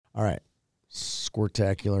All right.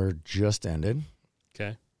 Squirtacular just ended.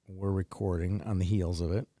 Okay. We're recording on the heels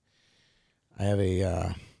of it. I have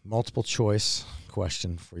a multiple choice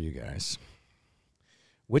question for you guys.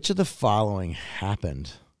 Which of the following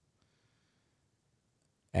happened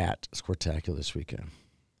at Squirtacular this weekend?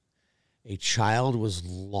 A child was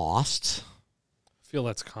lost. I feel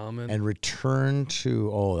that's common. And returned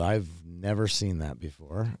to, I've never seen that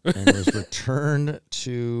before. And was returned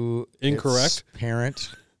to Incorrect. Its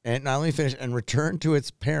parent. And not only finished, and returned to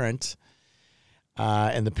its parent.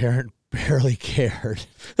 And the parent barely cared.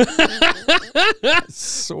 I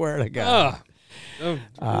swear to God.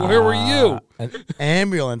 Where were you? An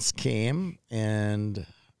ambulance came and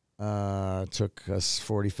took us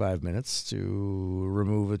 45 minutes to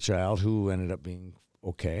remove a child who ended up being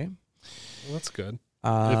okay. Well, that's good. If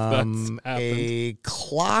that's happened. A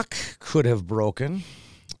clock could have broken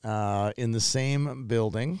in the same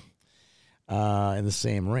building, in the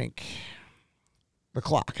same rink. The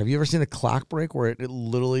clock. Have you ever seen a clock break where it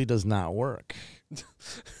literally does not work? The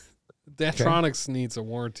Datronics needs a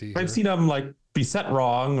warranty. I've seen them be set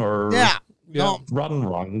wrong or run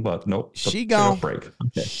wrong, but nope. She gone. Break.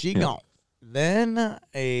 Okay. She gone. Then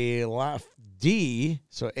D.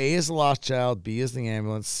 So A is the lost child, B is the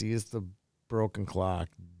ambulance, C is the broken clock.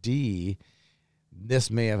 D, this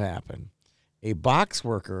may have happened. A box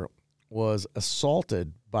worker was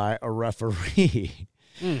assaulted by a referee.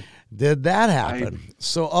 Did that happen?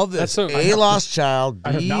 So of this, A, lost child,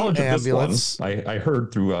 B, ambulance. I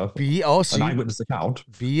heard through B, an eyewitness account.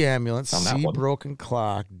 B, ambulance, C, broken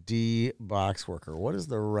clock, D, box worker. What is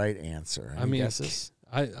the right answer? Any guesses?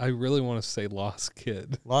 I really want to say lost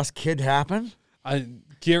kid. Lost kid happened?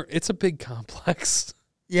 It's a big complex.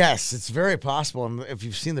 Yes, it's very possible. And if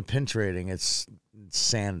you've seen the pin trading, it's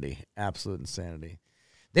insanity, absolute insanity.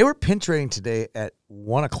 They were pin trading today at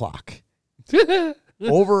 1 o'clock.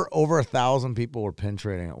 Over 1,000 people were pin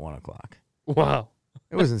trading at 1 o'clock. Wow.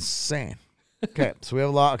 It was insane. Okay, so we have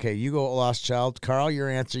a lot. Okay, you go lost child. Carl, your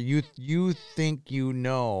answer, you think you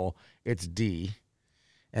know it's D.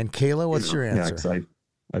 And Kayla, what's your answer? Yeah,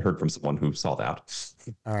 I heard from someone who saw that.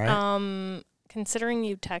 All right. Considering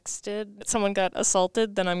you texted someone got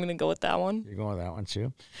assaulted, then I'm going to go with that one. You're going with that one,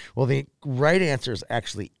 too? Well, the right answer is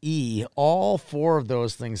actually E. All four of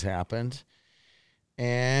those things happened.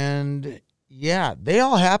 And, yeah, they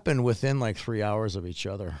all happened within 3 hours of each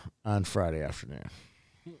other on Friday afternoon.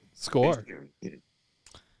 Score.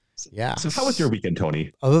 Yeah. So how was your weekend,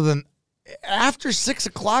 Tony? Other than after 6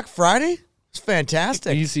 o'clock Friday? It's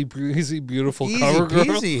fantastic. Easy, beautiful easy cover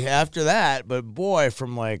girl. Easy after that. But, boy,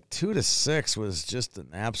 from 2 to 6 was just an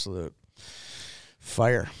absolute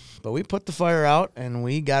fire. But we put the fire out, and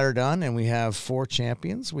we got her done, and we have 4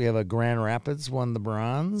 champions. We have a Grand Rapids won the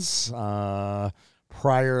bronze.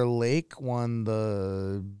 Prior Lake won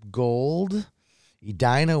the gold.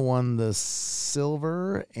 Edina won the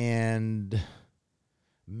silver. And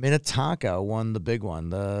Minnetonka won the big one,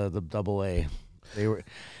 the double A.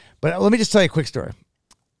 But let me just tell you a quick story.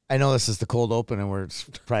 I know this is the cold open, and we're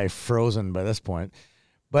probably frozen by this point.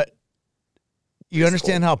 But you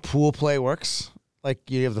understand how pool play works?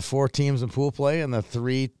 You have the 4 teams in pool play and the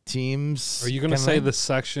 3 teams. Are you going to say the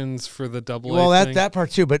sections for the double A? Well, thing? that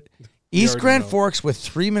part too. But East Grand Forks, with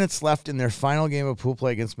 3 minutes left in their final game of pool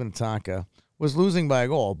play against Minnetonka, was losing by a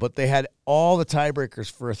goal. But they had all the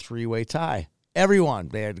tiebreakers for a 3-way tie. Everyone.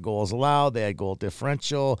 They had goals allowed. They had goal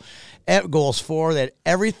differential, goals for. They had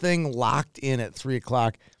everything locked in at 3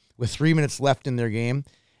 o'clock with 3 minutes left in their game.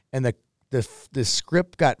 And the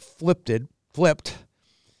script got flipped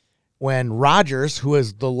when Rogers, who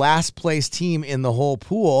was the last place team in the whole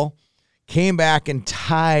pool, came back and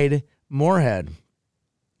tied Moorhead,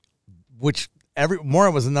 which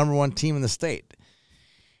Moorhead was the number 1 team in the state.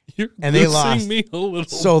 And they lost. Me a little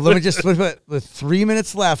so let me just with 3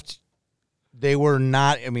 minutes left. They were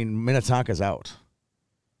not. Minnetonka's out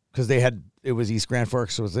because it was East Grand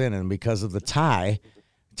Forks was in, and because of the tie,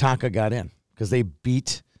 Tonka got in because they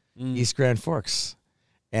beat East Grand Forks,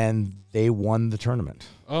 and they won the tournament.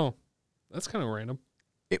 Oh, that's kind of random.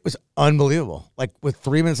 It was unbelievable. With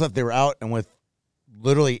 3 minutes left, they were out, and with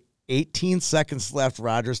literally 18 seconds left,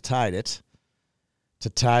 Rogers tied it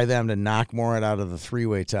to tie them to knock Moorhead out of the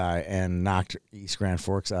 3-way tie and knocked East Grand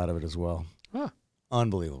Forks out of it as well. Huh.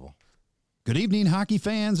 Unbelievable. Good evening, hockey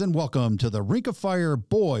fans, and welcome to the Rink of Fire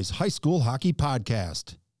Boys High School Hockey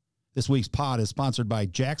Podcast. This week's pod is sponsored by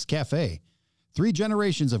Jack's Cafe, 3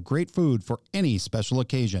 generations of great food for any special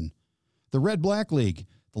occasion. The Red Black League,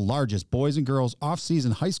 the largest boys and girls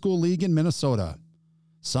off-season high school league in Minnesota.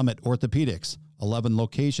 Summit Orthopedics, 11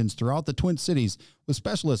 locations throughout the Twin Cities with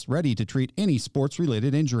specialists ready to treat any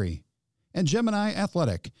sports-related injury. and Gemini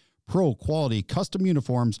Athletic, pro-quality custom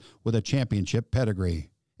uniforms with a championship pedigree.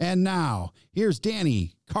 And now, here's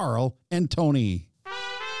Danny, Carl, and Tony.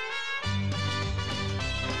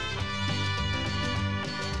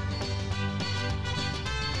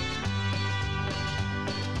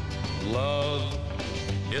 Love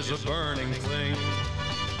is a burning thing,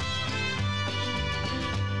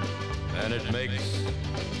 and it makes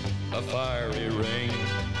a fiery ring.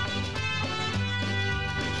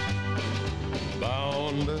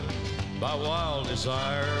 Bound by wild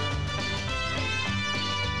desire,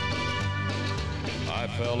 I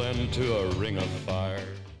fell into a ring of fire.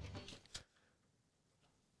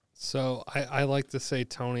 So I like to say,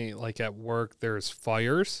 Tony, like at work, there's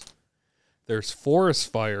fires, there's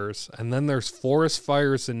forest fires, and then there's forest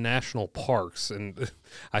fires in national parks. And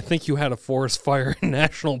I think you had a forest fire in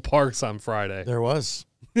national parks on Friday. There was.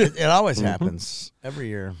 It always happens every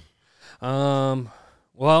year.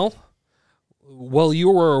 Well, you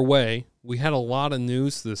were away. We had a lot of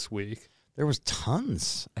news this week. There was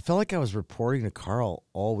tons. I felt like I was reporting to Carl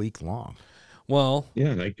all week long. Well,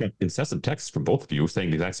 yeah, I got incessant texts from both of you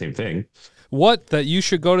saying the exact same thing. What? That you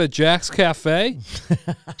should go to Jack's Cafe?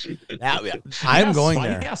 I'm going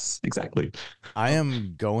there. Yes, exactly. I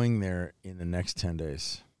am going there in the next 10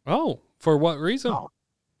 days. Oh, for what reason?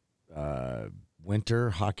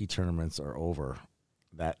 Winter hockey tournaments are over.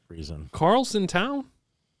 That reason. Carl's in town?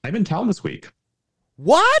 I'm in town this week.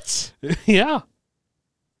 What? Yeah.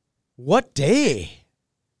 What day?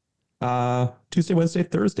 Tuesday, Wednesday,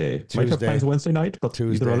 Thursday. Might have plans Wednesday night, but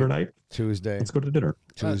Tuesday. either other night. Tuesday. Let's go to dinner.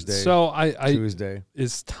 Tuesday. So I Tuesday.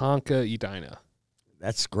 Is Tonka Edina?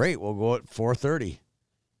 That's great. We'll go at 4:30.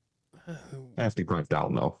 I have to drive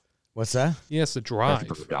down though. What's that? He has to I drive. have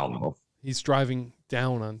to drive down though. He's driving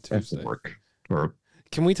down on I have to Tuesday. work. Or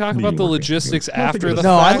Can we talk about the logistics after the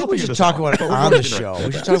No, I fact? think we should talk about it on the show.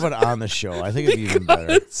 We should talk about it on the show. I think it'd be even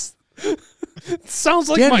better. It sounds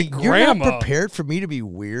like Danny, my you're grandma. not prepared for me to be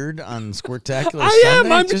weird on Squirtacular I am.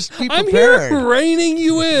 Sunday? I'm Just be I'm prepared. here reining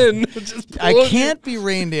you in. Just I pulling can't be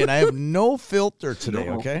reined in. I have no filter today,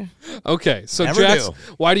 okay? you- Okay, so Never Jack's. do.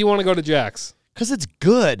 Why do you want to go to Jack's? Because it's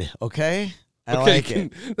good, okay? I Okay, like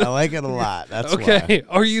it. I like it a lot. That's Okay,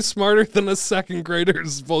 are you smarter than a second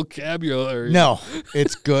grader's vocabulary? why. No,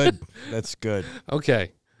 it's good. That's good.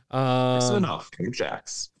 Okay. That's enough. Come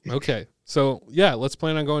Jack's. Okay. So yeah, let's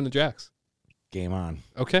plan on going to Jack's. Game on.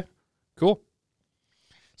 Okay. Cool.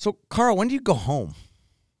 So, Carl, when do you go home?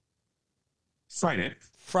 Friday.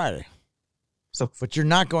 Friday. So But you're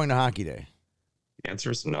not going to Hockey Day. the answer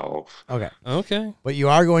is no. Okay. Okay. But you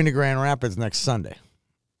are going to Grand Rapids next Sunday.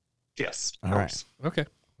 Yes. All right. Okay.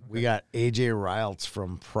 We got AJ Riles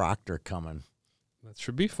from Proctor coming. That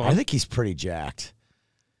should be fun. I think he's pretty jacked.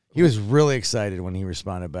 He was really excited when he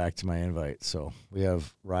responded back to my invite. So we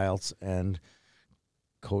have Riles and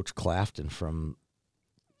Coach Clafton from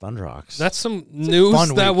Thunderhawks. That's some fun news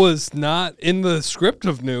that week. was not in the script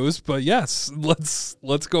of news, but yes, let's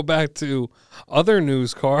go back to other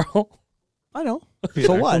news, Carl. I know. The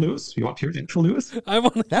So actual what? News? You want to hear the actual news? I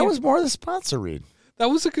want That was more the sponsor read. that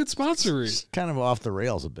was a good sponsor read. It's kind of off the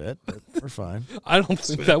rails a bit, but we're fine. I don't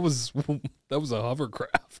think that was a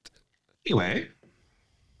hovercraft. Anyway,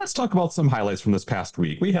 let's talk about some highlights from this past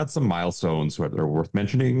week. We had some milestones that are worth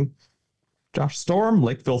mentioning. Josh Storm,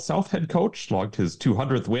 Lakeville South head coach, logged his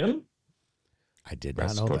 200th win. I did not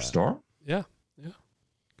Congrats, know Coach that. Storm. Yeah.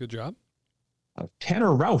 Good job. Tanner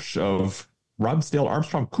Roush of Robsdale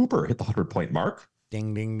Armstrong Cooper hit the 100-point mark.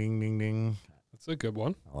 Ding, ding, ding, ding, ding. That's a good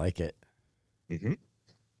one. I like it. Mm-hmm.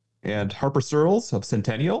 And Harper Searles of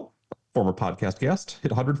Centennial, former podcast guest,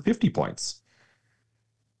 hit 150 points.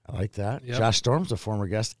 I like that. Yep. Josh Storm's a former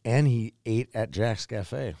guest, and he ate at Jack's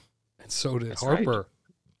Cafe. And so did That's right. Harper.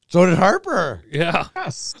 So did Harper. Yeah.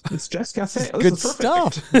 Yes, it's Jeff's Cafe. This Good is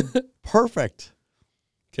perfect. stuff. Perfect.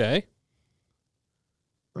 Okay.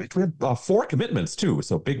 Right, we had 4 commitments, too,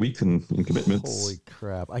 so big week in commitments. Holy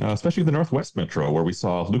crap. Especially the Northwest Metro, where we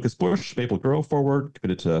saw Lucas Bush, Maple Grove forward,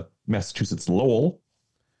 committed to Massachusetts Lowell.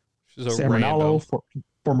 She's a Sam random. Rinaldo,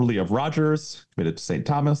 formerly of Rogers, committed to St.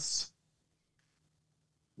 Thomas.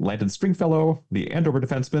 Landon Stringfellow, the Andover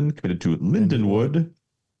defenseman, committed to Lindenwood.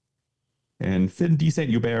 And Finn D. St.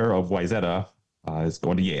 Hubert of Wayzata is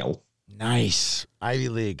going to Yale. Nice. Ivy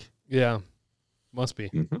League. Yeah. Must be.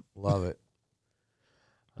 Mm-hmm. Love it.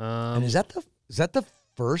 And is that the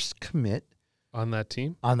first commit on that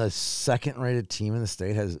team? on the second-rated team in the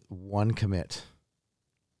state has one commit?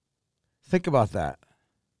 Think about that.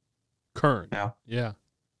 Current. Yeah. Yeah.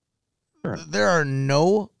 Sure. There are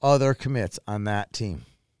no other commits on that team.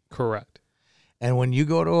 Correct. And when you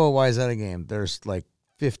go to a Wayzata game, there's like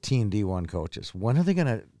 15 D1 coaches. When are they going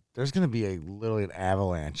to there's going to be literally an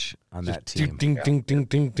avalanche on that team. Ding, ding, ding,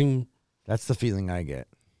 ding, ding. That's the feeling I get.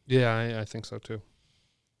 Yeah, I think so too.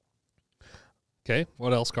 Okay,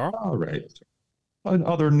 what else, Carl? All right.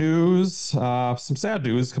 Other news, some sad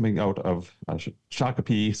news coming out of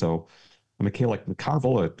Shakopee. So Michaela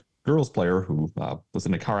McCarville, a girls player who was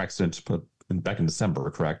in a car accident back in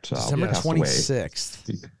December, correct? December passed away.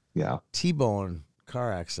 26th. Yeah. T-bone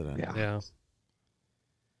car accident. Yeah.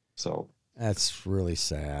 So that's really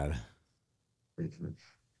sad.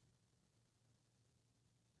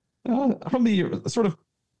 From the sort of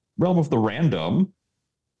realm of the random,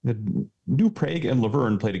 New Prague and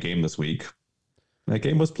Laverne played a game this week. That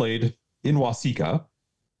game was played in Wasika.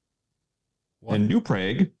 What? And New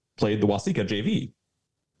Prague played the Wasika JV.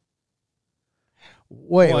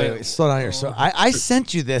 Wait, slow down here. So I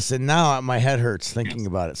sent you this, and now my head hurts thinking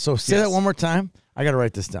about it. So say that one more time. I got to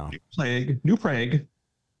write this down. New Prague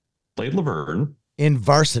played Laverne. In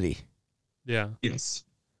varsity. Yeah. Yes.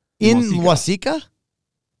 In Wasika?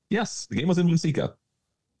 Yes, the game was in Wasika.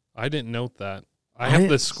 I didn't note that. I have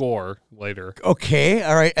the score later. Okay,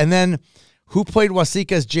 all right. And then who played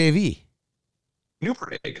Wasika's JV? New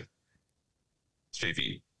Prague.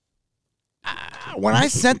 JV. When I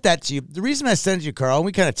sent that to you, the reason I sent it to you, Carl, and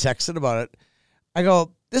we kind of texted about it, I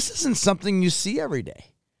go, this isn't something you see every day.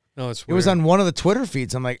 No, it's weird. It was on one of the Twitter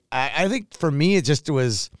feeds. I'm like, I think for me, it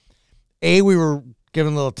was, we were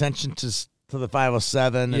giving a little attention to the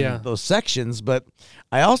 507 and those sections, but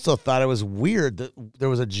I also thought it was weird that there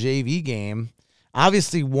was a JV game.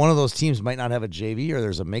 Obviously, one of those teams might not have a JV or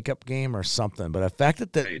there's a makeup game or something, but the fact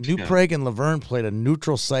that New Prague and Laverne played a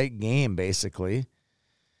neutral site game, basically.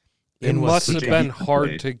 It must have been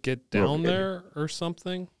hard to get down there or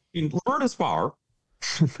something. Laverne is far.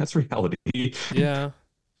 That's reality. Yeah.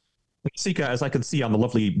 Wasika, as I can see on the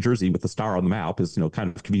lovely jersey with the star on the map, is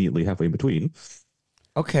kind of conveniently halfway in between.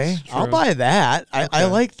 Okay, I'll buy that. I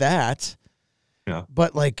like that. Yeah.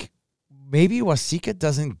 But, maybe Wasika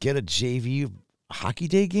doesn't get a JV hockey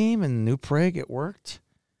day game and New Prague it worked?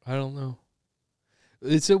 I don't know.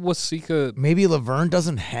 Is it Wasika? Maybe Laverne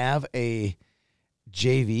doesn't have a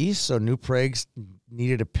JV, so New Prague's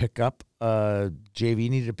needed to pick up a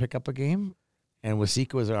game, and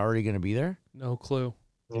Wasika was already going to be there? No clue.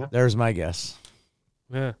 Yeah. There's my guess.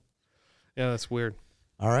 Yeah. Yeah, that's weird.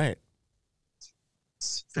 All right.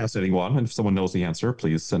 Fascinating one. And if someone knows the answer,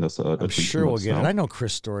 please send us a tweet. I'm sure we'll get it. I know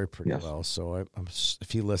Chris Story pretty well, so if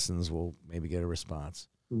he listens, we'll maybe get a response.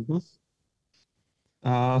 Mm-hmm.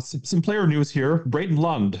 Some player news here. Braden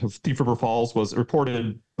Lund of Thief River Falls was reported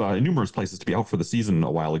in numerous places to be out for the season a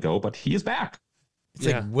while ago, but he is back. It's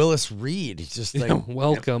like Willis Reed. He's just like,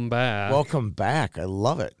 welcome back. Welcome back. I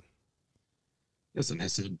love it. Yes, and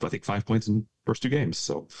has, I think, 5 points in first two games,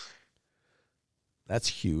 so that's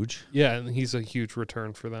huge. Yeah, and he's a huge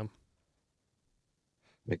return for them.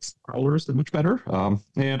 Makes Prowlers much better.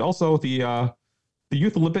 And also the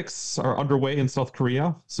Youth Olympics are underway in South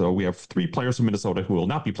Korea. So we have 3 players from Minnesota who will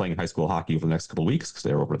not be playing high school hockey for the next couple of weeks because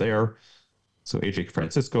they're over there. So AJ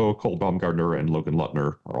Francisco, Cole Baumgartner, and Logan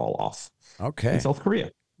Lutner are all off. Okay. In South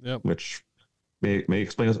Korea. Yep. Which may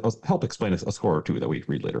help explain a score or two that we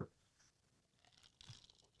read later.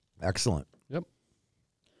 Excellent. Yep.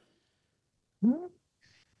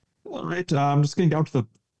 All right. I'm just getting down to the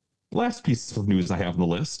last piece of news I have on the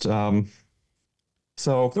list.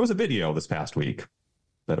 So there was a video this past week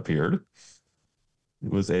that appeared.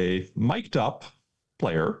 It was a mic'd up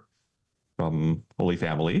player from Holy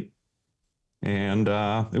Family, and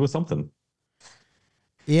it was something.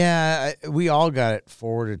 Yeah, we all got it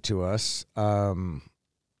forwarded to us. I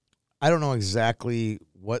don't know exactly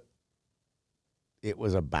what it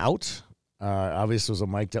was about. Obviously, it was a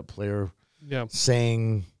mic'd up player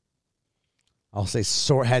saying, I'll say,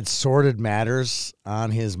 had sordid matters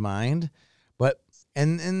on his mind. But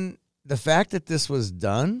and the fact that this was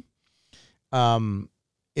done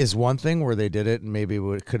is one thing where they did it and maybe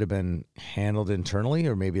it could have been handled internally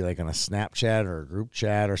or maybe like on a Snapchat or a group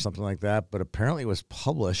chat or something like that. But apparently it was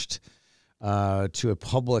published to a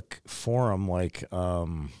public forum like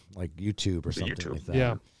YouTube or something like that.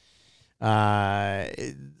 Yeah.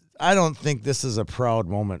 I don't think this is a proud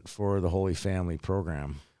moment for the Holy Family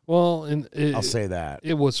program. Well, and I'll say that.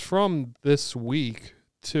 It was from this week,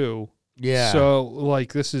 too. Yeah. So,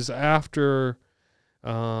 this is after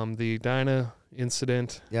the Dinah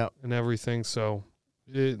incident and everything. So,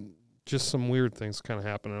 just some weird things kind of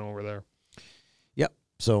happening over there. Yep.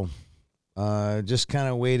 So, just kind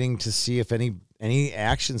of waiting to see if any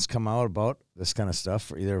actions come out about this kind of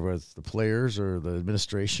stuff, either with the players or the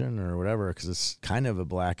administration or whatever, because it's kind of a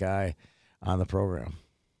black eye on the program.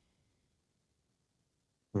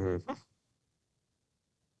 Mm-hmm.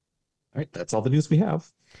 right, that's all the news we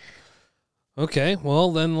have. Okay,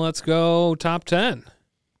 well, then let's go top 10.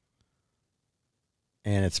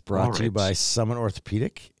 And it's brought to you All by right. Summit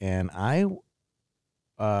Orthopedic. And I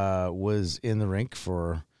was in the rink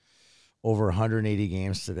for over 180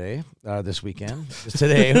 games this weekend. Just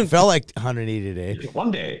today. It felt like 180 today.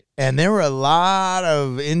 One day. And there were a lot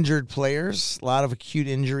of injured players, a lot of acute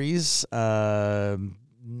injuries,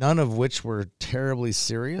 none of which were terribly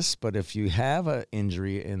serious. But if you have an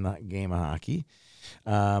injury in the game of hockey,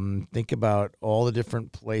 think about all the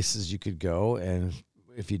different places you could go. And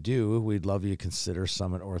if you do, we'd love you to consider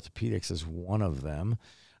Summit Orthopedics as one of them.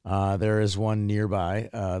 There is one nearby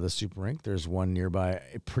the Super Rink. There's one nearby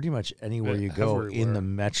pretty much anywhere you go in the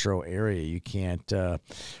metro area. You can't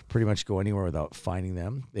pretty much go anywhere without finding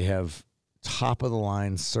them. They have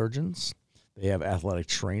top-of-the-line surgeons. They have athletic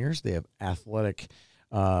trainers. They have athletic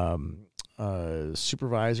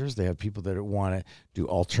supervisors. They have people that want to do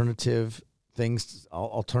alternative things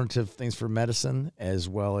for medicine as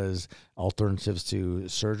well as alternatives to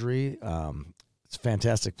surgery. It's a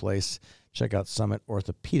fantastic place. Check out Summit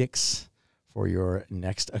Orthopedics for your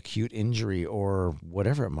next acute injury or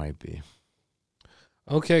whatever it might be.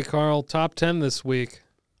 Okay, Carl, top 10 this week.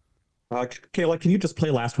 Kayla, can you just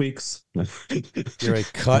play last week's? You're a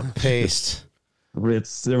cut and paste.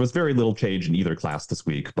 There was very little change in either class this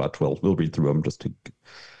week, but we'll read through them just to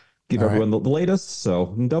give All everyone the latest.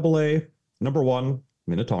 So in AA, number 1,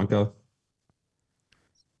 Minnetonka.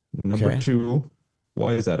 Number 2,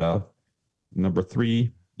 Wayzata. Number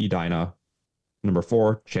 3, Edina. Number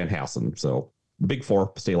 4, Chanhassen. So the big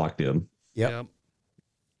 4 stay locked in. Yep.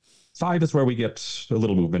 5 is where we get a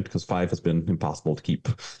little movement because 5 has been impossible to keep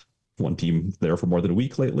one team there for more than a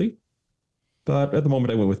week lately. But at the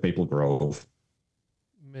moment, I went with Maple Grove.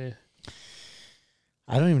 Meh.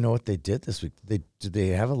 I don't even know what they did this week. Did they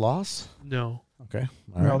have a loss? No. Okay.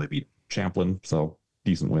 All right. They beat Champlin, so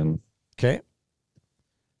decent win. Okay.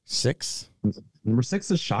 6. Number 6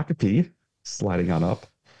 is Shakopee, sliding on up.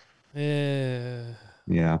 Yeah.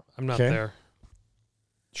 I'm not Okay. there.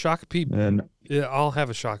 Shakopee. And Yeah, I'll have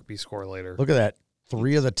a Shakopee score later. Look at that.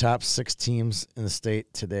 3 of the top 6 teams in the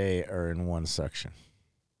state today are in one section.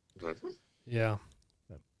 Yeah.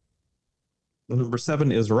 number 7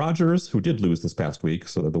 is Rogers, who did lose this past week,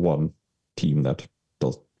 so they're the one team that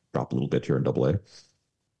does drop a little bit here in AA.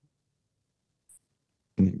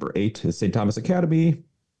 Number 8 is St. Thomas Academy.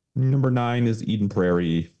 Number 9 is Eden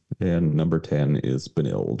Prairie. And number 10 is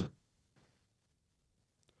Benilde.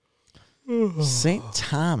 St.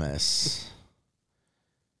 Thomas.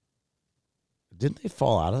 Didn't they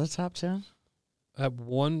fall out of the top 10? At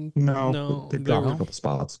one. No, they they dropped were- a couple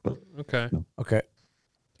spots, but Okay. Okay.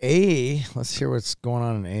 A. Let's hear what's going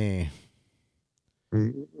on in A.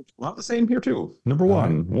 a lot the same here too. Number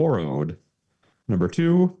 1, Warroad. Number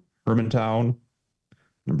 2, Hermantown.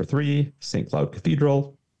 Number 3, St. Cloud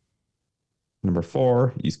Cathedral. Number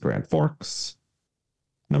 4, East Grand Forks.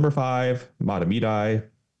 Number 5, Matamidi.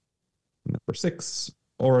 Number 6,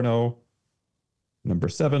 Orono. Number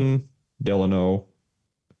 7, Delano.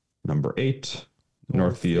 Number 8,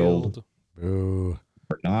 Northfield. Boo.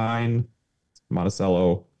 Number 9,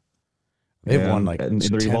 Monticello. They've won like and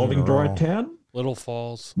 10 the in a revolving door row. at 10? Little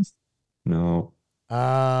Falls. No. It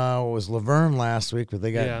was Laverne last week, but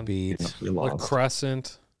they got Yeah. beat. We lost.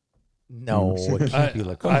 Crescent. No, it can't be I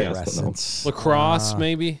Lacrosse. Lacrosse,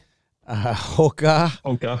 maybe. Hoka.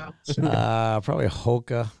 Okay. Probably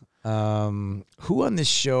Hoka. Who on this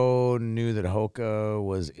show knew that Hoka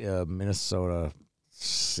was Minnesota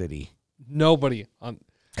City? Nobody. Come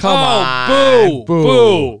on. Boo.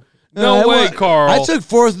 Boo. No way, what? Carl. I took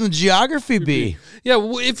 4th in the geography bee. Yeah,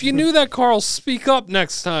 if you knew that, Carl, speak up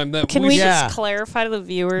next time. That Can we Yeah. just clarify to the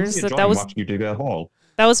viewers that Enjoying watching you dig that hole.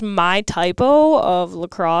 that was my typo of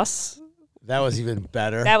lacrosse? That was even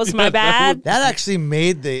better. That was my bad. That actually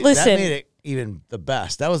made Listen. that made it even the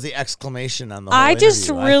best. That was the exclamation on the whole I just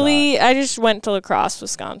interview, really, I just went to La Crosse,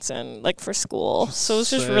 Wisconsin, like for school. So it was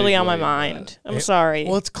just really on my segue mind. I'm It- sorry.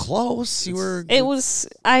 Well, it's close. You were It was,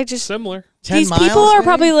 I just, similar. 10 these miles, people are maybe?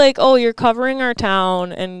 probably like, oh, you're covering our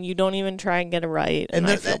town and you don't even try and get it right. And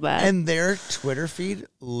I feel bad. And their Twitter feed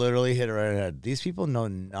literally hit it right ahead. These people know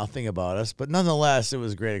nothing about us, but nonetheless, it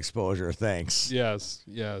was great exposure. Thanks. Yes.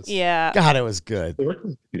 yeah. God, it was good.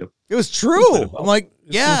 Yeah. It was true. I'm like,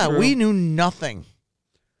 yeah, true. we knew nothing.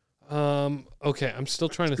 Okay, I'm still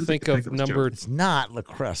trying to think of number. It's not La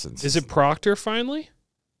Crescent. Is it Proctor finally?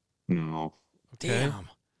 No. Okay.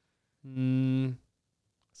 Damn.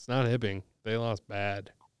 It's not Hibbing. They lost bad.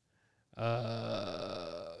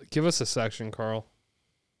 Give us a section, Carl.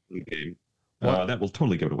 Okay. What? That will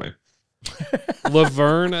totally give it away.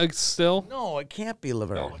 Laverne still? No, it can't be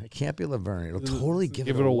Laverne. It can't be Laverne. It'll totally give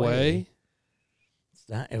it away. away. It's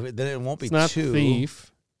not, then it won't be It's not two.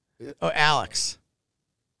 Thief. Oh, Alex.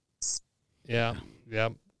 Yeah.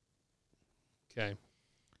 Yep. Okay.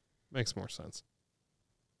 Makes more sense.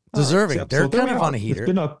 Deserving. Yeah, They're so there kind we of are. on a heater.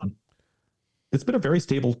 It's been a very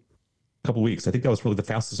stable couple weeks. I think that was really the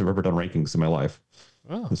fastest I've ever done rankings in my life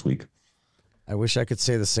this week. I wish I could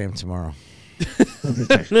say the same tomorrow.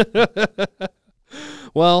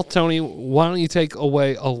 Well, Tony, why don't you take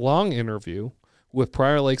away a long interview with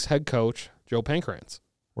Prior Lake's head coach, Joe Pankratz?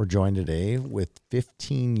 We're joined today with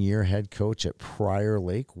 15-year head coach at Prior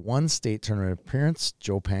Lake, one state tournament appearance,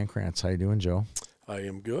 Joe Pankratz. How you doing, Joe? I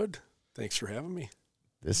am good. Thanks for having me.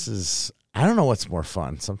 This is, I don't know what's more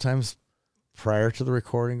fun. Sometimes prior to the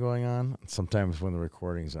recording going on, and sometimes when the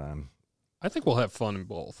recording's on. I think we'll have fun in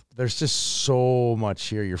both. There's just so much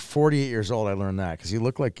here. You're 48 years old. I learned that because you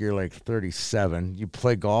look like you're like 37. You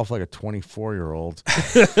play golf like a 24-year-old.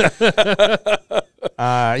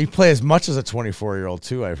 You play as much as a 24-year-old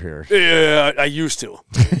too, I've heard. Yeah, I used to.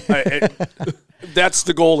 That's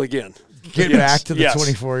the goal again. Get back to the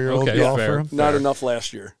 24-year-old Okay, golfer. fair. Not enough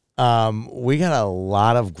last year. We got a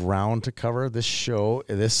lot of ground to cover. This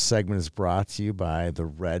segment is brought to you by the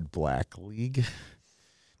Red Black League.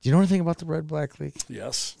 Do you know anything about the Red Black League?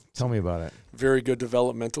 Yes. Tell me about it. Very good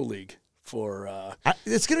developmental league for.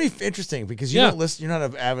 It's going to be interesting because you don't listen. You're not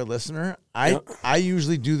an avid listener. I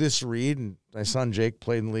usually do this read, and my son Jake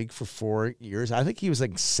played in the league for 4 years. I think he was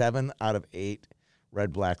like 7 out of 8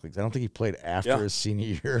 Red Black Leagues. I don't think he played after his senior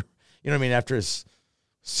year. You know what I mean? After his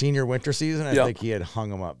senior winter season, I think he had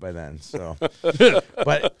hung him up by then. So,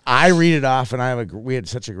 but I read it off, and we had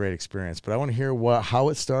such a great experience. But I want to hear how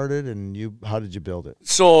it started, and how did you build it?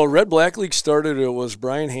 So Red Black League started. It was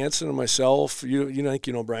Brian Hansen and myself. You think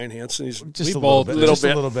you know Brian Hansen? He's Just a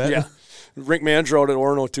little bit. Yeah, Rink manager out at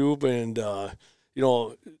Orono Tube, and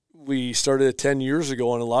we started it 10 years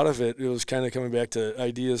ago, and a lot of it was kind of coming back to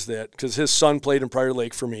ideas that because his son played in Prior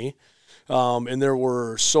Lake for me. And there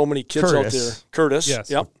were so many kids out there. Curtis. Yes.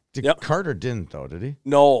 Yep. Carter didn't, though, did he?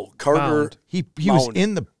 No, Carter. Mound. He was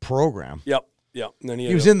in the program. Yep. And then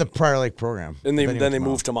he was in the Prior Lake program. And then they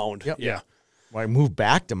moved to Mound. Yep. Yeah. Well, I moved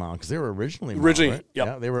back to Mound because they were originally Mound, right? Yep.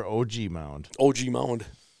 Yeah, they were OG Mound. OG Mound.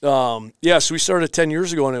 So we started 10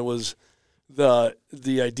 years ago, and it was the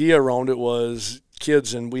idea around it was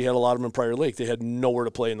kids, and we had a lot of them in Prior Lake. They had nowhere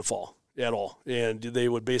to play in the fall at all, and they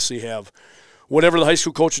would basically have whatever the high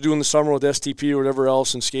school coach would do in the summer with STP or whatever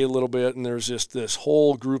else and skate a little bit. And there's just this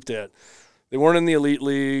whole group that they weren't in the elite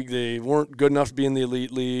league. They weren't good enough to be in the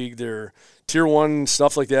elite league. Their tier one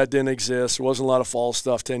stuff like that didn't exist. There wasn't a lot of fall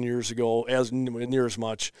stuff 10 years ago, near as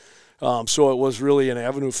much. So it was really an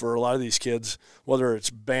avenue for a lot of these kids, whether it's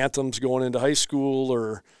bantams going into high school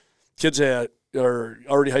or kids that are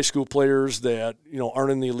already high school players that,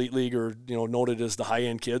 aren't in the elite league or, noted as the high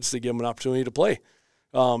end kids, to give them an opportunity to play.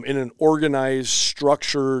 In an organized,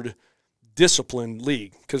 structured, disciplined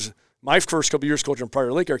league. Because my first couple of years coaching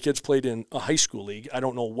Prior Lake, our kids played in a high school league. I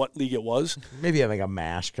don't know what league it was. Maybe like a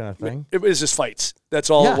MASH kind of thing. It was just fights. That's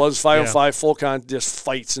all it was. 5-on-5, full con, just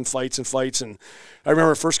fights and fights and fights. And I remember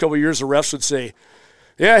the first couple of years, the refs would say,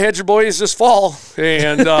 "Yeah, I had your boys this fall,"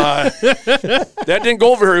 and that didn't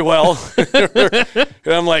go very well.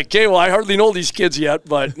 And I'm like, "Okay, well, I hardly know these kids yet,"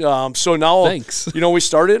 but so now, Thanks. We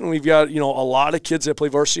started, and we've got a lot of kids that play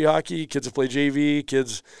varsity hockey, kids that play JV,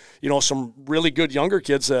 kids, some really good younger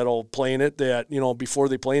kids that'll play in it that before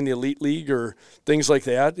they play in the elite league or things like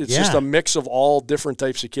that. It's just a mix of all different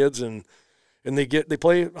types of kids, and they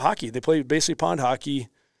play hockey. They play basically pond hockey.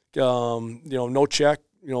 No check.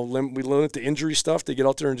 We limit the injury stuff. They get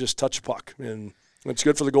out there and just touch a puck. And it's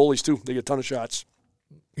good for the goalies, too. They get a ton of shots.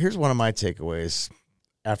 Here's one of my takeaways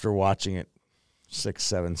after watching it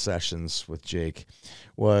 6-7 sessions with Jake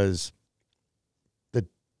was that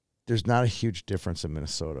there's not a huge difference in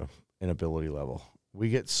Minnesota in ability level. We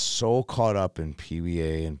get so caught up in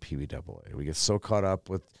PBA and PBAA. We get so caught up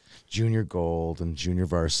with junior gold and junior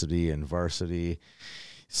varsity and varsity.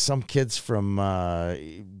 Some kids from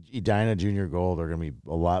Edina Junior Gold are going to be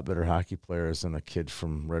a lot better hockey players than a kid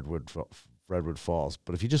from Redwood Falls.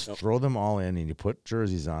 But if you just throw them all in and you put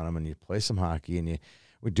jerseys on them and you play some hockey and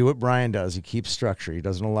we do what Brian does, he keeps structure. He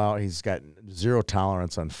doesn't allow. He's got zero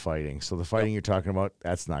tolerance on fighting. So the fighting you're talking about,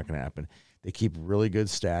 that's not going to happen. They keep really good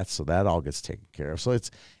stats, so that all gets taken care of. So it's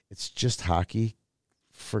just hockey.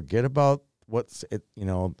 Forget about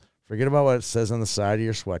Forget about what it says on the side of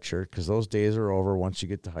your sweatshirt because those days are over once you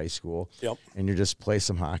get to high school. Yep. And you just play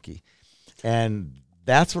some hockey. And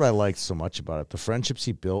that's what I liked so much about it. The friendships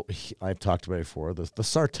he built, I've talked about it before, the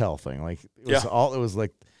Sartell thing. Like it was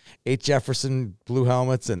 8 Jefferson blue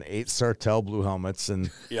helmets and 8 Sartell blue helmets,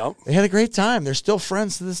 and Yep. they had a great time. They're still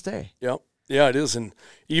friends to this day. Yep. Yeah, it is. And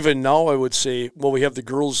even now, I would say, well, we have the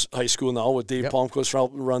girls' high school now with Dave Palmquist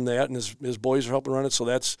helping run that, and his boys are helping run it. So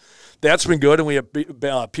that's been good. And we have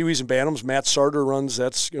Pee-wees and Bantams. Matt Sarter runs.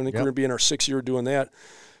 That's going to be in our 6th year doing that.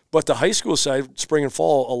 But the high school side, spring and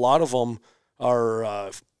fall, a lot of them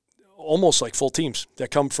are almost like full teams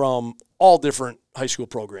that come from all different high school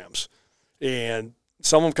programs. And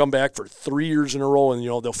some of them come back for 3 years in a row, and,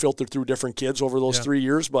 they'll filter through different kids over those 3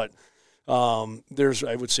 years. But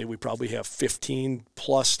I would say we probably have 15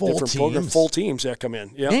 plus different programs, full teams that come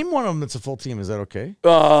in. Yeah. Name one of them that's a full team. Is that okay?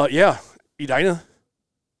 Yeah. Edina.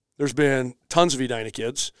 There's been tons of Edina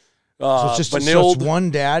kids. So it's just one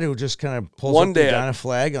dad who just kind of pulls up the Edina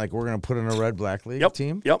flag, like we're going to put in a red black league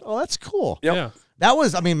team. Yep. Oh, that's cool. Yep. Yeah. That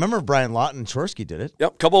was, remember Brian Lawton and Chorsky did it.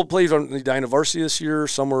 Yep. A couple of plays on the Edina varsity this year.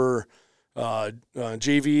 Some were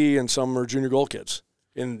JV and some are junior goal kids.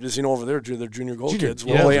 And as you know over there, they're junior goal kids.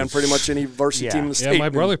 We'll play on pretty much any varsity team in the state. Yeah, my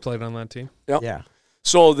brother played on that team. Yep. Yeah.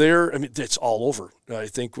 So it's all over. I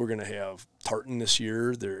think we're going to have Tartan this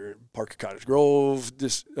year. They're Parker Cottage Grove.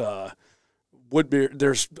 Woodbury.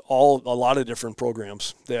 There's a lot of different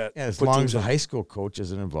programs that. Yeah, as long as the high school coach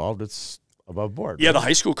isn't involved, it's above board. Yeah, right? the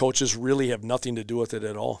high school coaches really have nothing to do with it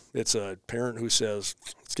at all. It's a parent who says,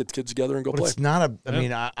 "Let's get the kids together and go play." It's not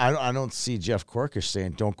I don't see Jeff Corkish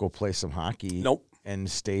saying, "Don't go play some hockey." Nope. And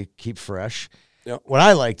keep fresh. Yep. What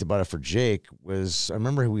I liked about it for Jake was I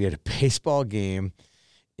remember we had a baseball game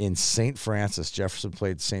in St. Francis. Jefferson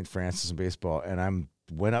played St. Francis in baseball, and I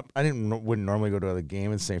wouldn't normally go to a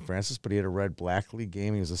game in St. Francis, but he had a red black league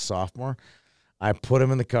game. He was a sophomore. I put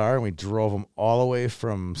him in the car, and we drove him all the way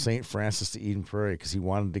from St. Francis to Eden Prairie because he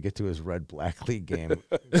wanted to get to his red black league game.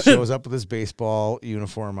 Shows up with his baseball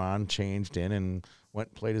uniform on, changed in, and went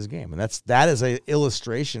and played his game. And that is an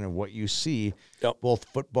illustration of what you see, both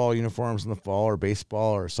football uniforms in the fall or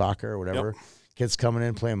baseball or soccer or whatever. Yep. Kids coming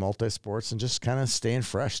in, playing multi-sports, and just kind of staying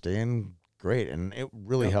fresh, staying great. And it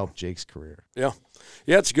really helped Jake's career. Yeah.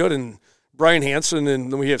 Yeah, it's good. And Brian Hansen, and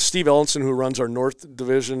then we have Steve Ellenson, who runs our North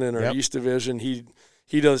Division and our East Division.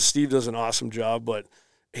 Steve does an awesome job, but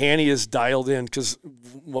Hanny is dialed in because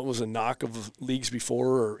what was a knock of leagues before,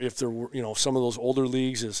 or if there were, some of those older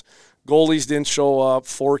leagues is goalies didn't show up,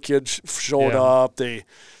 4 kids showed up, they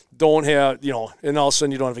don't have, and all of a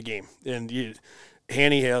sudden you don't have a game. And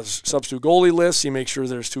Hanny has substitute goalie lists. He makes sure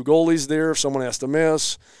there's 2 goalies there if someone has to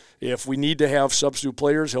miss. If we need to have substitute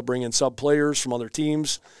players, he'll bring in sub players from other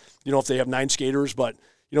teams, if they have 9 skaters. But,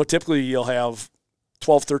 typically you'll have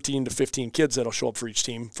 12, 13 to 15 kids that'll show up for each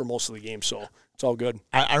team for most of the game. So it's all good.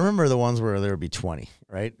 I remember the ones where there would be 20,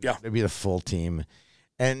 right? Yeah. There'd be the full team.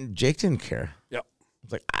 And Jake didn't care. Yep.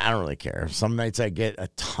 It's like, I don't really care. Some nights I get a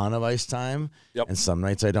ton of ice time, and some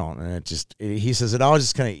nights I don't. And he says it all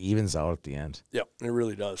just kind of evens out at the end. Yep, it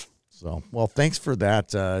really does. So, well, thanks for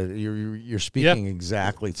that. You're speaking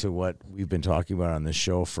exactly to what we've been talking about on this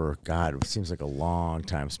show for, God, it seems like a long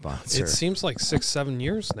time sponsor. It seems like 6-7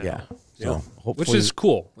 years now. Yeah. So hopefully, which is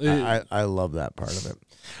cool. I love that part of it.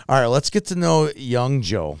 All right, let's get to know young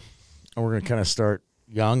Joe. And we're going to kind of start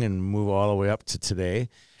young and move all the way up to today.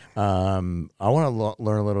 I want to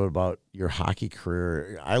learn a little bit about your hockey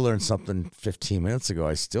career. I learned something 15 minutes ago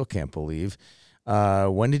I still can't believe.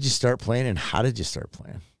 When did you start playing, and how did you start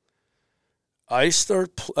playing? I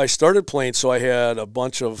started playing, so I had a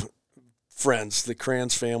bunch of friends, the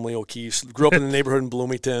Kranz family, O'Keefe. Grew up in the neighborhood in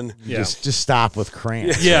Bloomington. Yeah. Just stop with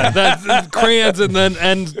Kranz. Yeah, that's Kranz and then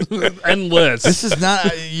end list. This is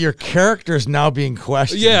not your character's now being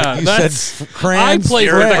questioned. Yeah, you said Kranz. I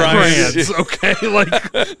played with the Kranz.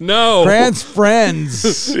 Okay, no Kranz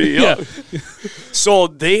friends. Yeah. So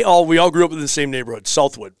we all grew up in the same neighborhood,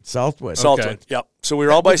 Southwood. Okay. Yep. So we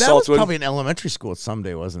were all by that Southwood. Was probably an elementary school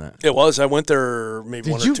someday, wasn't it? It was. I went there maybe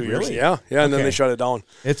Did 1 or you 2 really? years. Yeah, and then they shut it down.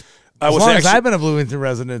 As long as I've been a Bloomington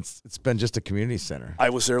resident, it's been just a community center. I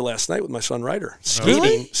was there last night with my son Ryder,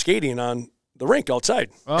 skating on the rink outside.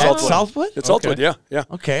 Southwood? It's Southwood, yeah.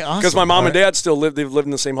 Okay, awesome. Because my mom and dad still live. They've lived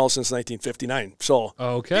in the same house since 1959. So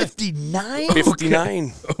 59?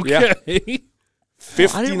 59. Okay. Yeah.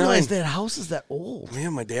 59. I didn't realize that house is that old.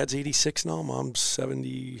 Man, my dad's 86 now. Mom's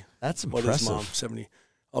 70. That's impressive. What is Mom? 70.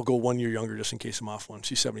 I'll go 1 year younger just in case I'm off one.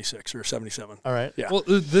 She's 76 or 77. All right. Yeah. Well,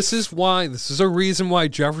 this is a reason why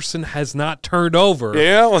Jefferson has not turned over.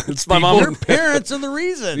 Yeah, well, it's my mom. Your parents are the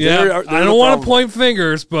reason. Yeah, I don't want to point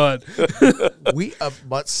fingers, but we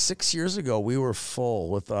about 6 years ago we were full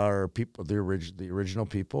with our people, the original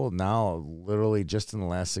people. Now, literally, just in the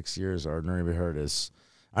last 6 years, our neighborhood's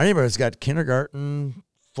got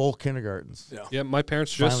full kindergartens. Yeah. Yeah, my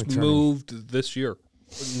parents just moved this year.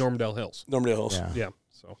 Normandale Hills. Normandale Hills. Yeah. Yeah.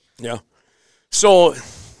 So Yeah. So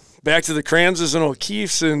back to the Kranzes and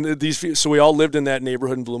O'Keefes and these. So we all lived in that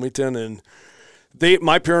neighborhood in Bloomington, and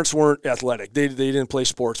my parents weren't athletic. They didn't play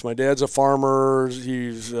sports. My dad's a farmer.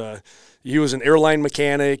 He was an airline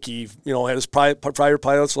mechanic. He had his private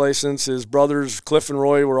pilot's license. His brothers Cliff and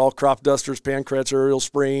Roy were all crop dusters, Pankratz, aerial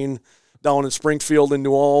spraying down in Springfield and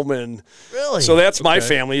New Ulm, and Really? so that's my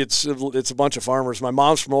family. It's a bunch of farmers. My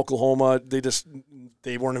mom's from Oklahoma.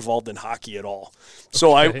 They weren't involved in hockey at all.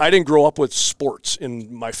 So I didn't grow up with sports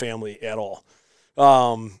in my family at all.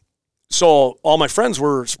 So all my friends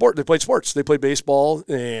were they played sports. They played baseball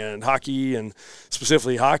and hockey, and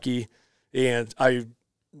specifically hockey. And I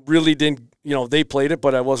really didn't, they played it,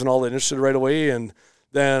 but I wasn't all that interested right away. And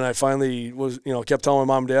then I finally kept telling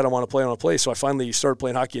my mom and dad I want to play. So I finally started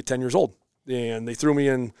playing hockey at 10 years old. And they threw me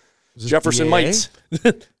in Jefferson BAA? Mites.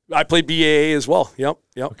 I played BAA as well. Yep.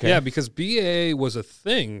 Okay. yeah, because BAA was a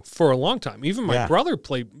thing for a long time. Even my brother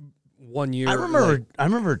played 1 year. I remember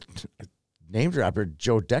name dropper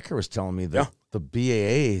Joe Decker was telling me that the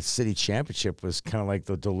BAA city championship was kind of like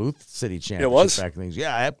the Duluth city championship. It was? Back in things.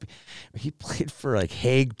 Yeah, he played for like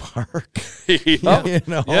Hague Park. Yeah.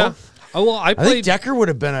 Yeah. Oh, well, I I think played. Decker would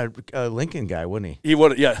have been a Lincoln guy, wouldn't he? He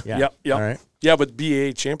would, yeah. All right. Yeah, but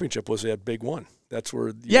BAA championship was that big one. That's where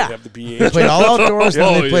you have the They BAA. played all outdoors, and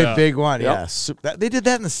then they played yeah. Big One. Yep. Yeah, they did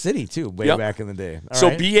that in the city too, way back in the day. All So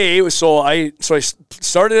right. BAA was I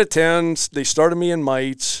started at 10. They started me in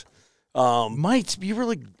mites. Mites, you were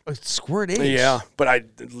like a squirt age. Yeah, but I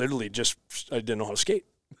literally I didn't know how to skate.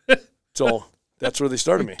 So that's where they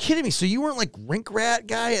started me. You're kidding me? So you weren't like rink rat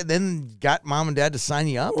guy, and then got mom and dad to sign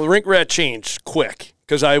you up? Well, rink rat changed quick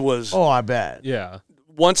because I was Oh, I bet. Yeah.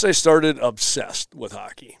 once I started obsessed with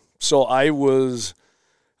hockey. So I was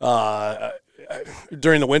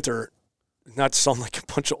during the winter, not to sound like a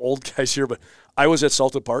bunch of old guys here, but I was at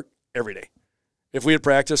Salted Park every day. If we had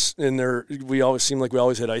practice in there, we always seemed like we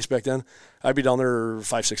always had ice back then. I'd be down there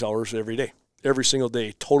 5-6 hours every day, every single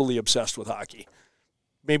day, totally obsessed with hockey.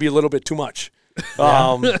 Maybe a little bit too much.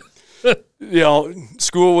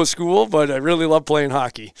 School was school, but I really loved playing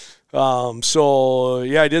hockey. So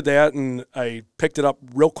I did that, and I picked it up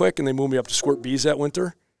real quick, and they moved me up to Squirt Bees that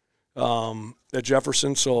winter at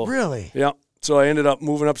Jefferson. So Really? yeah. So I ended up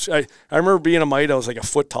moving up. I remember being a mite. I was like a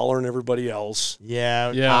foot taller than everybody else.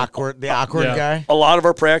 Yeah. Yeah. Awkward. The awkward Yeah. guy. A lot of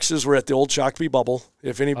our practices were at the old Shakopee bubble.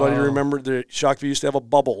 If anybody remembered, the Shakopee used to have a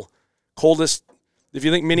bubble. Coldest. If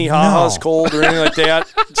you think Mini Ha-Ha's cold or anything like that,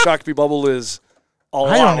 Shakopee bubble is a lot.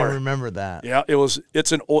 I don't more. even remember that. Yeah, it was.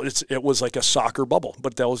 It was like a soccer bubble,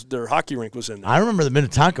 but that was their hockey rink was in there. I remember the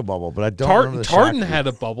Minnetonka bubble, but I don't remember the Tartan Shakopee. had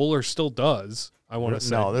a bubble, or still does. I want to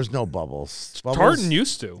say. No, there's no bubbles. Tartan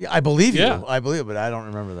used to. Yeah, I believe you. Yeah. I believe it, but I don't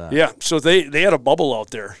remember that. Yeah, so they had a bubble out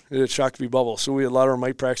there, a Shakopee bubble. So we had a lot of our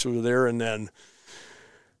mite practices were there, and then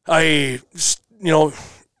I,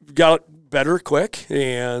 got better quick,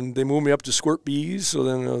 and they moved me up to Squirt Bees. So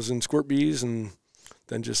then I was in Squirt Bees, and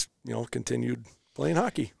then just continued playing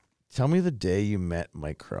hockey. Tell me the day you met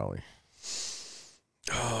Mike Crowley.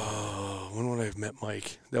 Oh, when would I have met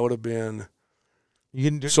Mike? That would have been. You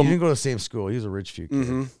didn't go to the same school. He was a Ridgeview kid.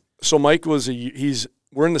 Mm-hmm. So Mike was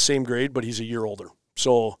we're in the same grade, but he's a year older.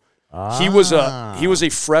 So he was a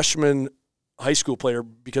freshman high school player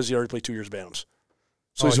because he already played 2 years of Bantams.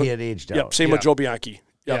 So he had aged out. Yep, same with Joe Bianchi.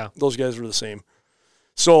 Yep, Yeah. those guys were the same.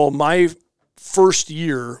 So my first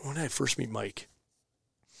year, when did I first meet Mike?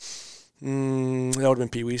 That would have been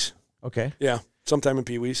Pee Wee's. Okay. Yeah, sometime in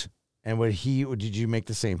Pee Wee's. And did you make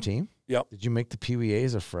the same team? Yep. Did you make the Pee Wee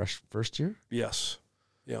A's a first year? Yes.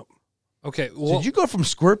 Yep. Okay. So Well, did you go from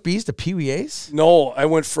Squirt B's to Pee Wee A's? No, I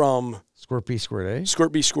went from Squirt B, Squirt A?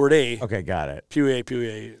 Squirt B, Squirt A, Okay, got it. Pee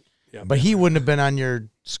Wee. Yeah. But he wouldn't have been on your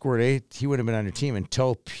Squirt A. He wouldn't have been on your team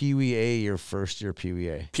until Pee Wee A, your first year Pee Wee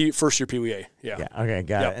A. First year Pee Wee A. Yeah. Yeah, okay,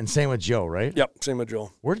 got Yep. it. And same with Joe, right? Yep. Same with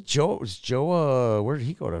Joe. Where did where did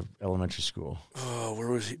he go to elementary school? Oh, where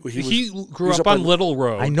was he? he grew was up up on in- Little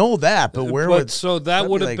Road. I know that, but where would so that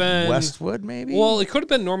would have like been Westwood, maybe? Well, it could have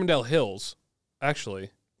been Normandale Hills,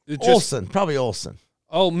 actually. Olson, probably Olson.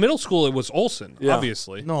 Oh, middle school. It was Olson, Yeah.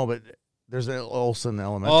 obviously. No, but there's an Olson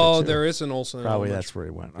elementary. Oh, too. there is an Olson. Probably elementary. that's where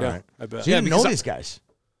he went. All Yeah, right. I bet. So you Yeah, didn't know because these guys.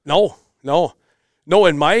 No.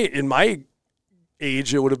 In my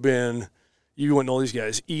age, it would have been. You wouldn't know these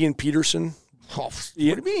guys. Ian Peterson. What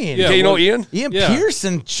Ian, do you mean? Yeah, okay, you know well- Ian? Ian Yeah.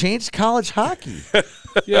 Pearson changed college hockey.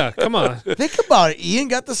 Yeah, come on. Think about it. Ian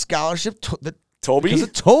got the scholarship Toby. because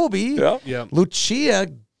of Toby. Yeah. Yeah. Lucia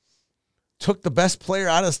took the best player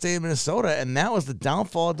out of the state of Minnesota, and that was the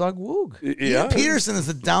downfall of Doug Woog. Yeah. Ian Peterson is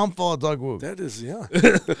the downfall of Doug Woog. That is, yeah.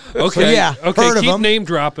 Okay. yeah, Okay. heard of Keep him. name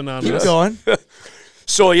dropping on Keep this. going.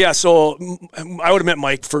 So yeah, so I would have met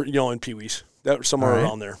Mike for in Pee Wees. That was somewhere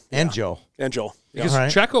around there. And Yeah. Joe. And Joe. Yeah.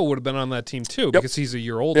 Because Checo would have been on that team too, because he's a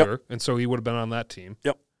year older, and so he would have been on that team.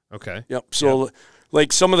 Yep. Okay. Yep. So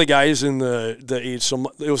like some of the guys in the age,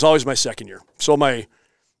 so it was always my second year. So my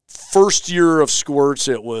first year of Squirts,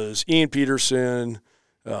 it was Ian Peterson,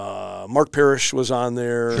 Mark Parrish was on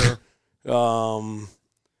there. Sure.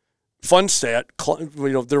 Fun stat,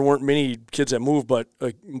 there weren't many kids that moved, but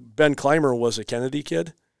Ben Clymer was a Kennedy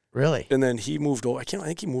kid. Really? And then he moved over. I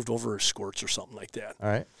think he moved over to Squirts or something like that. All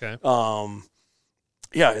right. Okay.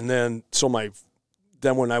 Yeah, and then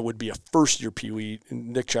then when I would be a first year Pee Wee,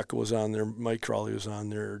 Nick Checa was on there, Mike Crowley was on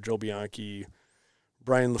there, Joe Bianchi,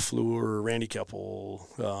 Brian LaFleur, Randy Keppel,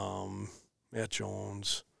 Matt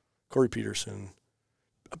Jones, Corey Peterson.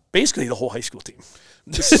 Basically the whole high school team.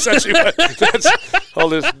 That's essentially I'll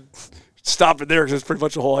just stop it there because it's pretty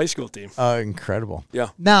much the whole high school team. Incredible.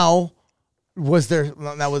 Yeah. Now, with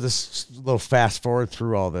this little fast forward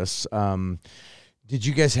through all this, did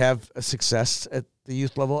you guys have a success at the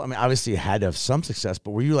youth level? I mean, obviously you had to have some success,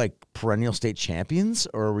 but were you like perennial state champions,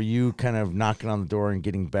 or were you kind of knocking on the door and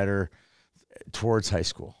getting better towards high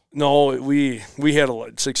school? No, we had a lot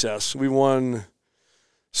of success. We won.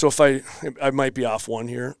 So if I might be off one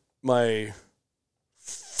here. My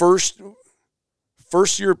first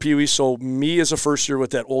year Pee Wee, so me as a first year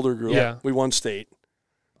with that older group, we won state.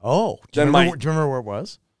 Oh, do you remember where it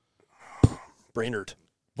was? Brainerd.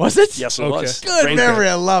 Was it? Yes, it was. Good Brainerd. memory.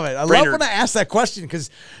 I love it. I Brainerd. love when I ask that question because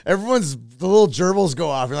the little gerbils go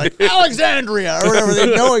off. You're like, Alexandria or whatever.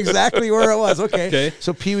 They know exactly where it was. Okay.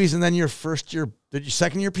 So Pee Wee's, and then your first year, your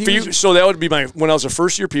second year Pee Wee's? So that would be when I was a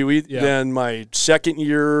first year Pee Wee. Yeah. Then my second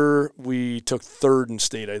year, we took third in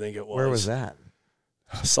state, I think it was. Where was that?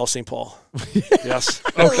 South St. Paul. Yes.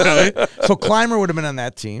 Okay. So Clymer would have been on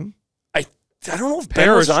that team. I don't know if Ben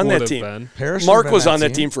was on that team. Mark was on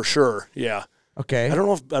that team for sure. Yeah. Okay. I don't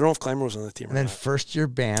know if Clymer was on the team. And then first year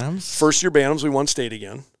Bantams. First year Bantams, we won state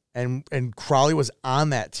again. And Crowley was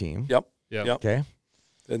on that team. Yep. Okay.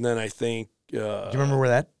 And then I think. Do you remember where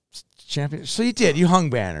that champion? So you did. You hung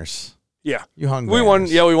banners. Yeah. You hung. We won.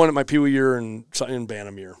 Yeah, we won at my Pee Wee year and in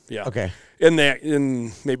Bantam year. Yeah. Okay.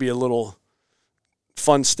 In maybe a little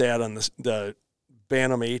fun stat on the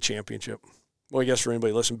Bantam A championship. Well, I guess for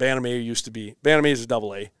anybody listening, Bantam A is a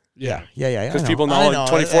double A. Yeah. Because people know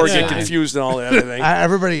 24 get confused and all that. I think.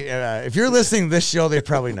 Everybody, if you're listening to this show, they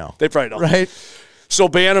probably know. They probably know. Right? So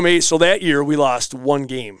Bantam A, so that year we lost one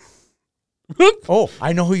game. Oh,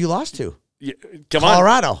 I know who you lost to. Yeah,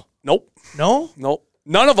 Colorado. Nope. No? Nope.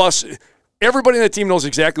 None of us, everybody in the team knows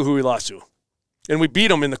exactly who we lost to. And we beat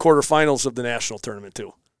them in the quarterfinals of the national tournament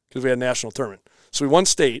too, because we had a national tournament. So we won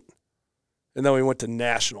state, and then we went to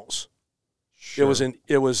nationals. Sure.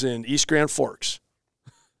 It was in East Grand Forks.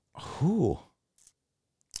 Who?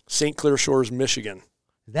 St. Clair Shores, Michigan.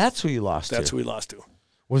 That's who you lost to. That's who we lost to.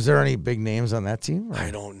 Was there any big names on that team? Or?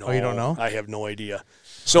 I don't know. Oh, you don't know? I have no idea.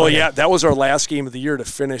 So, that was our last game of the year to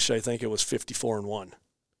finish. I think it was 54-1.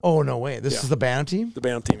 Oh, no way. This is the Bantam team? The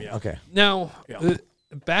Bantam team, yeah. Okay. Now,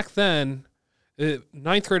 back then,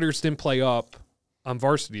 ninth graders didn't play up on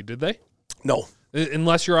varsity, did they? No.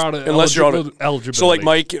 Unless you're out of eligibility. So, like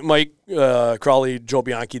Mike Crowley, Joe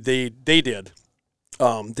Bianchi, they did.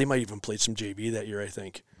 They might even played some JV that year, I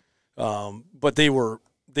think. But they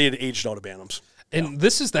had aged out of Bantams. And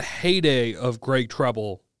this is the heyday of Greg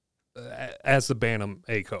Treble as the Bantam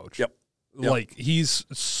A coach. Yep. Like, he's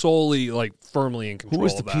solely, firmly in control. Who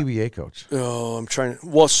was the PBA coach? Oh, I'm trying to.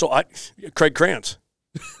 Well, Craig Kranz.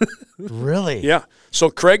 Really? Yeah. So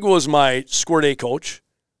Craig was my Squirt A coach.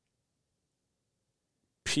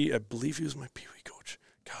 I believe he was my Pee Wee coach.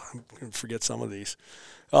 God, I'm going to forget some of these.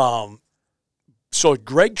 So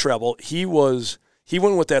Greg Treble, he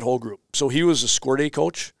went with that whole group. So he was a Squirt A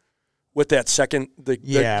coach with that second, the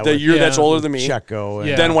year that's older than me. Checo.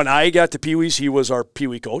 Then when I got to Pee Wee's, he was our Pee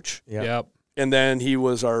Wee coach. Yep. And then he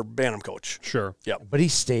was our Bantam coach. Sure. Yep. But he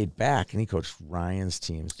stayed back, and he coached Ryan's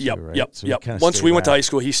teams too, right? Yep. So yep. Once we went to high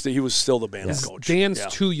school, he was still the Bantam coach. Dan's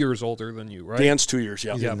 2 years older than you, right? Dan's 2 years,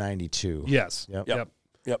 yeah. He's in 92. Yes. Yep.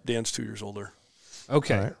 Dan's 2 years older.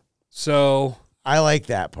 Okay. Right. So I like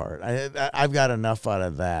that part. I've got enough out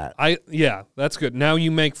of that. That's good. Now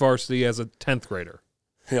you make varsity as a 10th grader.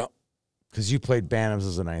 Yeah. Because you played Bantams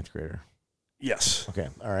as a 9th grader. Yes. Okay.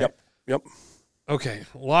 All right. Yep. Okay.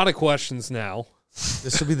 A lot of questions now.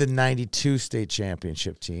 This will be the 92 state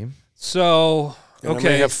championship team. So, and I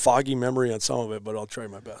may have foggy memory on some of it, but I'll try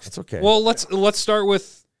my best. That's okay. Well, let's start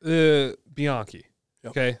with Bianchi.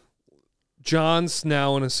 Yep. Okay. John's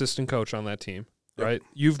now an assistant coach on that team, right?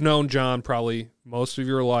 You've known John probably most of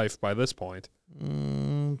your life by this point.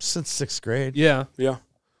 Since 6th grade. Yeah. Yeah.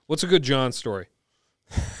 What's a good John story?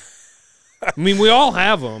 I mean, we all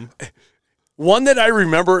have them. One that I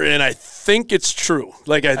remember, and I think it's true.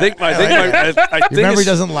 Like I think You think remember he it's,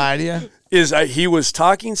 doesn't lie to you? he was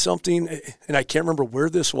talking something, and I can't remember where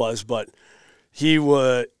this was, but he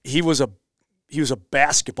was a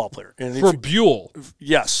basketball player, and For Buell.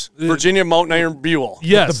 yes, Virginia Mountain Iron Buell.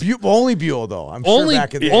 Yes. Only Buell, though. I'm Only, sure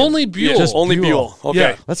back in the only Buell. Just only Buell. Buell. Okay.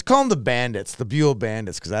 Yeah. Let's call them the Bandits, the Buell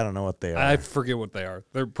Bandits, because I don't know what they are. I forget what they are.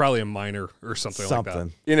 They're probably a minor or something like that.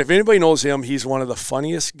 Something. And if anybody knows him, he's one of the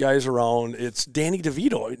funniest guys around. It's Danny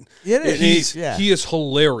DeVito. It is. And he's- Yeah. He is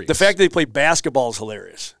hilarious. The fact that he played basketball is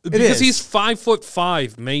hilarious. because is. he's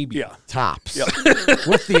 5'5", maybe. Yeah. Tops. Yep.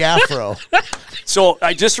 With the afro. So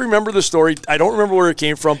I just remember the story. I don't remember where it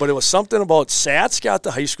came from, but it was something about Sats got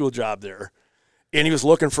the high school job there, and he was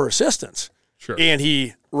looking for assistants. Sure. And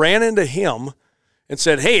he ran into him and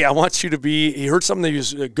said, hey, I want you to be – he heard something that he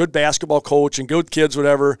was a good basketball coach and good kids,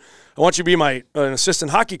 whatever. I want you to be an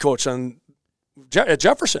assistant hockey coach at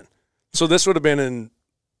Jefferson. So this would have been in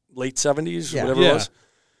late 70s, whatever it was.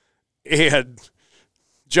 And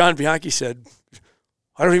John Bianchi said,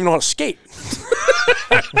 I don't even know how to skate.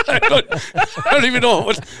 I don't even know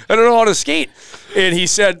I don't know how to skate. And he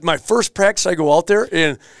said, my first practice, I go out there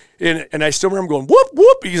and I still remember going whoop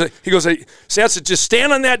whoop. He goes, Sats said, just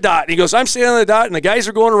stand on that dot. And he goes, I'm standing on the dot, and the guys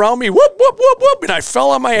are going around me whoop whoop whoop whoop, and I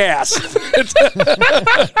fell on my ass.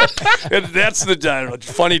 And that's the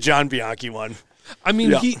funny John Bianchi one. I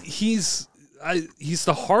mean, Yeah. he's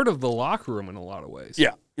the heart of the locker room in a lot of ways.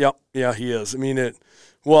 Yeah, he is. I mean,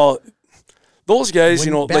 those guys,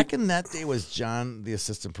 Back in that day, was John the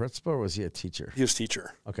assistant principal, or was he a teacher? he was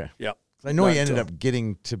teacher. Okay. Yeah. I know Not he ended until- up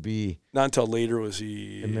getting to be Not until later was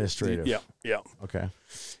he administrative. Yeah. Okay.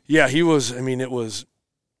 Yeah, he was. I mean, he was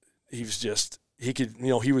just, he could,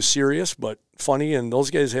 he was serious but funny, and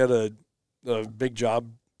those guys had a big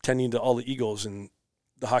job tending to all the egos and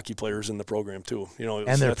the hockey players in the program too.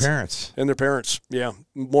 And their parents. And their parents, yeah,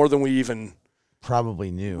 more than we even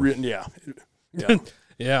Probably knew. yeah.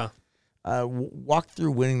 Yeah. Walk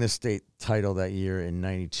through winning the state title that year in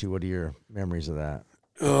 '92. What are your memories of that?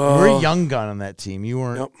 You were a young gun on that team. You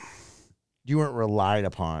weren't. Yep. You weren't relied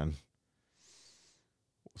upon.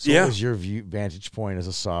 So Yeah. what was your vantage point as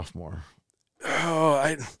a sophomore?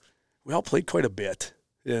 We all played quite a bit,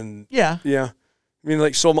 and Yeah. yeah. I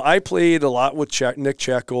mean, so I played a lot with Nick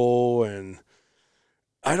Checo, and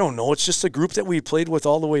I don't know. It's just a group that we played with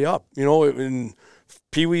all the way up. In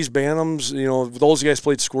Pee Wee's, Bantams, those guys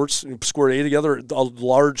played Squirt A together, a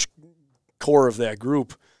large core of that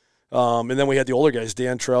group. And then we had the older guys,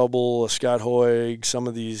 Dan Treble, Scott Hoig, some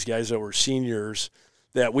of these guys that were seniors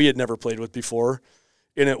that we had never played with before.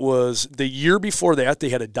 And it was the year before that, they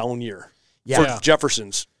had a down year Yeah. for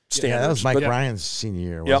Jefferson's standards. Yeah, that was Mike But- Bryan's senior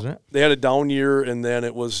year, Yep. wasn't it? They had a down year, and then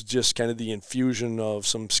it was just kind of the infusion of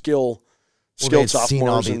some skilled They had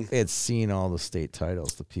sophomores. they had seen all the state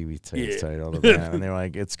titles, the Pee Wee Yeah. title, the band, and they were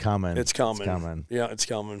like, "It's coming, It's coming. it's coming." Yeah, it's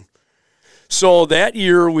coming. So that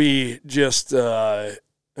year we just I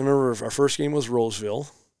remember our first game was Roseville.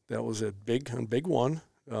 That was a big one.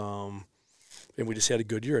 And we just had a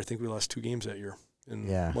good year. I think we lost 2 games that year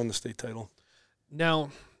and won the state title.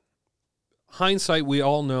 Now, hindsight, we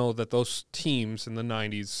all know that those teams in the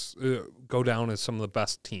 90s go down as some of the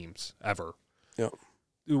best teams ever. Yeah.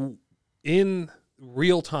 In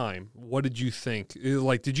real time, what did you think?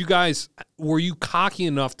 Like, were you cocky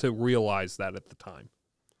enough to realize that at the time?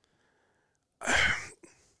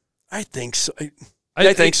 I think so.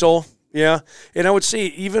 I think so. Yeah. And I would say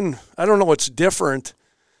even, I don't know, it's different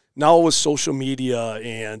now with social media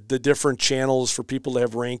and the different channels for people to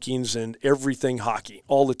have rankings and everything hockey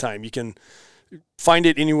all the time. You can find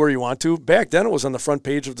it anywhere you want to. Back then it was on the front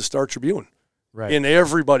page of the Star Tribune. Right. And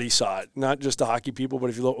everybody saw it, not just the hockey people, but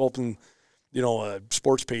if you open, a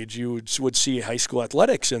sports page, you would see high school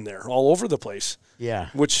athletics in there all over the place. Yeah.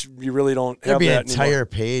 Which you really don't There'd have be that an entire anymore.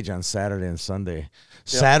 page on Saturday and Sunday. Yep.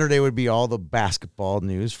 Saturday would be all the basketball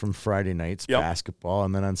news from Friday night's Yep. basketball,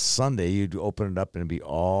 and then on Sunday you'd open it up and it'd be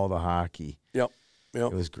all the hockey. Yep.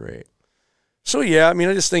 It was great. So yeah, I mean,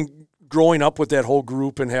 I just think growing up with that whole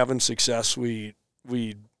group and having success, we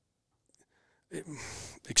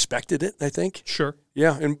expected it. I think. Sure.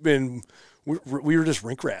 Yeah, and we were just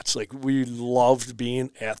rink rats. Like we loved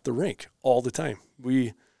being at the rink all the time.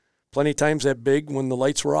 Plenty of times that big when the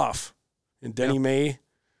lights were off, and Denny May.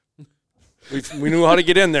 We knew how to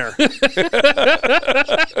get in there.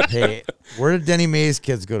 Hey, where did Denny May's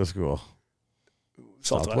kids go to school?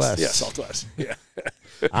 Southwest. Yeah, Southwest. Yeah.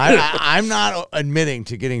 I'm not admitting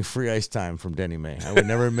to getting free ice time from Denny May. I would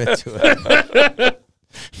never admit to it.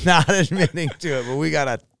 not admitting to it, but we got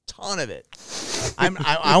a ton of it.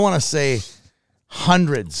 I want to say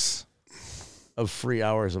hundreds of free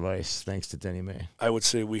hours of ice thanks to Denny May. I would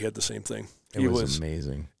say we had the same thing. It was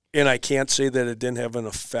amazing. And I can't say that it didn't have an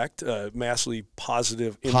effect, a massively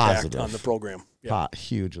positive impact on the program. Yep.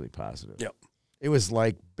 Hugely positive. Yep. It was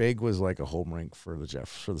like Big was like a home rink for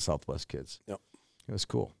the Southwest kids. Yep. It was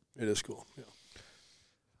cool. It is cool. Yeah.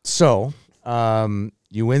 So,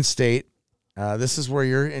 you win state. This is where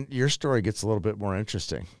your story gets a little bit more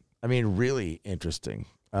interesting. I mean, really interesting.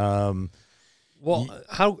 Well,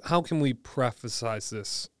 how can we preface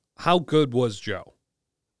this? How good was Joe?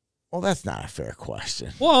 Well, that's not a fair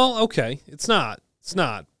question. Well, okay, it's not,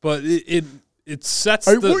 but it sets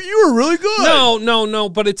you were really good. No,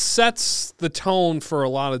 but it sets the tone for a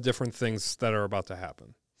lot of different things that are about to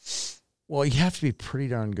happen. Well, you have to be pretty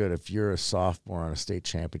darn good if you're a sophomore on a state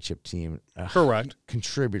championship team. Correct.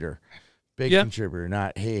 Contributor. Big contributor,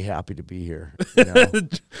 not, hey, happy to be here. You know,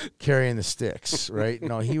 carrying the sticks, right?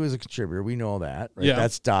 No, he was a contributor. We know that. Right? Yeah.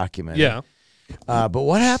 That's documented. Yeah. But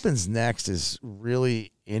what happens next is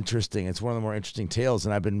really interesting. It's one of the more interesting tales,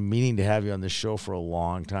 and I've been meaning to have you on this show for a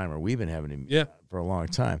long time, or we've been having him for a long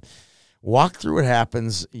time. Walk through what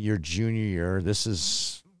happens your junior year. This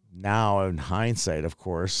is now, in hindsight, of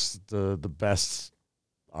course, the best,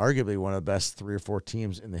 arguably one of the best 3 or 4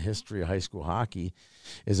 teams in the history of high school hockey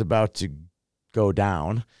is about to go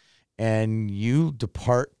down, and you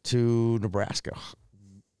depart to Nebraska.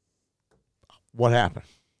 What happened?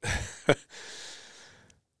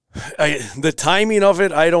 The timing of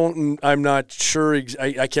it, I'm not sure.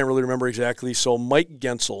 I can't really remember exactly. So Mike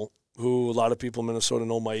Gensel, who a lot of people in Minnesota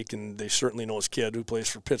know Mike, and they certainly know his kid who plays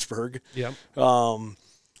for Pittsburgh. Yeah.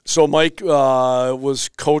 So Mike was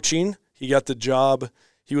coaching. He got the job.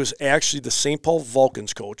 He was actually the St. Paul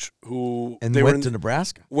Vulcans coach who went to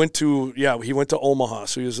Nebraska. He went to Omaha.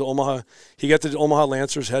 So he was Omaha. He got the Omaha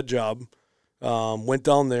Lancers head job. Went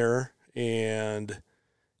down there, and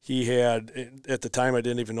he had, at the time, I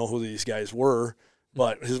didn't even know who these guys were,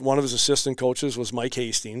 but one of his assistant coaches was Mike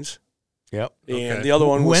Hastings. Yep. And the other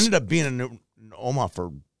one who ended up being in Omaha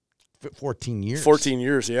for 14 years. 14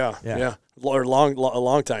 years, yeah. Or a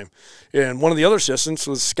long time. And one of the other assistants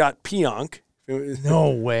was Scott Pionk.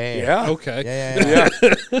 No way. Yeah. Okay. Yeah.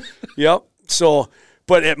 Yep. So,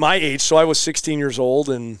 but at my age, so I was 16 years old,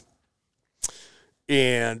 and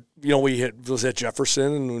we was at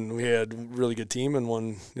Jefferson, and we had a really good team, and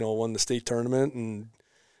won the state tournament, and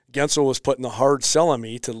Gensel was putting the hard sell on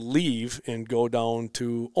me to leave and go down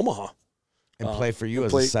to Omaha and play for you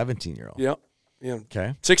as a 17-year-old. Yep. Yeah.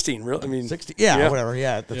 Okay. 16, really? I mean, 16. Yeah, whatever.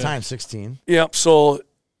 Yeah, at the time, 16. Yep. So,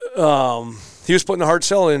 he was putting the hard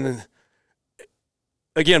sell in. And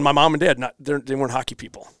again, my mom and dad, they weren't hockey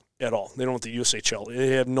people at all. They don't know what the USHL.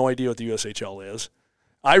 They have no idea what the USHL is.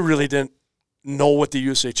 I really didn't know what the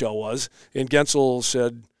USHL was. And Gensel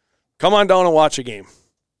said, "Come on down and watch a game."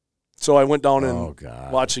 So I went down and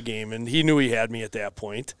watched a game, and he knew he had me at that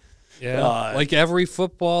point. Yeah, like every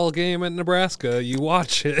football game at Nebraska, you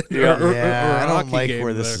watch it. I don't like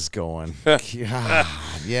where this is going.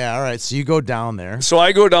 Yeah, all right. So you go down there. So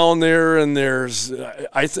I go down there, and there's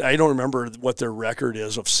I don't remember what their record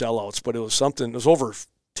is of sellouts, but it was something. It was over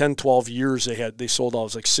 10, 12 years they sold out. It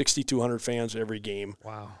was like 6,200 fans every game.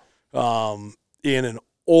 Wow. In an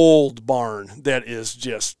old barn that is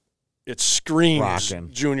just, it screams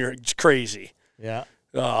rockin'. Junior. It's crazy. Yeah.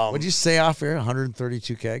 What'd you say off here?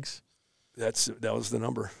 132 kegs? That was the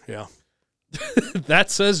number. Yeah. That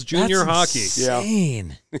says junior hockey.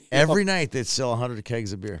 Insane. Yeah. Every night they'd sell 100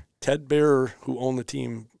 kegs of beer. Ted Bear, who owned the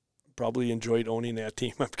team, probably enjoyed owning that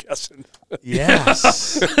team, I'm guessing.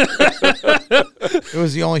 Yes. It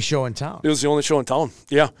was the only show in town. It was the only show in town.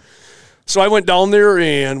 Yeah. So I went down there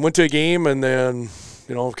and went to a game, and then,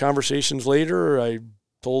 conversations later, I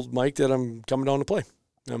told Mike that I'm coming down to play.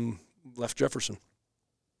 I'm left Jefferson.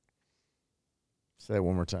 Say that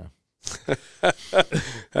one more time.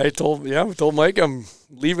 I told Mike I'm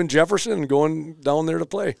leaving Jefferson and going down there to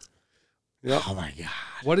play. Yeah. Oh my God.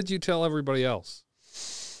 What did you tell everybody else?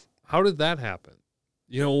 How did that happen?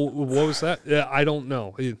 What was that? Yeah, I don't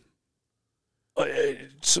know.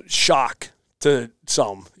 Shock to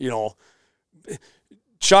some,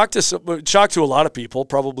 shock to a lot of people,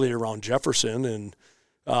 probably around Jefferson, and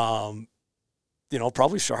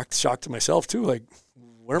probably shock to myself too. Like,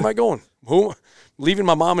 where am I going? Leaving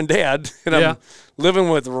my mom and dad, and I'm living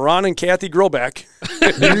with Ron and Kathy Grobeck.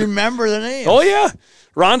 You remember the name? Oh yeah,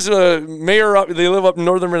 Ron's the mayor. They live up in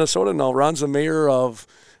northern Minnesota now. Ron's the mayor of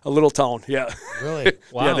a little town. Yeah, really?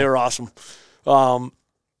 Wow. Yeah, they were awesome.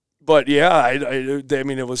 But yeah, I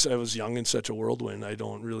mean, I was young in such a whirlwind. I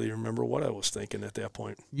don't really remember what I was thinking at that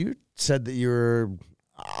point. You said that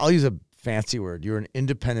I'll use a fancy word. You're an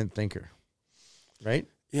independent thinker, right?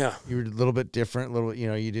 Yeah. You were a little bit different,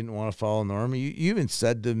 you didn't want to follow norm. You even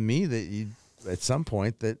said to me that you, at some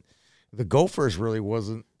point, that the Gophers really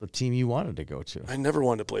wasn't the team you wanted to go to. I never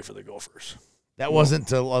wanted to play for the Gophers. That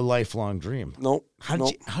wasn't a lifelong dream. Nope.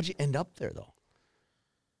 How'd you end up there, though?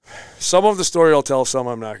 Some of the story I'll tell, some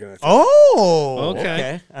I'm not going to tell. Oh,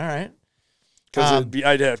 okay. All right. Because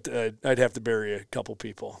I'd have to bury a couple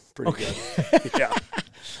people. Pretty good. Yeah.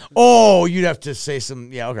 Oh, you'd have to say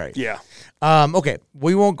some. Yeah. Okay. Yeah. Okay.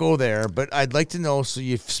 We won't go there, but I'd like to know. So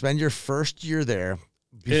you spend your first year there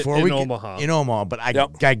before in we Omaha. In Omaha, but I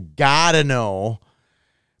gotta know,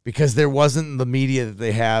 because there wasn't the media that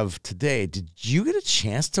they have today. Did you get a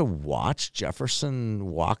chance to watch Jefferson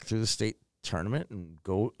walk through the state tournament and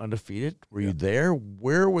go undefeated? Were you there?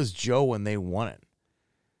 Where was Joe when they won it?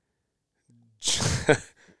 I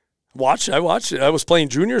watched it. I was playing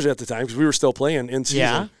juniors at the time because we were still playing in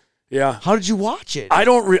season. Yeah. How did you watch it? I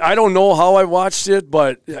don't know how I watched it,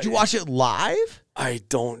 but did you watch it live? I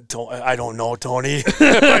don't know, Tony.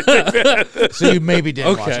 So you maybe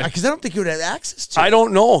didn't watch it, because I don't think you would have access to it. I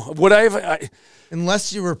don't know. Would I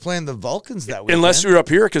unless you were playing the Vulcans that weekend. Unless you were up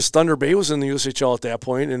here, because Thunder Bay was in the USHL at that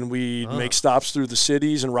point, and we'd make stops through the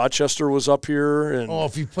cities, and Rochester was up here. And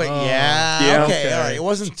if you play, okay, all right. It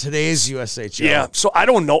wasn't today's USHL. Yeah, so I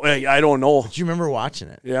don't know. I don't know. But you remember watching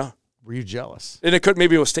it? Yeah. Were you jealous? And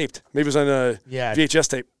maybe it was taped. Maybe it was on a VHS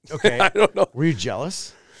tape. Okay. I don't know. Were you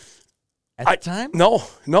jealous at the time? No.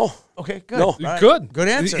 Okay, good. No. Right. Good. Good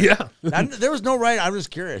answer. Yeah. There was no right. I'm just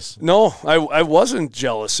curious. No, I wasn't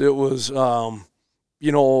jealous. It was, our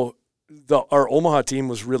Omaha team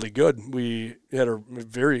was really good. We had a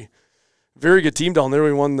very, very good team down there.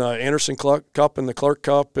 We won the Anderson Cup and the Clark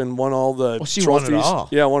Cup and won all the trophies. Won it all.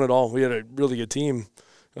 Yeah, won it all. We had a really good team.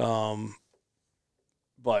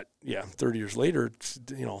 But, 30 years later,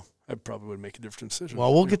 I probably would make a different decision.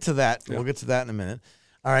 Well, we'll get to that. Yeah. We'll get to that in a minute.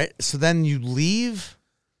 All right. So then you leave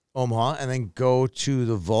Omaha and then go to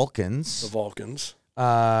the Vulcans. The Vulcans.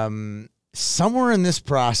 Somewhere in this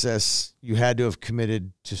process, you had to have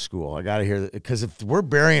committed to school. I got to hear that, because if we're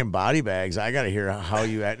burying body bags, I got to hear how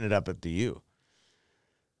you ended up at the U.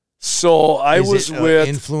 So I was with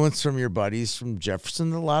influence from your buddies from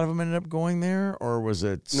Jefferson. A lot of them ended up going there, or was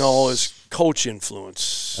it? No, it was coach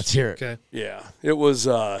influence. Let's hear it. Okay. Yeah, it was.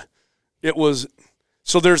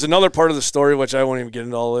 So there's another part of the story which I won't even get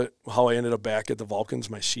into all it. How I ended up back at the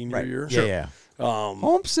Vulcans my senior year. Yeah.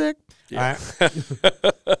 Homesick. Yeah. All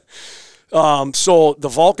right. So the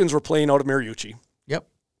Vulcans were playing out of Mariucci. Yep.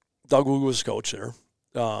 Doug Woog was coach there.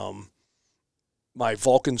 My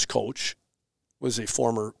Vulcans coach was a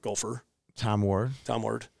former Gopher. Tom Ward.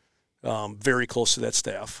 Very close to that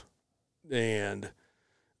staff. And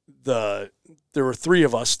there were three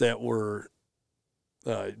of us that were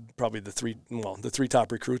probably the three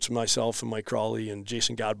top recruits, myself and Mike Crawley and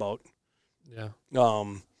Jason Godbout. Yeah.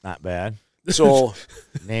 Not bad. So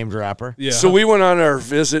name dropper. Yeah. So we went on our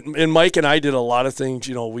visit, and Mike and I did a lot of things.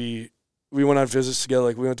 We went on visits together.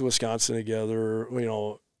 Like we went to Wisconsin together.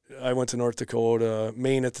 I went to North Dakota.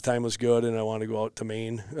 Maine at the time was good, and I wanted to go out to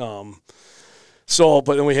Maine. But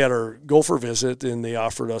then we had our Gopher visit, and they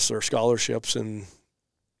offered us our scholarships, and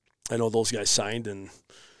I know those guys signed, and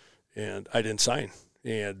I didn't sign.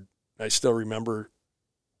 And I still remember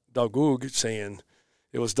Doug Woog saying,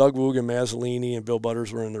 it was Doug Woog and Mazzolini and Bill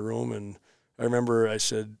Butters were in the room, and I remember I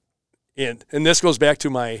said, and this goes back to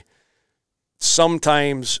my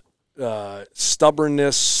sometimes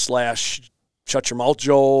stubbornness / shut your mouth,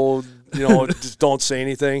 Joe, just don't say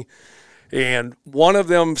anything. And one of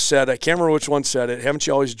them said, I can't remember which one said it, haven't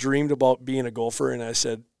you always dreamed about being a Gopher? And I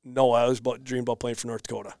said, no, I always dreamed about playing for North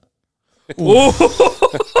Dakota.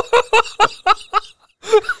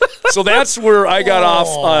 So that's where I got off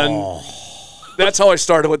on. That's how I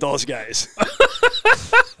started with those guys.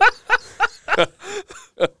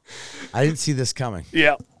 I didn't see this coming.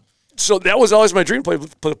 Yeah. So that was always my dream,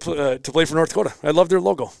 to play for North Dakota. I loved their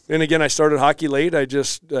logo. And again, I started hockey late. I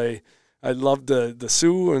loved the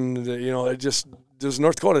Sioux, and it was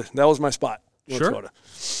North Dakota. That was my spot. North Dakota.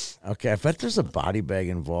 Okay, I bet there's a body bag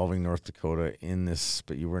involving North Dakota in this,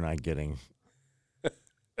 but you were not getting.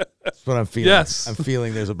 That's what I'm feeling. Yes. I'm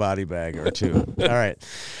feeling there's a body bag or two. All right.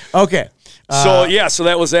 Okay. So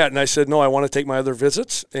that was that. And I said, no, I want to take my other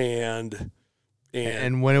visits. And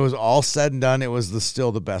when it was all said and done, it was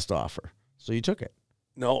still the best offer. So you took it.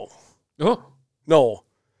 No. Oh. No.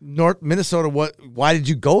 North Minnesota, why did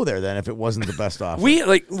you go there then if it wasn't the best offer?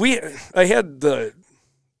 I had the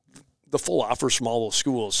the full offers from all those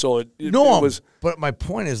schools. So it was. But my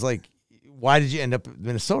point is, like, why did you end up in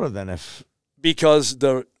Minnesota then? Because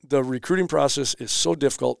the recruiting process is so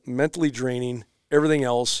difficult, mentally draining, everything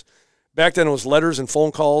else. Back then it was letters and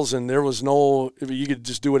phone calls, and there was you could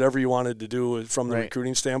just do whatever you wanted to do from the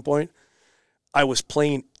recruiting standpoint. I was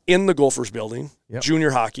playing in the Gophers building,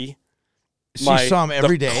 junior hockey. So you saw him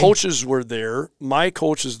every day. The coaches were there. My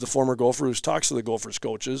coach is the former Gopher who talks to the Gophers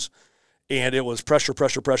coaches. And it was pressure.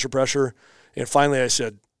 And finally I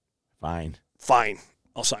said, Fine,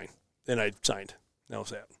 I'll sign. And I signed. That was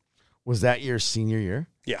that. Was that your senior year?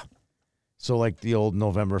 Yeah. So like the old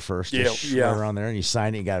November 1st, right around there, and you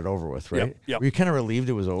signed it and got it over with, right? Yep. Were you kind of relieved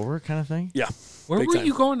it was over kind of thing? Yeah. Where were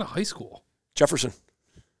you going to high school? Jefferson.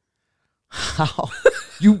 How?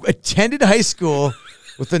 You attended high school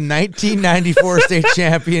with the 1994 state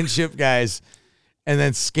championship guys and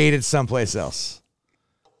then skated someplace else.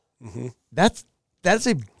 Mm-hmm. That's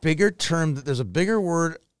a bigger term. There's a bigger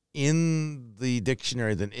word in the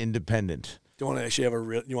dictionary than independent. Do you want to actually have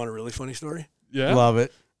you want a really funny story? Yeah. Love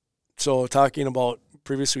it. So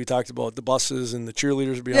previously we talked about the buses and the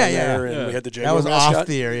cheerleaders would be on there, and we had the Jaguar mascot. That was mascot. off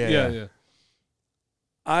the air,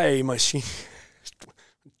 yeah. My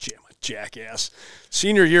jackass.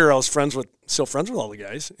 Senior year, I was still friends with all the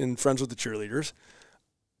guys and friends with the cheerleaders.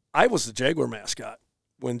 I was the Jaguar mascot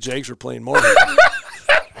when Jags were playing Moorhead.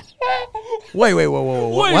 Wait,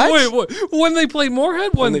 what? When they played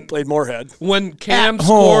Moorhead? When they played Moorhead. When Cam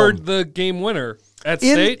scored the game winner at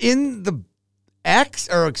state? In the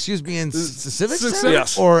in Civic Center?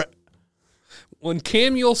 Yes. Or when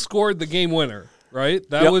Camuel scored the game winner, right?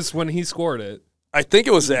 That was when he scored it. I think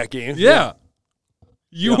it was that game. Yeah.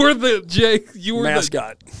 You were the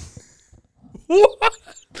mascot. What?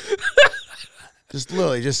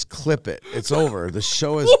 Just clip it. It's over. The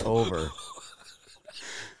show is over.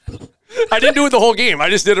 I didn't do it the whole game. I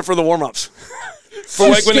just did it for the warm-ups. For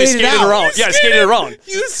like when they skated around. Yeah, I skated around.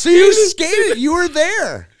 You skated. You were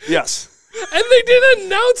there. Yes. And they didn't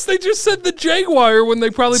announce. They just said the Jaguar when they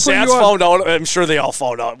probably put Sats you on. found out. I'm sure they all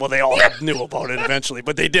found out. Well, they all knew about it eventually,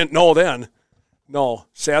 but they didn't know then. No,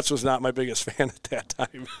 Sats was not my biggest fan at that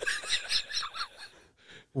time.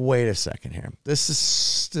 Wait a second here. This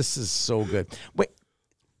is so good. Wait.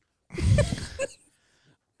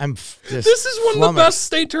 This is one of the best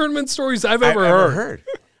state tournament stories I've ever heard.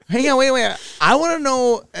 Hang on, wait. I want to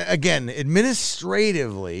know, again,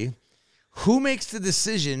 administratively, who makes the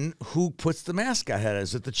decision who puts the mascot head?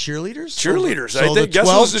 Is it the cheerleaders? Cheerleaders. So I guess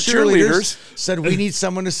it was the cheerleaders. Said we need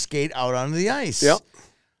someone to skate out onto the ice. Yep.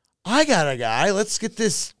 I got a guy. Let's get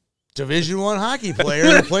this Division I hockey player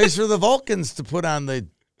who plays for the Vulcans to put on the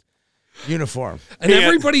uniform. And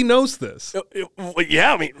everybody knows this.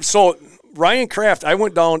 Yeah, I mean, so Ryan Kraft, I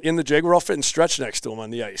went down in the Jaguar outfit and stretched next to him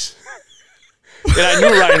on the ice. And I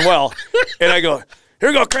knew Ryan well. And I go, here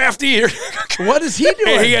we go, Crafty. Here. What is he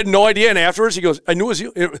doing? And he had no idea. And afterwards, he goes, I knew it was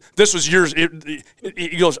you. This was yours.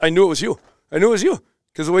 He goes, I knew it was you. I knew it was you.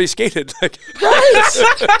 Because the way he skated. Right.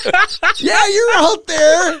 Yeah, you're out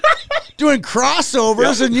there doing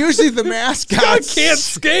crossovers, and usually the mascots can't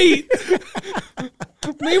skate.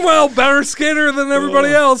 Meanwhile, better skater than everybody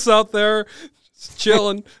else out there. Just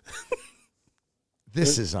chilling.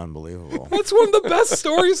 This is unbelievable. That's one of the best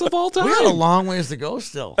stories of all time. We got a long ways to go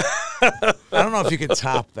still. I don't know if you could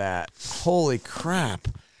top that. Holy crap.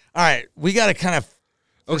 All right, we got to kind of,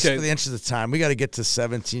 for the inches of time, we got to get to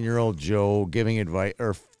 17-year-old Joe giving advice,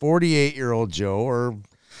 or 48-year-old Joe, or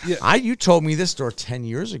you told me this story 10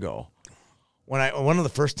 years ago. One of the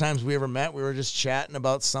first times we ever met, we were just chatting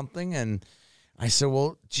about something, and I said,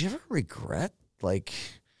 well, do you ever regret, like,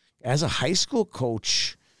 as a high school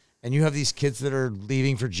coach, and you have these kids that are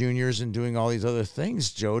leaving for juniors and doing all these other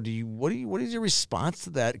things, Joe, what is your response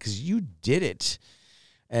to that? Because you did it,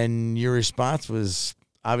 and your response was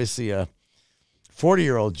obviously a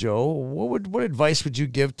 40-year-old Joe. What advice would you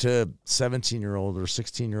give to 17-year-old or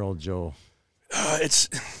 16-year-old Joe?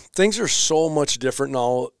 Things are so much different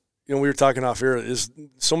now. You know, we were talking off here. Is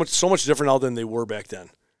so much different now than they were back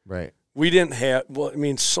then. Right. We didn't have. Well, I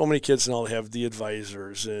mean, so many kids now have the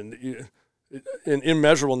advisors, and an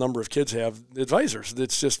immeasurable number of kids have advisors.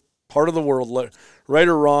 It's just part of the world, right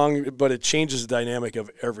or wrong, but it changes the dynamic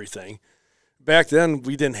of everything. Back then,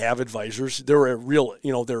 we didn't have advisors. There were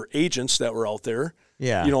there were agents that were out there,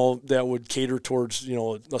 that would cater towards,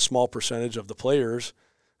 a small percentage of the players,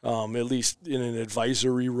 at least in an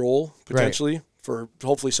advisory role, potentially, for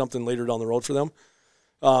hopefully something later down the road for them.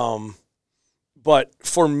 But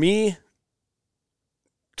for me,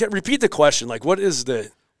 repeat the question. Like, what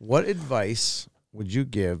advice would you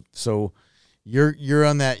give? So you're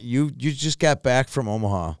on that. You just got back from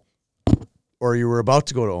Omaha. or you were about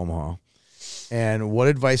to go to Omaha. And what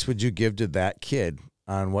advice would you give to that kid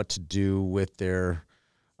on what to do with their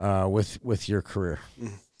with your career?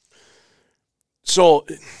 So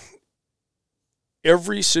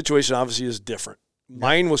every situation obviously is different.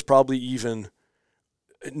 Mine was probably even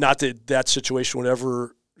not that situation would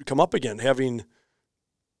ever come up again. Having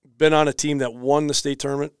been on a team that won the state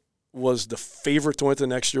tournament, was the favorite to win the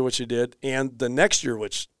next year, which they did, and the next year,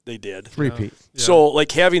 which they did. Repeat. Yeah. So,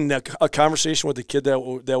 like, having a conversation with the kid that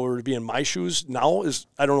would be in my shoes now is,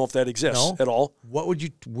 I don't know if that exists at all. What would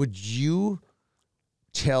you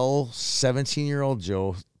tell 17-year-old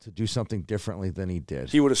Joe to do something differently than he did?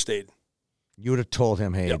 He would have stayed. You would have told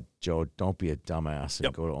him, hey, Yep. Joe, don't be a dumbass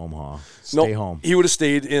and go to Omaha. Nope. Stay home. He would have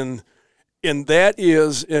stayed in. And that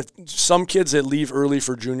is, if some kids that leave early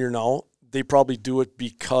for junior now, they probably do it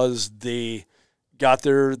because they got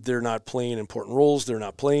there. They're not playing important roles. They're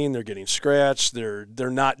not playing. They're getting scratched. They're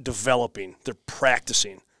not developing. They're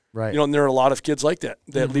practicing. Right. You know, and there are a lot of kids like that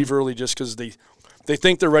leave early just because they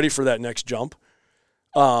think they're ready for that next jump.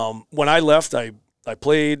 When I left, I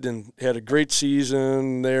played and had a great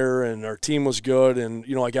season there, and our team was good. And,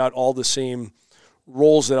 you know, I got all the same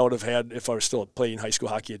roles that I would have had if I was still playing high school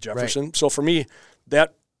hockey at Jefferson. Right. So for me,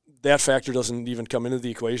 that factor doesn't even come into the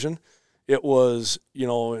equation. It was, you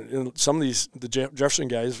know, some of the Jefferson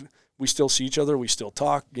guys, we still see each other. We still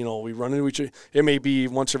talk. You know, we run into each other. It may be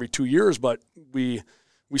once every 2 years, but we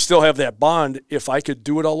still have that bond. If I could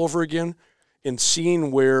do it all over again, and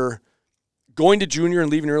seeing where going to junior and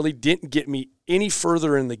leaving early didn't get me any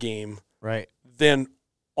further in the game, right, than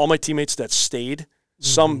all my teammates that stayed,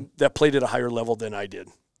 some that played at a higher level than I did.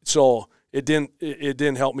 So it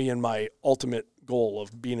didn't help me in my ultimate goal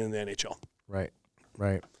of being in the NHL. Right,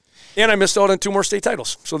 right. And I missed out on 2 more state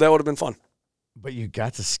titles, so that would have been fun. But you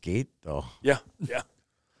got to skate, though. Yeah.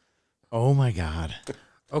 Oh, my God.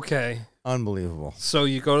 Okay. Unbelievable. So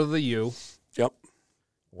you go to the U. Yep.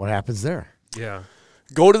 What happens there? Yeah.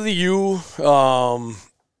 Go to the U.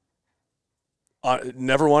 I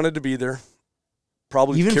never wanted to be there.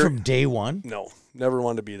 Probably even from day one? No, never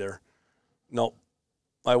wanted to be there. No,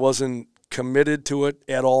 I wasn't committed to it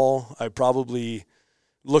at all. I probably,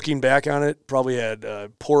 looking back on it, probably had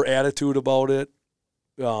a poor attitude about it.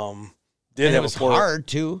 It was hard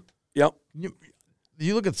too. Yep.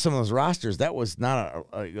 You look at some of those rosters. That was not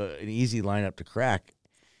an easy lineup to crack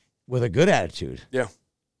with a good attitude.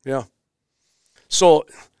 Yeah. So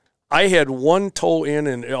I had one toe in,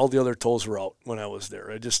 and all the other toes were out when I was there.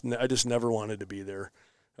 I just never wanted to be there.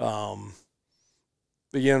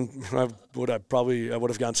 Again, I would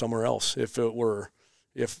have gone somewhere else if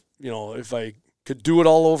I could do it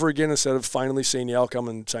all over again instead of finally saying, yeah, I'll come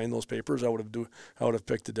and sign those papers. I would have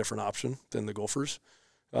picked a different option than the Gophers.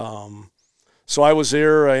 So I was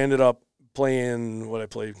there. I ended up playing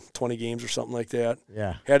 20 games or something like that.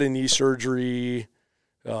 Yeah. Had a knee surgery.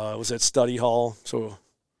 Was at study hall. So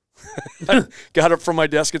I got up from my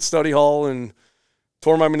desk at study hall and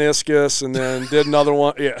tore my meniscus, and then did another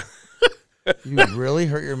one. Yeah. You really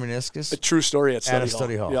hurt your meniscus? A true story at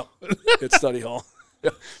study hall. Yep. At study hall.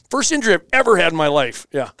 Yeah. First injury I've ever had in my life.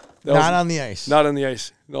 Yeah. Not on the ice. Not on the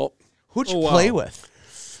ice. Nope. Who'd you play with?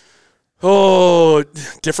 Oh,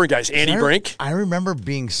 different guys. Andy Brink. I remember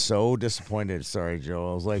being so disappointed. Sorry,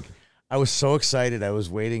 Joe. I was so excited. I was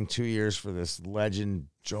waiting 2 years for this legend,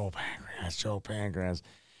 Joe Pankratz.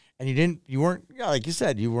 And you weren't, like you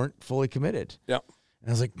said, you weren't fully committed. Yep. And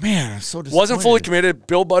I was like, man, I'm so disappointed. Wasn't fully committed.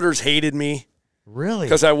 Bill Butters hated me. Really?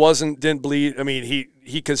 Because I didn't bleed. I mean,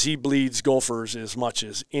 because he bleeds Gophers as much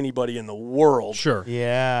as anybody in the world. Sure.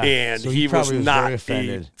 Yeah. And so he was not a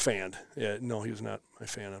fan. Yeah, no, he was not my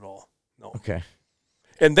fan at all. No. Okay.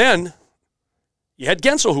 And then you had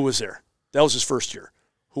Gensel, who was there. That was his first year,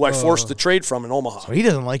 who I forced the trade from in Omaha. So he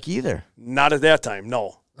doesn't like you either. Not at that time.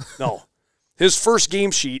 No. His first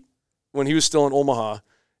game sheet when he was still in Omaha,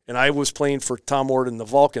 and I was playing for Tom Ward and the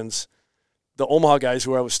Vulcans, the Omaha guys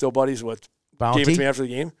who I was still buddies with gave it to me after the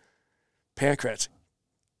game. Pankratz,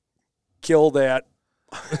 kill that.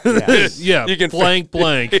 Yeah, you can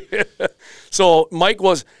blank. So Mike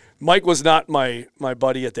was not my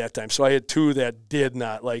buddy at that time. So I had 2 that did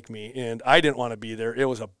not like me, and I didn't want to be there.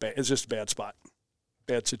 It's just a bad spot,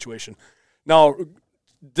 bad situation. Now,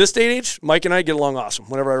 this day and age, Mike and I get along awesome.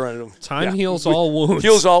 Whenever I run into him, time heals all wounds.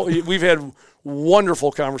 We've had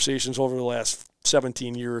wonderful conversations over the last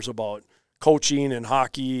 17 years about coaching and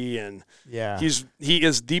hockey, and he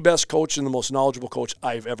is the best coach and the most knowledgeable coach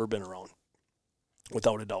I've ever been around,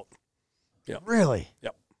 without a doubt. Yeah. Really?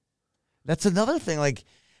 Yep. That's another thing. Like,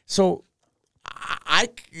 so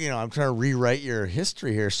I'm trying to rewrite your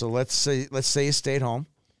history here. So let's say you stayed home,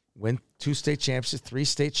 win 2 state championships, 3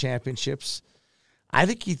 state championships. I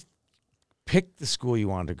think you picked the school you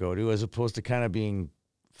wanted to go to as opposed to kind of being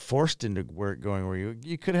forced into going where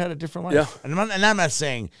you could have had a different life. Yeah. And I'm not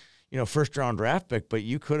saying, first round draft pick, but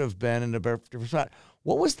you could have been in a different spot.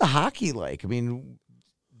 What was the hockey like? I mean,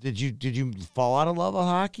 did you fall out of love with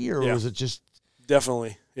hockey, or was it just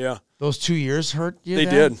definitely? Yeah, those 2 years hurt you? They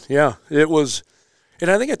did. Yeah, it was, and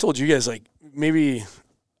I think I told you guys maybe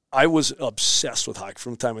I was obsessed with hockey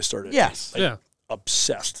from the time I started. Yes,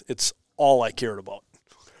 obsessed. It's all I cared about,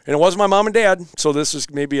 and it wasn't my mom and dad. So this is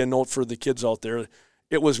maybe a note for the kids out there.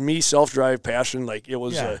 It was me, self-drive, passion. It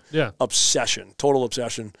was a obsession, total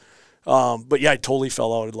obsession. But yeah, I totally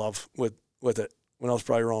fell out of love with it when I was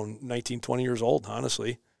probably around 19, 20 years old,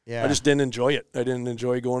 honestly. Yeah. I just didn't enjoy it. I didn't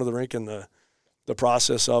enjoy going to the rink and the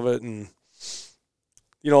process of it. And,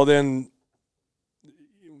 then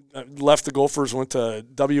I left the Gophers, went to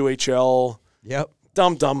WHL. Yep.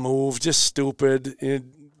 Dumb move, just stupid.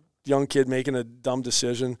 Young kid making a dumb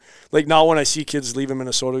decision. Now when I see kids leaving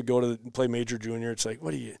Minnesota to go to play major junior, it's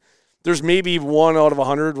what do you – there's maybe 1 out of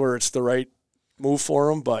 100 where it's the right move for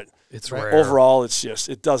them, but it's rare. Overall it's just –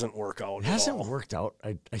 it doesn't work out. It hasn't worked out.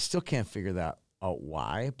 I still can't figure that out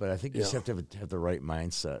why, but I think you just have to have the right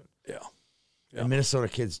mindset. Yeah. And Minnesota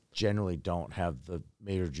kids generally don't have the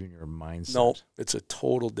major junior mindset. No, it's a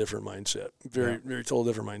total different mindset. Very total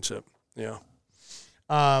different mindset. Yeah.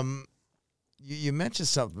 You mentioned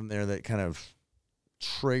something there that kind of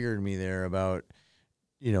triggered me there about,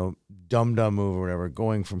 dumb move or whatever,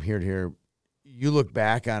 going from here to here. You look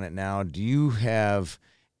back on it now. Do you have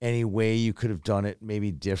any way you could have done it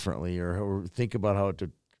maybe differently or think about how it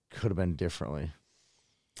could have been differently?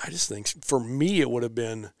 I just think for me it would have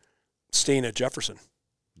been staying at Jefferson.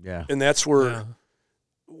 Yeah. And that's where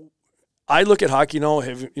I look at hockey now,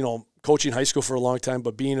 coaching high school for a long time,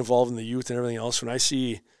 but being involved in the youth and everything else, when I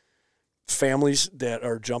see families that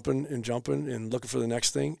are jumping and looking for the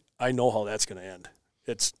next thing, I know how that's going to end.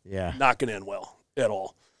 It's not going to end well at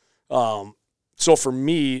all. So for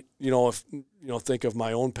me, if think of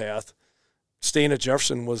my own path, staying at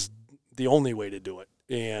Jefferson was the only way to do it,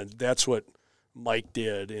 and that's what Mike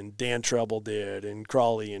did, and Dan Treble did, and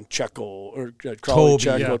Crowley and Toby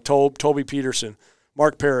Peterson,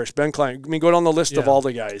 Mark Parrish, Ben Klein. I mean, go down the list of all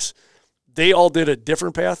the guys. They all did a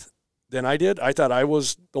different path than I did. I thought I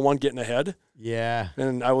was the one getting ahead. Yeah.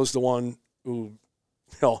 And I was the one who,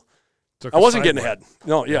 I wasn't getting ahead.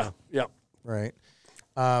 No, yeah. Right.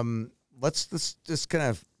 Let's just kind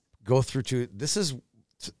of go through this is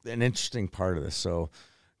an interesting part of this. So,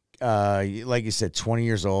 like you said, 20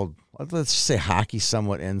 years old. Let's just say hockey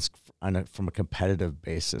somewhat ends from a competitive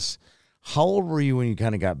basis. How old were you when you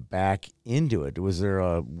kind of got back into it? Was there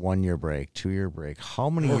a 1 year break, 2 year break?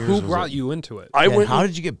 How many years? Who brought you into it? How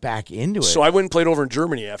did you get back into it? So I went and played over in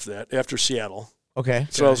Germany after that, after Seattle. Okay.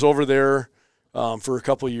 So I was over there for a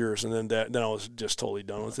couple of years, and then I was just totally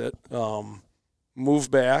done with it.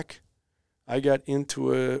 Moved back. I got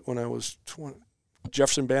into it when I was 20.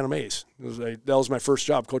 Jefferson Bantam A's. That was my first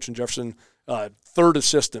job, coaching Jefferson, third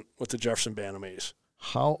assistant with the Jefferson Bantam A's.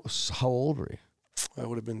 How old were you? I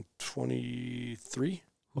would have been 23.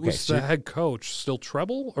 Who was the head coach? Still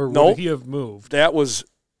Treble, or no, would he have moved? That was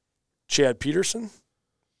Chad Peterson,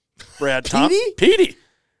 Brad Petey,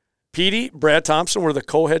 Brad Thompson were the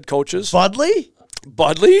co-head coaches. Budley?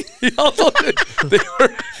 They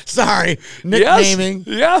were, sorry, nicknaming.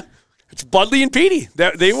 Yes, yeah. It's Budley and Petey.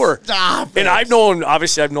 They were. Stop and it. I've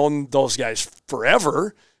known those guys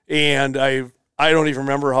forever, and I don't even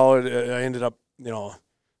remember how I ended up,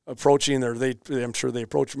 approaching, or I'm sure they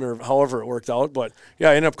approached me, or however it worked out. But yeah,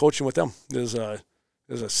 I ended up coaching with them as a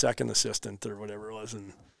second assistant or whatever it was,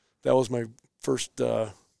 and that was my first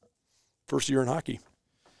year in hockey.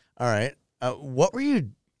 All right, what were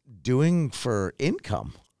you doing for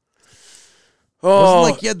income? Oh,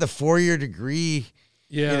 wasn't like you had the 4-year degree.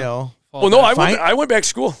 Yeah. Well, no, I went back to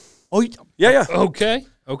school. Oh, yeah. Okay.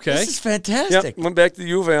 This is fantastic. Yep. Went back to the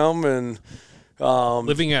U of M and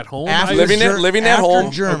living at home. Living at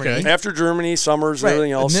home. Germany. Okay. After Germany, summers, and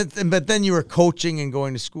everything else. But then you were coaching and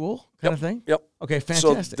going to school, kind of thing. Yep. Okay,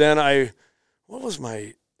 fantastic. So then I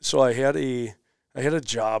had a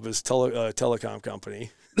job as telecom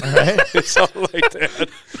company. All right. Something like that.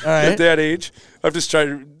 All right. At that age, I've just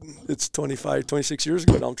tried. It's 26 years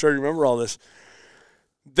ago now. I'm trying to remember all this.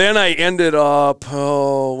 Then I ended up,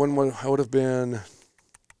 when I would have been,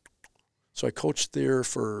 so I coached there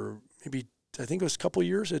for maybe, I think it was a couple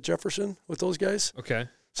years at Jefferson with those guys. Okay. At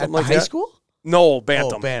Something like high that. school? No,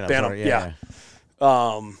 Bantam. Oh, Bantam. Sorry, Yeah.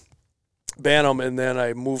 Bantam, and then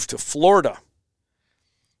I moved to Florida.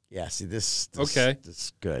 Yeah, see this Okay. This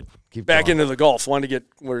is good. Keep Back going. into the golf. Wanted to get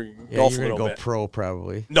where golf a you're little gonna go bit. pro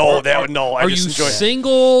probably. No, that would no. I Are just you enjoy it.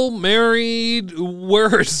 single, married?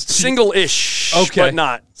 Where's Single-ish, Okay. but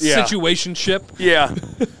not. Yeah. situationship? Yeah.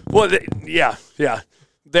 Well, yeah.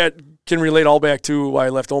 That can relate all back to why I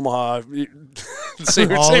left Omaha.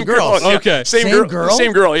 same All same the girls. girl. Yeah. Okay. Same Same girl. girl?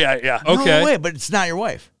 Same girl. Yeah. Okay. No way, but it's not your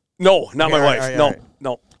wife. No, not my Okay, all wife. right, no, all right.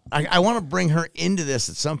 no. I want to bring her into this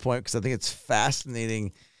at some point because I think it's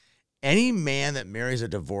fascinating. Any man that marries a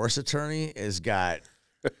divorce attorney has got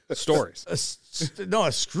Stories.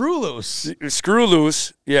 a screw loose. Screw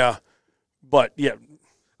loose. Yeah. But yeah.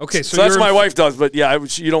 Okay, So that's you're my in- wife does. But yeah,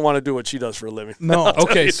 you don't want to do what she does for a living. No.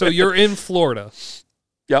 Okay, so you're in Florida,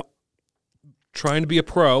 Yep. trying to be a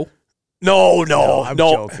pro. No, I'm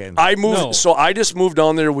joking. I moved. No. So I just moved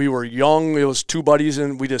down there. We were young. It was two buddies,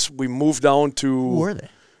 and we moved down to Who were they?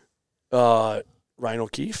 Ryan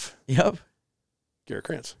O'Keefe, Yep. Garrett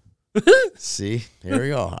Krantz. See, here we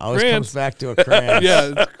go. Always Krantz. comes back to a crayon.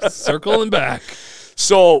 Yeah, circling back.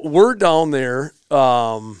 So we're down there,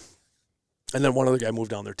 and then one other guy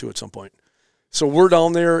moved down there too at some point. So we're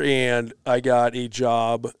down there, and I got a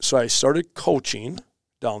job. So I started coaching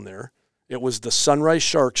down there. It was the Sunrise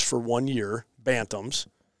Sharks for 1 year, Bantams.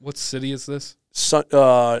 What city is this?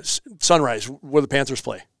 Sunrise, where the Panthers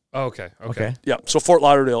play. Oh, okay. Okay. Yeah, so Fort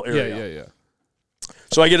Lauderdale Yeah, area. yeah.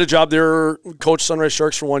 So I get a job there, coach Sunrise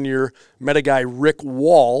Sharks for 1 year. Met a guy, Rick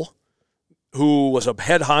Wall, who was a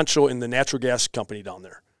head honcho in the natural gas company down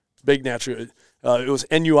there. Big natural. It was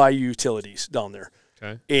NUI Utilities down there.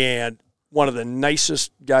 Okay. And one of the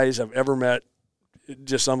nicest guys I've ever met,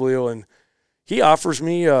 just unbelievable. And he offers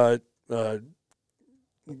me a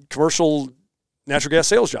commercial natural gas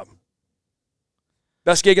sales job.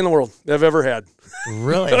 Best gig in the world I've ever had.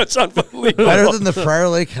 Really? That's unbelievable. Better than the Prior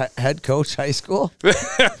Lake head coach high school?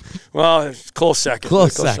 Well, it's close second.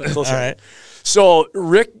 Close second. Close All right. So,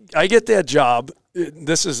 Rick, I get that job.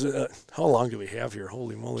 This is, how long do we have here?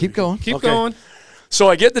 Holy moly. Keep going. Keep Okay. going. So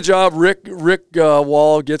I get the job. Rick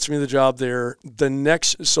Wall gets me the job there.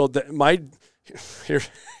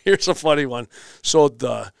 Here's a funny one. So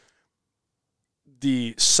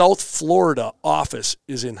the South Florida office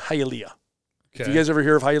is in Hialeah. Okay. Do you guys ever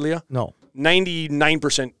hear of Hialeah? No.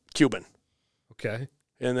 99% Cuban. Okay.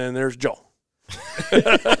 And then there's Joe.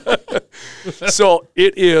 So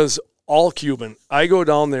it is all Cuban. I go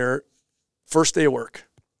down there, first day of work.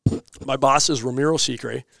 My boss is Ramiro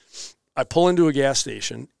Secre. I pull into a gas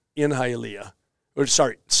station in Hialeah,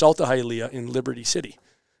 south of Hialeah in Liberty City.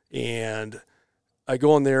 And I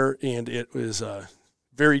go in there, and it was a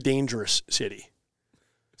very dangerous city.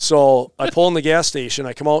 So I pull in the gas station.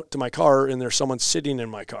 I come out to my car, and there's someone sitting in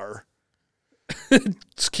my car.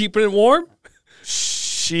 Just keeping it warm?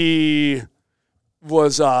 She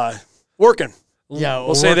was working. Yeah,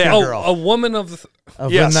 We'll say that. working girl A woman of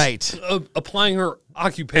of yes. the night. applying her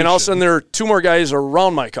occupation. And all of a sudden, there are two more guys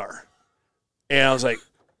around my car. And I was like,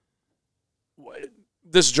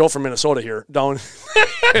 this is Joe from Minnesota here. Down.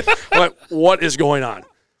 I'm like, what is going on?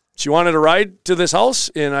 She wanted a ride to this house,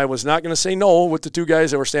 and I was not going to say no with the two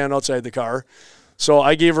guys that were standing outside the car. So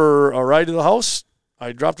I gave her a ride to the house.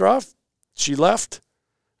 I dropped her off. She left.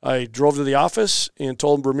 I drove to the office and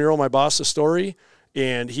told Ramiro, my boss, the story.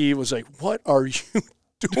 And he was like, what are you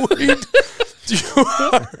doing?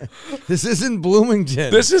 This isn't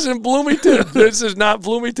Bloomington. This isn't Bloomington. This is not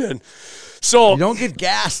Bloomington. So you don't get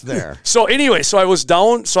gas there. So anyway, so I was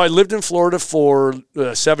down. So I lived in Florida for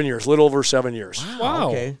 7 years, a little over 7 years. Wow.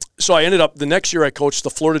 Okay. So I ended up, the next year I coached the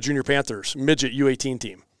Florida Junior Panthers midget U18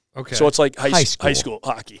 team. Okay. So it's like high school. school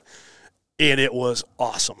hockey. And it was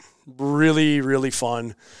awesome. Really, really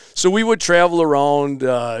fun. So we would travel around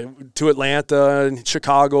to Atlanta and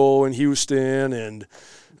Chicago and Houston and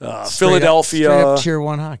Philadelphia. Straight up tier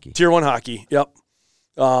 1 hockey. Tier 1 hockey, yep.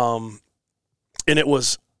 And it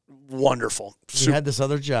was wonderful. You had this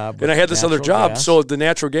other job. And I had this other natural job. gas. So the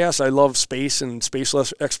natural gas, I love space and space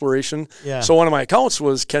exploration. Yeah. So one of my accounts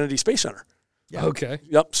was Kennedy Space Center. Yeah. Okay.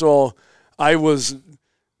 Yep. So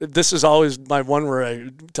this is always my one where I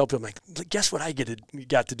tell people, I'm like, guess what I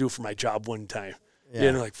got to do for my job one time? Yeah.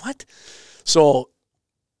 And they're like, what? So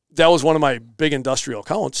that was one of my big industrial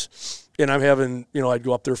accounts. And I'm having, I'd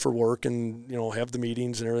go up there for work and, have the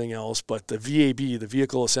meetings and everything else. But the VAB, the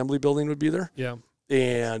Vehicle Assembly Building, would be there. Yeah.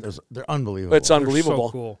 And They're unbelievable. it's unbelievable.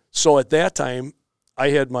 So cool. So at that time, I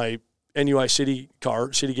had my NUI city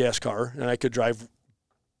gas car, and I could drive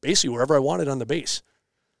basically wherever I wanted on the base.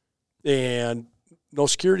 And no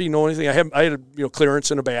security, no anything. I had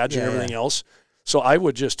clearance and a badge and everything else. So I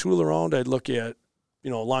would just tool around. I'd look at,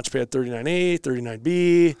 Launchpad 39A,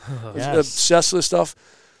 39B, Yes. obsessed with stuff.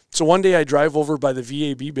 So one day I drive over by the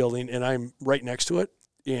VAB building, and I'm right next to it,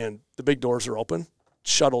 and the big doors are open.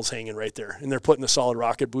 Shuttle's hanging right there, and they're putting the solid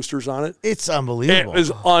rocket boosters on it. It's unbelievable. It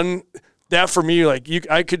was that for me, like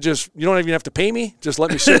I could just, you don't even have to pay me. Just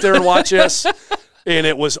let me sit there and watch this. And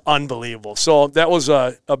it was unbelievable. So that was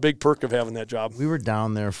a big perk of having that job. We were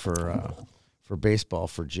down there for baseball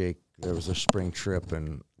for Jake. There was a spring trip,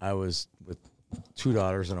 and I was with 2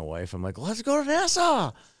 daughters and a wife. I'm like, let's go to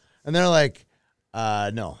Nassau. And they're like,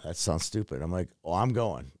 no, that sounds stupid. I'm like, oh, I'm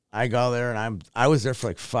going. I go there, and I was there for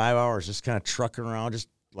like 5 hours just kind of trucking around, just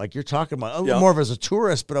like you're talking about, more of as a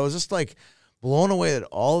tourist, but I was just like blown away that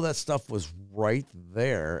all of that stuff was right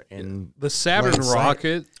there. And the Saturn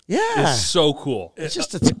rocket is so cool.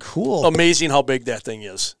 It's a cool. Amazing how big that thing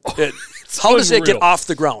is. How does it get off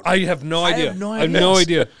the ground? I have no idea. I have no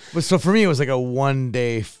idea. But so for me, it was like a 1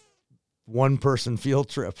 day, 1 person field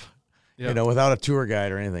trip, without a tour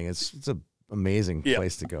guide or anything. It's an amazing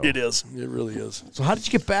place to go. It is. It really is. So how did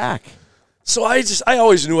you get back? So I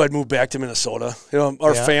always knew I'd move back to Minnesota.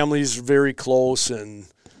 Our family's very close, and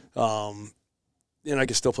I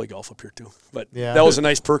can still play golf up here too. But that was a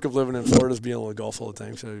nice perk of living in Florida, is being able to golf all the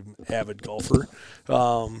time. So I'm an avid golfer.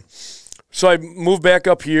 So I moved back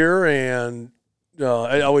up here, and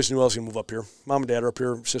I always knew I was going to move up here. Mom and dad are up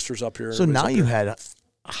here, sisters up here. So now you had a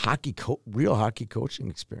real hockey coaching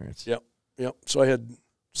experience. Yep. So I had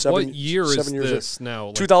 7 What year is years this now?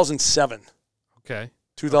 Like, 2007. Okay.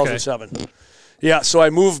 2007. Okay. Yeah, so I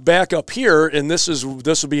moved back up here, and this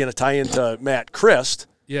will be in a tie-in to Matt Christ.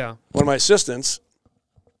 Yeah. One of my assistants.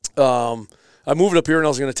 I moved up here, and I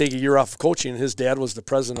was going to take a year off of coaching. His dad was the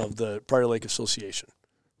president of the Prior Lake Association,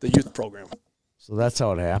 the youth program. So that's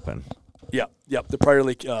how it happened. Yeah, the Prior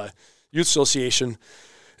Lake Youth Association.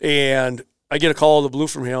 And I get a call out of the blue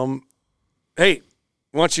from him. Hey,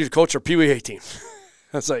 I want you to coach our Pee Wee A team.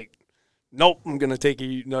 I was like, nope, I'm going to take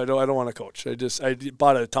I don't want to coach. I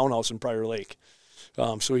bought a townhouse in Prior Lake.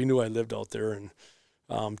 So he knew I lived out there, and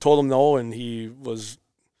told him no, and he was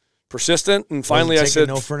persistent, and finally I said,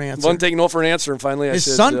 no for an answer. Wasn't taking no for an answer, and finally I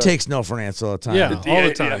said, his son takes no for an answer all the time. Yeah, all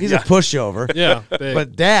the time. He's a pushover. Yeah,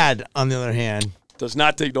 but dad, on the other hand, does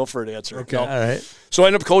not take no for an answer. Okay, no. all right. So I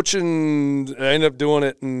ended up coaching. I ended up doing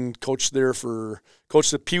it and coached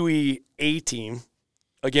the Pee Wee A team.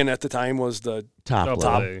 Again, at the time was the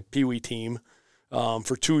top Pee Wee team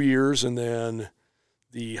for 2 years, and then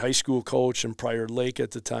the high school coach in Prior Lake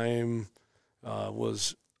at the time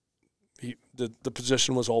the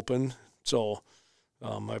position was open, so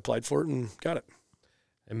I applied for it and got it.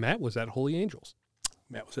 And Matt was at Holy Angels.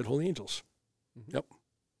 Mm-hmm. Yep.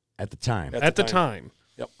 At the time. At the time.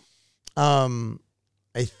 Yep.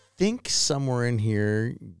 I think somewhere in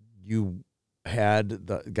here you got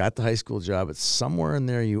the high school job, but somewhere in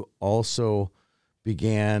there you also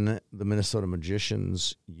began the Minnesota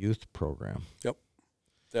Magicians youth program. Yep.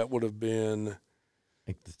 That would have been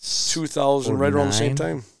like 2000, right around the same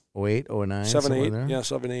time. 08, 09, 7, 8. there. Yeah,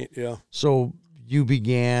 7, 8, yeah. So you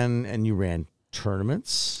began and you ran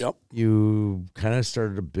tournaments. Yep. You kind of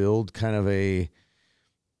started to build kind of a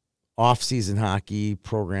off-season hockey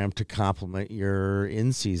program to complement your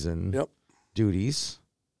in-season duties.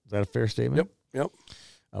 Is that a fair statement? Yep.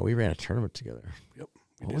 We ran a tournament together. Yep.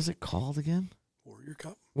 What was it called again? Warrior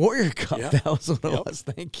Cup. Yep. That was what it was.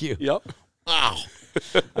 Thank you. Yep. Wow.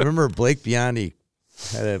 I remember Blake Biondi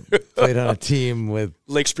played on a team with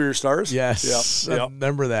Lake Superior Stars. Yes. Yep. I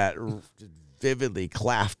remember that vividly.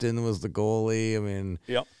 Clafton was the goalie. I mean,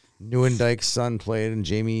 Neuendijk's son played, and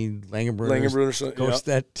Jamie Langenbrunner coached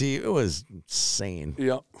that team. It was insane.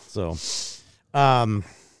 Yep.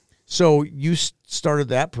 So you started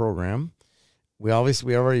that program. We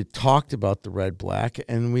already talked about the Red Black,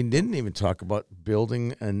 and we didn't even talk about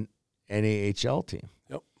building an NAHL team.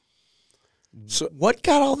 Yep. So what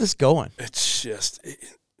got all this going? It's just it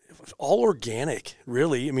was all organic,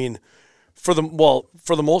 really. I mean, for the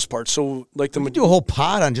most part. So like we do a whole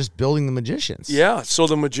pod on just building the Magicians. Yeah. So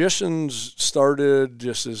the Magicians started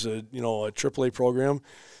just as a AAA program,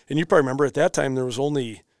 and you probably remember at that time there was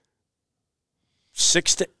only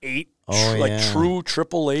 6 to 8 true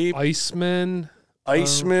AAA.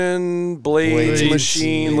 Iceman, Blades,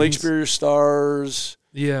 Machine, Lake Superior Stars.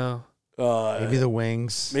 Yeah. Maybe the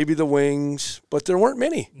Wings. But there weren't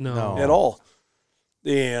many at all.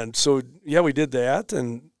 And so, we did that,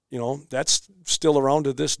 and, that's still around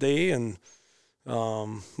to this day, and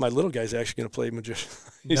my little guy's actually going to play Magician.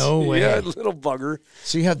 No way. Yeah, little bugger.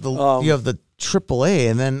 So you have the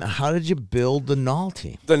AAA, and then how did you build the Null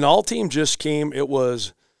team? The Null team just came.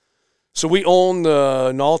 So we owned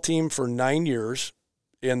the Null team for 9 years,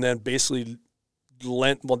 and then basically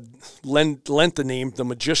lent the name, the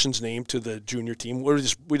Magician's name, to the junior team. We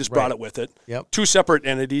just brought it with it. Yep. 2 separate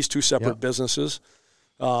entities, 2 separate businesses.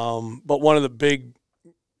 But one of the big,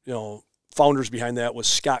 founders behind that was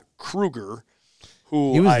Scott Kruger,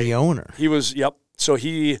 who he was the owner. He was So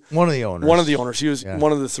one of the owners. One of the owners. He was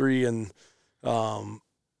one of the 3, and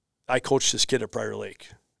I coached this kid at Prior Lake,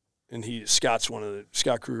 and Scott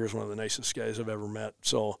Kruger is one of the nicest guys I've ever met.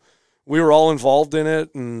 So we were all involved in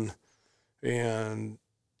it, and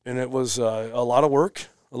it was a lot of work,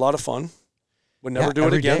 a lot of fun. Would never do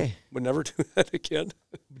it again. Day. Would never do that again.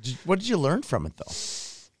 What did you learn from it,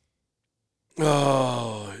 though?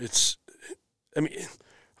 Oh,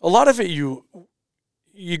 a lot of it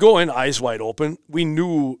you go in eyes wide open. We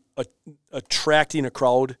knew attracting a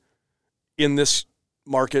crowd in this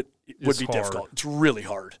market would be difficult. It's really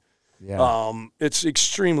hard. Yeah. It's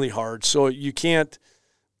extremely hard. So you can't,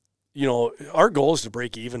 our goal is to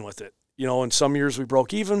break even with it. In some years we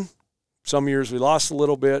broke even. Some years we lost a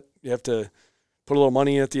little bit. You have to put a little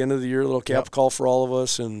money in at the end of the year, a little cap call for all of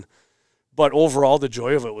us. But overall, the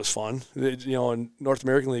joy of it was fun. And North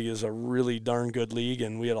American League is a really darn good league,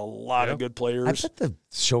 and we had a lot of good players. I bet the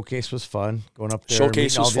showcase was fun, going up there.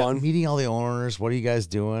 Showcase was fun. Meeting all the owners. What are you guys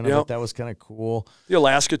doing? I bet that was kind of cool. The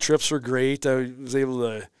Alaska trips were great. I was able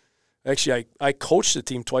to – actually, I coached the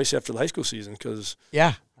team twice after the high school season because –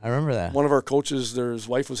 yeah, I remember that. One of our coaches, his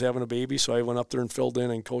wife was having a baby, so I went up there and filled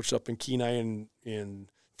in and coached up in Kenai and in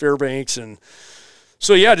Fairbanks. And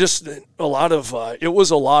so, just a lot of it was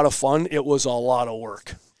a lot of fun. It was a lot of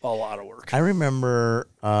work. I remember,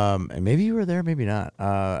 and maybe you were there, maybe not.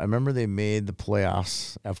 I remember they made the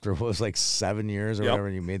playoffs after what was like 7 years or whatever,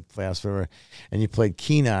 and you made the playoffs, whatever, and you played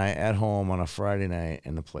Kenai at home on a Friday night,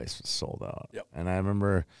 and the place was sold out. Yep. And I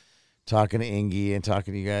remember talking to Ingy and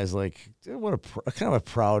talking to you guys, like, what a kind of a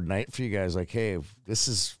proud night for you guys. Like, hey, this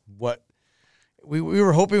is what we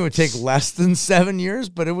were hoping it would take less than 7 years,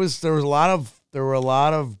 but there were a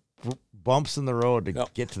lot of bumps in the road to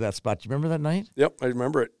get to that spot. Do you remember that night? Yep, I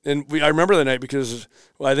remember it. And I remember that night because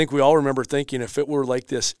I think we all remember thinking if it were like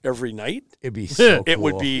this every night, it'd be so cool. It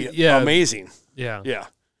would be amazing. Yeah. Yeah.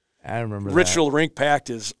 I remember Richfield Rink packed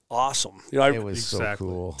is awesome. It was so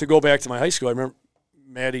cool. To go back to my high school, I remember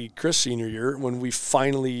Maddie Chris senior year when we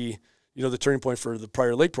finally, the turning point for the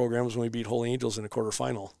Prior Lake program was when we beat Holy Angels in a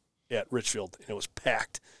quarterfinal at Richfield, and it was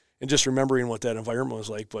packed. And just remembering what that environment was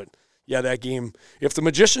like, but that game, if the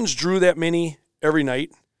Magicians drew that many every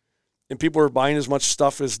night and people were buying as much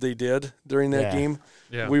stuff as they did during that game,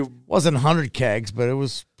 we wasn't 100 kegs, but it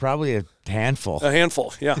was probably a handful.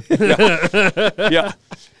 Yeah.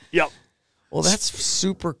 Yeah. Well, that's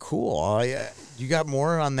super cool. You got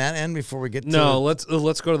more on that end before we get to let's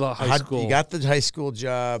go to the high school. You got the high school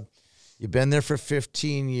job. You've been there for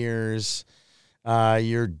 15 years.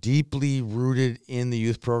 You're deeply rooted in the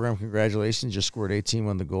youth program. Congratulations. Your Squirt 18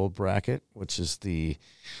 won the gold bracket, which is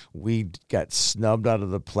we got snubbed out of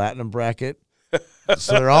the platinum bracket.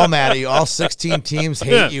 So they're all mad at you. All 16 teams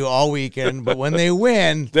hate you all weekend, but when they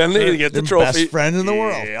win, then they get the trophy. Best friend in the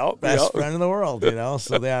world. Best friend in the world,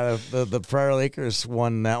 So the Prior Lakers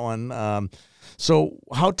won that one. So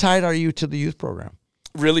how tied are you to the youth program?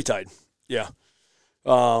 Really tied. Yeah.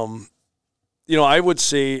 I would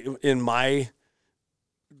say in my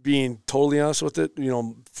being totally honest with it,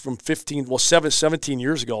 from 17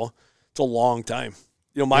 years ago, it's a long time.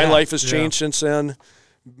 My life has changed since then.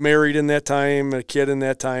 Married in that time, a kid in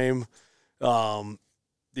that time. I've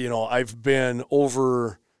been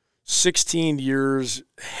over 16 years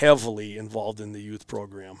heavily involved in the youth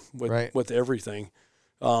program with everything.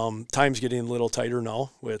 Time's getting a little tighter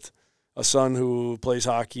now with a son who plays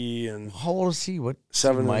hockey. And how old is he? What?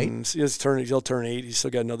 7? He'll turn 8. He's still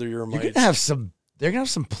got another year of mites. They're gonna have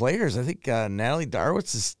some players. I think Natalie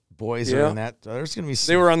Darwitz's boys are in that. There's gonna be.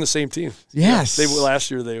 They were on the same team. Yes,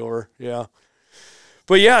 last year they were. Yeah,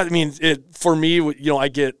 but I mean, for me, I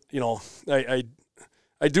get, I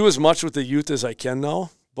do as much with the youth as I can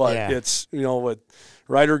now. But it's with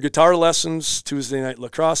rider guitar lessons, Tuesday night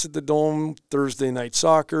lacrosse at the Dome, Thursday night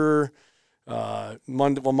soccer.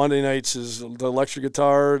 Monday nights is the electric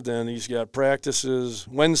guitar. Then he's got practices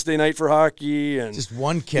Wednesday night for hockey, and just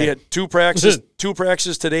one kid. He had two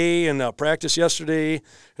practices today and practice yesterday,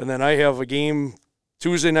 and then I have a game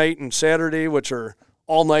Tuesday night and Saturday, which are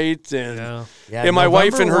all night. And and my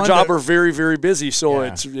wife and her job are very, very busy, so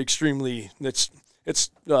it's extremely it's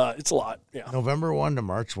a lot. Yeah. November 1 to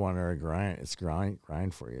March 1 are a grind. It's grind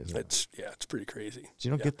for you, isn't it? It's pretty crazy. You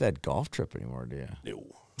don't get that golf trip anymore, do you? No.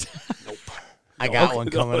 Nope. I got one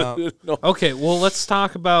coming up. No. Okay, well, let's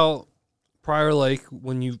talk about Prior Lake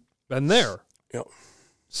when you've been there. Yep.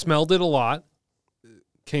 Smelled it a lot.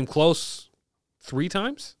 Came close 3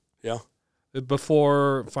 times? Yeah.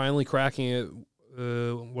 Before finally cracking it,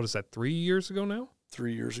 what is that, 3 years ago now?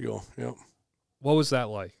 3 years ago, yeah. What was that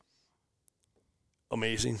like?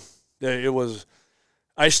 Amazing. It was,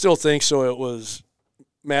 I still think so. It was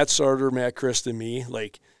Matt Sarter, Matt Christ, and me.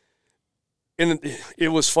 And it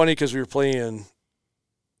was funny because we were playing,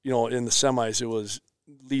 in the semis. It was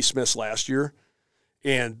Lee Smith's last year,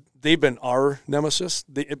 and they've been our nemesis.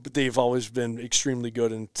 They've always been extremely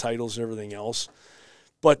good in titles and everything else.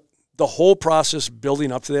 But the whole process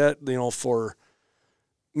building up to that, for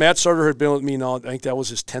Matt Sarter had been with me now, I think that was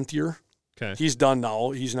his 10th year. Okay. He's done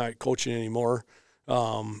now. He's not coaching anymore.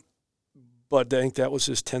 But I think that was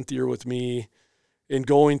his 10th year with me, and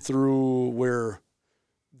going through where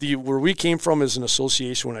we came from as an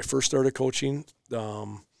association when I first started coaching,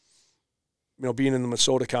 being in the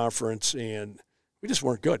Minnesota Conference, and we just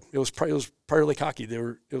weren't good. It was Prior Lake hockey.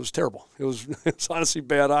 It was terrible. It was honestly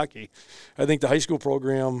bad hockey. I think the high school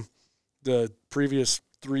program, the previous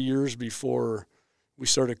 3 years before we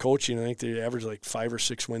started coaching, I think they averaged like 5 or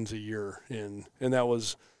 6 wins a year, and that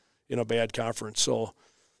was in a bad conference. So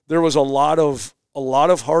there was a lot of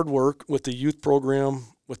hard work with the youth program,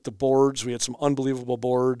 with the boards. We had some unbelievable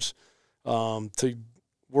boards to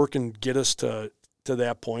work and get us to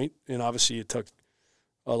that point. And obviously it took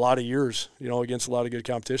a lot of years, against a lot of good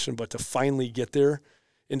competition, but to finally get there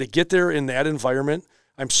and to get there in that environment,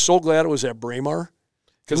 I'm so glad it was at Braemar.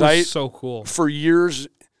 Because so cool. For years,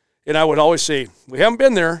 and I would always say, we haven't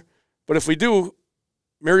been there, but if we do,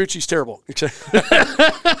 Mariucci's terrible.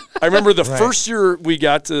 I remember the first year we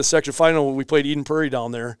got to the section final, we played Eden Prairie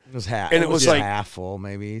down there. It was half. And it was like half full,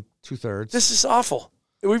 maybe 2/3. This is awful.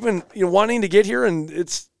 We've been wanting to get here, and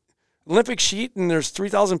it's Olympic sheet, and there's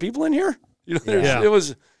 3,000 people in here. It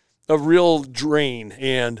was a real drain,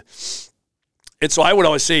 and so I would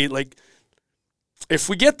always say, if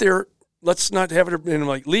we get there, let's not have it. And I'm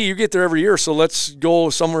like, Lee, you get there every year, so let's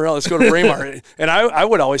go somewhere else. Let's go to Braemar. And I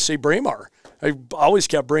would always say Braemar. I always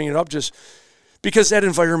kept bringing it up just because that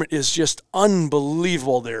environment is just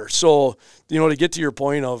unbelievable there. So, to get to your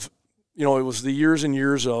point of, it was the years and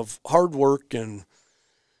years of hard work and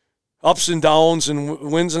ups and downs and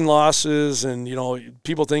wins and losses. And,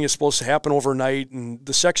 people think it's supposed to happen overnight. And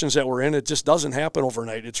the sections that we're in, it just doesn't happen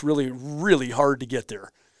overnight. It's really, really hard to get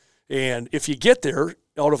there. And if you get there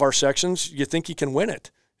out of our sections, you think you can win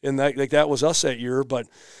it. And that was us that year. But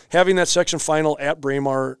having that section final at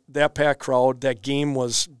Braemar, that packed crowd, that game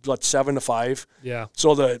was 7-5. Yeah.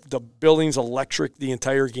 So the building's electric the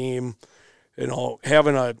entire game.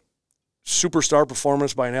 Having a superstar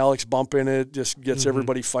performance by an Alex Bump in it just gets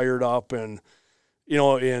everybody fired up. And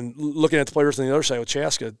and looking at the players on the other side with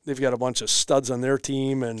Chaska, they've got a bunch of studs on their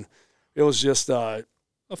team, and it was just a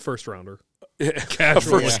first rounder,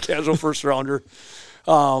 casual first rounder.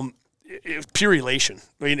 Pure elation.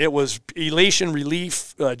 I mean, it was elation,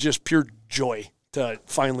 relief, just pure joy to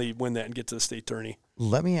finally win that and get to the state tourney.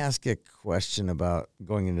 Let me ask you a question about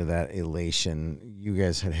going into that elation. You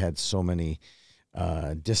guys had so many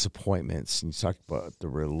disappointments, and you talked about the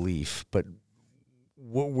relief, but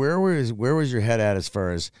where was your head at as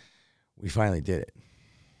far as we finally did it?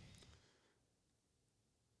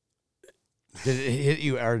 Did it hit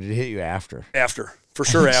you, or did it hit you after? After. For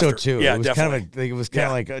sure, after. So too. Yeah, it was definitely. It was kind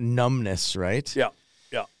of like a numbness, right? Yeah.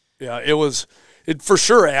 It was for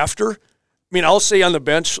sure after. I mean, I'll say on the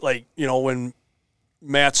bench, when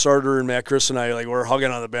Matt Sarter and Matt Chris and I were hugging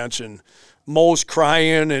on the bench, and Mo's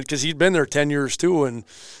crying, and because he'd been there 10 years too, and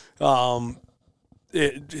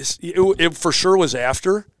it for sure was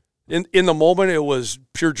after. In the moment, it was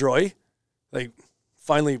pure joy.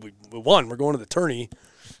 Finally we won. We're going to the tourney,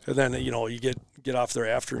 and then you get off there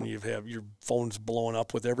after, and you have your phones blowing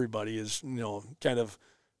up with everybody is, kind of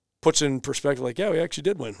puts in perspective we actually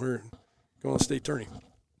did win. We're going to the state tourney.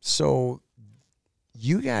 So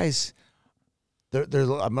you guys, I'm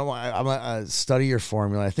going to study your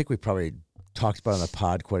formula. I think we probably talked about it on the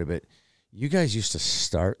pod quite a bit. You guys used to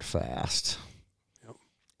start fast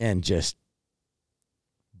and just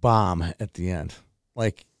bomb at the end.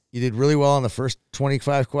 You did really well on the first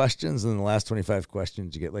 25 questions, and the last 25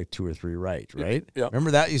 questions, you get 2 or 3 right? Yeah.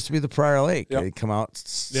 Remember that used to be the Prior Lake. Yep. They'd come out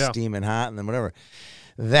steaming hot, and then whatever.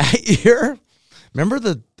 That year,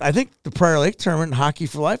 remember I think the Prior Lake tournament, Hockey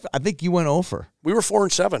for Life, I think you went over. We were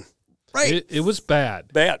 4-7. Right. It was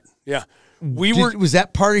bad. Bad, yeah. Was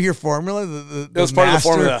that part of your formula? It was part of the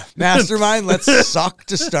formula. Mastermind, let's suck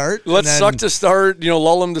to start. Suck to start,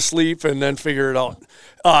 lull them to sleep, and then figure it out.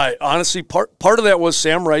 Honestly, part of that was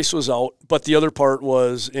Sam Rice was out, but the other part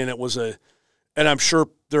was, and I'm sure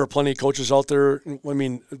there are plenty of coaches out there,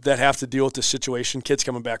 that have to deal with this situation, kids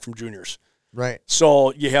coming back from juniors. Right.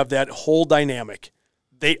 So you have that whole dynamic.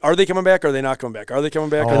 Are they coming back? Or are they not coming back? Are they coming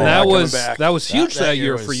back? Are they not coming back? That was huge that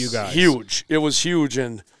year was for you guys. Huge. It was huge.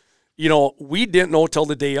 And, we didn't know till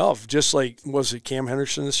the day of, just like, was it Cam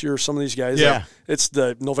Henderson this year or some of these guys? Yeah. It's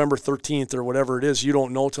the November 13th or whatever it is. You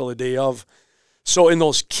don't know till the day of. So in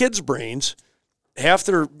those kids' brains, half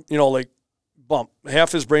their,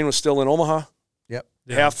 half his brain was still in Omaha. Yep.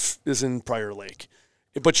 Half is in Prior Lake.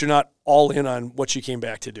 But you're not all in on what you came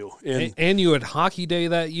back to do. And you had Hockey Day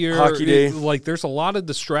that year. Hockey Day. There's a lot of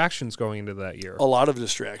distractions going into that year. A lot of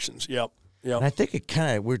distractions. Yep. And I think it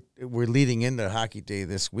kind of we're leading into Hockey Day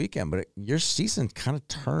this weekend, but your season kind of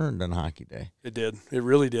turned on Hockey Day. It did. It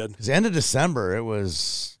really did. Because end of December it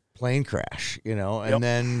was plane crash, and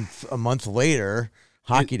then a month later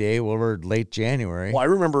Hockey Day. Well, we're late January. Well, I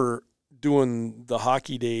remember doing the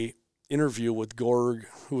Hockey Day interview with Gorg.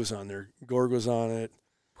 Who was on there? Gorg was on it.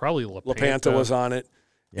 Probably LaPanta was on it.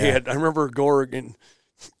 Yeah. I remember Gorg, and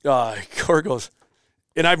Gorg goes,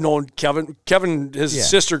 and I've known Kevin. Kevin, his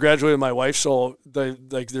sister graduated with my wife, so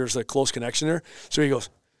there's a close connection there. So he goes,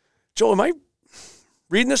 Joe, am I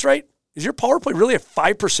reading this right? Is your power play really at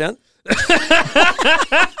 5%? And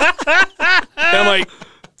I'm like,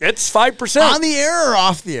 it's 5%. On the air or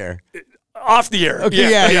off the air? Off the air. Okay,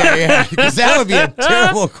 yeah. Because that would be a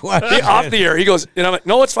terrible question. Off the air. He goes, and I'm like,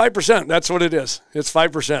 no, it's 5%. That's what it is. It's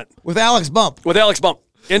 5%. With Alex Bump. With Alex Bump.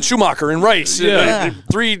 And Schumacher and Rice. Yeah.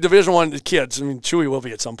 3 Division I kids. I mean, Chewy will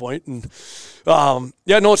be at some point. And, it's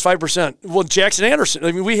 5%. Well, Jackson Anderson.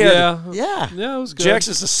 I mean, we had. Yeah, it was good.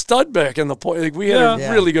 Jackson's a stud back in the point. Like, we had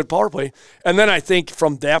a really good power play. And then I think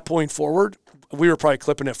from that point forward, we were probably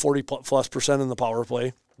clipping at 40+% in the power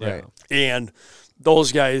play. right. And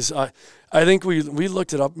those guys, I think we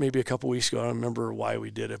looked it up maybe a couple weeks ago. I don't remember why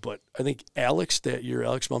we did it, but I think Alex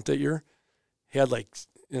Bump that year, had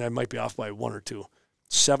and I might be off by 1 or 2,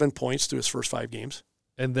 7 points through his first 5 games.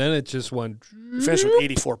 And then it just went. He finished with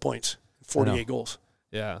 84 points, 48 goals.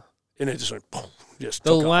 Yeah. And it just went, just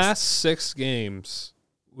The took last off. 6 games,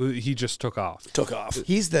 he just took off. Took off.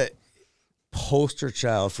 He's the poster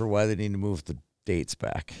child for why they need to move the dates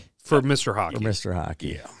back For Mr. Hockey. for Mr.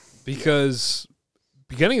 Hockey. Yeah. Because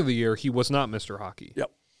beginning of the year, he was not Mr. Hockey.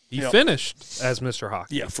 Yep. He finished as Mr.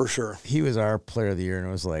 Hockey. Yeah, for sure. He was our player of the year, and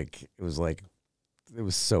it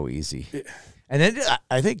was so easy. Yeah. And then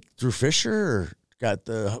I think Drew Fisher got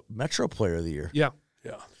the Metro Player of the Year. Yeah.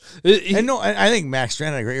 Yeah. I think Max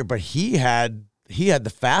Strand had a great year, but he had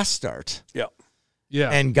the fast start. Yeah. Yeah.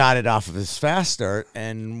 And got it off of his fast start,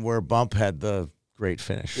 and where Bump had the great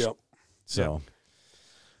finish. Yep. So,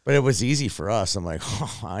 but it was easy for us. I'm like,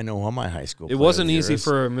 I know who my high school. It wasn't easy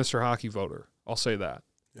for a Mr. Hockey voter. I'll say that.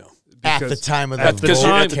 Yeah. At the time of at the the vote,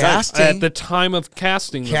 time- casting. At the time of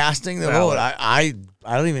casting the ballot. vote. I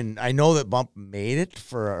don't even. I know that Bump made it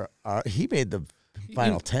for. He made the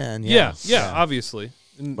final 10. Yeah, obviously.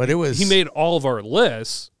 And But it was. he made all of our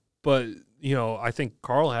lists, but I think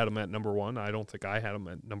Carl had him at number 1. I don't think I had him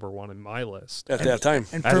at number 1 in my list. At that time.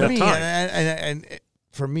 And at for that me, time. and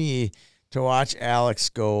for me to watch Alex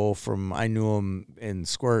go from, I knew him in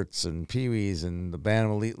Squirts and Pee Wees and the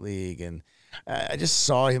Bantam Elite League, and I just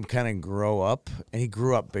saw him kind of grow up, and he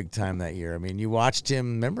grew up big time that year. I mean, you watched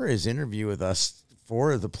him. Remember his interview with us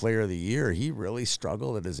for the Player of the Year? He really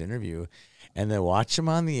struggled at his interview, and then watch him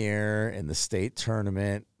on the air in the state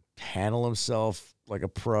tournament, handle himself like a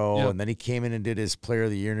pro, Yep. and then he came in and did his Player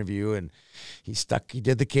of the Year interview, and he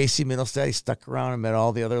did the KC Middlestead. He stuck around and met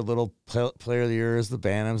all the other little Player of the Years, the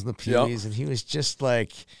Bantams and the Peewees, and he was just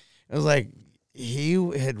like, it was like he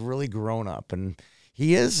had really grown up, and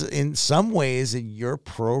he is in some ways in your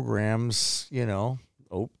programs,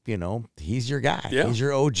 he's your guy. Yeah. He's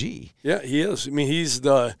your OG. Yeah, he is. I mean, he's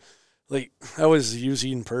I always use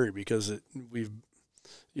Eden Prairie because you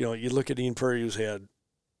look at Eden Prairie, who's had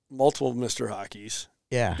multiple Mr. Hockeys,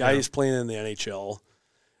 Yeah. guys playing in the NHL.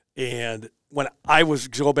 And when I was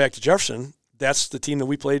to go back to Jefferson, that's the team that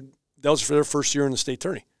we played. That was for their first year in the state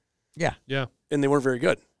tourney. Yeah. Yeah. And they weren't very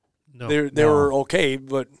good. No. They were okay,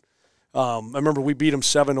 but I remember we beat them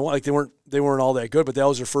 7-1. Like they weren't all that good, but that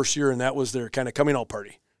was their first year, and that was their kind of coming out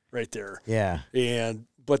party right there. Yeah.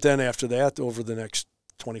 But then after that, over the next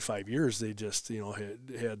 25 years, they just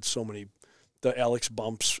had so many, the Alex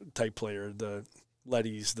Bumps type player, the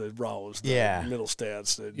Lettys, the Rows, the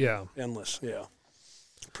Middlestads, endless. Yeah,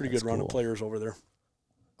 pretty good run of players over there.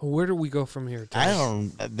 Where do we go from here,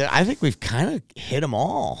 Tom? I think we've kind of hit them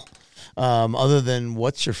all. Other than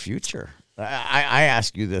what's your future? I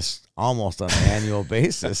ask you this almost on an annual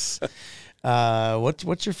basis.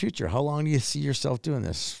 What's your future? How long do you see yourself doing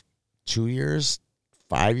this? 2 years,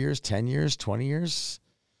 5 years, 10 years, 20 years?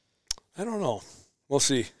 I don't know. We'll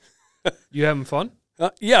see. You having fun?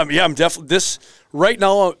 Yeah, I'm definitely right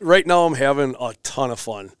now. Right now, I'm having a ton of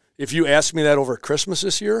fun. If you asked me that over Christmas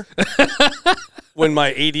this year, when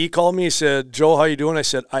my AD called me, he said, "Joe, how you doing?" I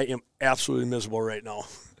said, "I am absolutely miserable right now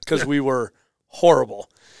because we were horrible,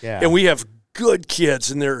 and we have good kids,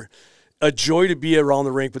 and they're a joy to be around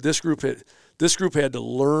the rink. But this group had to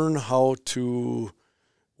learn how to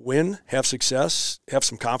win, have success, have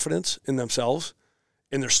some confidence in themselves,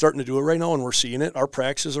 and they're starting to do it right now, and we're seeing it. Our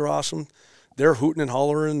practices are awesome. They're hooting and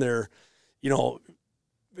hollering. They're,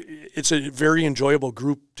 it's a very enjoyable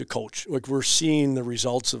group to coach. Like, we're seeing the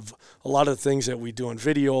results of a lot of the things that we do on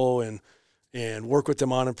video and work with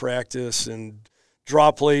them on in practice and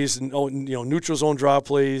draw plays and neutral zone draw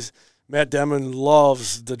plays. Matt Demon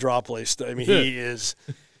loves the draw plays. I mean, he is,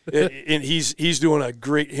 and he's doing a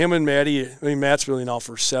great. Him and Matty. I mean, Matt's been now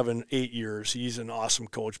for 7-8 years. He's an awesome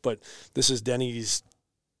coach. But this is Denny's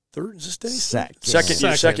third. Is this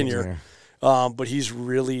Denny's second year? But he's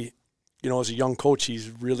really, as a young coach, he's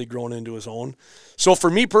really grown into his own. So for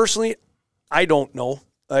me personally, I don't know.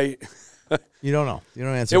 You don't know. You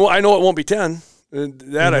don't answer. I know it won't be 10.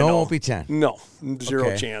 That I know. It won't be 10. No,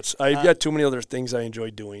 zero chance. I've got too many other things I enjoy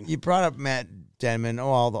doing. You brought up Matt Denman,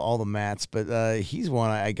 all the Matts, but he's one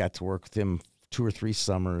I got to work with him 2 or 3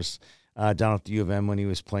 summers down at the U of M when he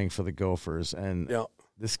was playing for the Gophers. And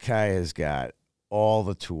this guy has got all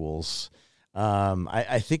the tools.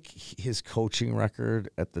 I think his coaching record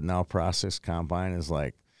at the Now Process Combine is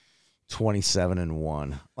like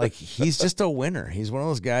 27-1. Like, he's just a winner. He's one of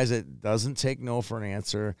those guys that doesn't take no for an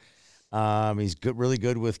answer. He's really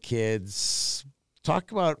good with kids.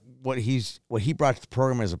 Talk about what he brought to the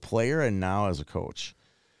program as a player and now as a coach.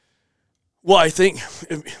 Well, I think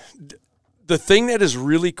the thing that is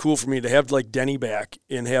really cool for me to have like Denny back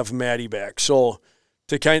and have Matty back. So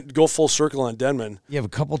to kind of go full circle on Denman. You have a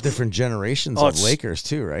couple different generations of Lakers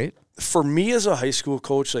too, right? For me as a high school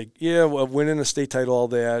coach, winning a state title, all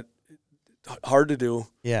that, hard to do.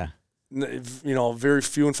 Yeah. Very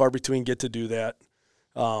few and far between get to do that.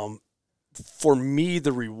 For me,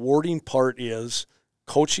 the rewarding part is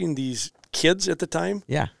coaching these kids at the time.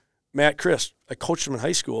 Yeah. Matt Christ, I coached him in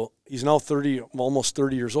high school. He's now almost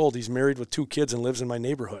 30 years old. He's married with 2 kids and lives in my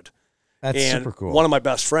neighborhood. That's super cool. One of my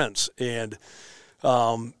best friends. And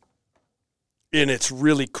it's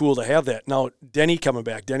really cool to have that. Now, Denny coming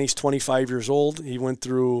back. Denny's 25 years old. He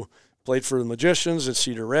played for the Magicians at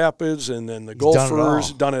Cedar Rapids and then the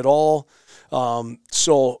Gophers, done it all.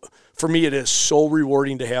 So for me, it is so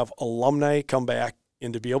rewarding to have alumni come back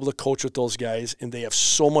and to be able to coach with those guys, and they have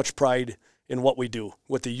so much pride in what we do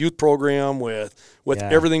with the youth program, with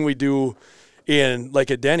everything we do. And like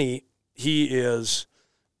a Denny, he is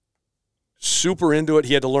super into it.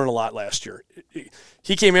 He had to learn a lot last year.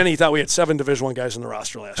 He came in and he thought we had 7 Division I guys on the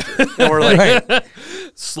roster last year. And we're like,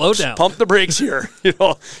 slow down. Pump the brakes here.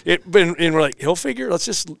 And we're like, he'll figure, let's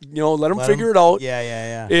just, let him figure it out.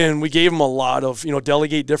 Yeah. And we gave him a lot of,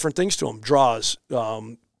 delegate different things to him, draws,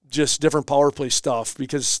 just different power play stuff,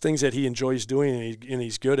 because things that he enjoys doing and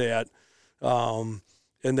he's good at.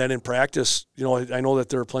 And then in practice, I know that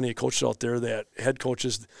there are plenty of coaches out there that head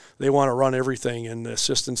coaches, they want to run everything and the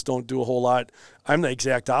assistants don't do a whole lot. I'm the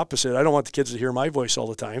exact opposite. I don't want the kids to hear my voice all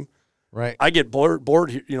the time. Right. I get bored,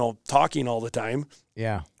 talking all the time.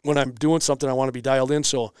 Yeah. When I'm doing something, I want to be dialed in.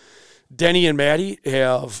 So Denny and Maddie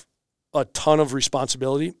have a ton of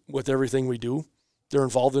responsibility with everything we do. They're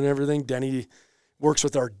involved in everything. Denny works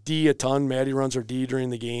with our D a ton. Maddie runs our D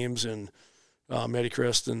during the games, and Matty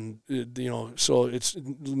Christ, and so it's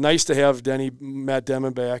nice to have Matt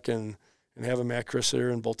Demon back and having Matt Christ there,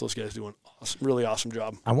 and both those guys doing really awesome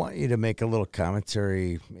job. I want you to make a little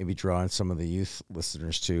commentary, maybe draw on some of the youth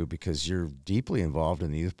listeners too, because you're deeply involved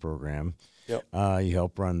in the youth program. Yep. You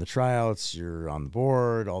help run the tryouts. You're on the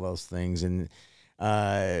board, all those things, and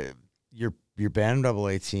your Bantam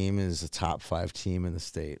AA team is a top 5 team in the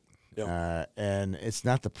state. Yep. And it's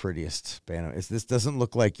not the prettiest Bantam. This doesn't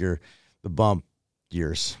look like the bump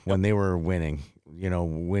years when they were winning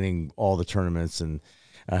all the tournaments and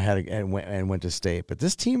went to state. But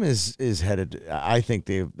this team is headed. I think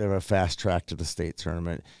they're a fast track to the state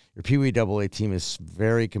tournament. Your Pee Wee AA team is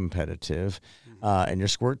very competitive, and your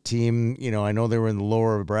Squirt team. I know they were in the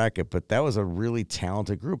lower bracket, but that was a really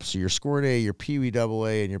talented group. So your Squirt A, your Pee Wee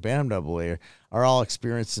AA, and your Bantam AA are all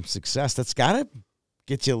experiencing some success. That's got to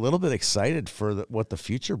get you a little bit excited for what the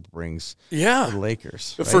future brings for the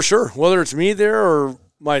Lakers. Right? For sure. Whether it's me there or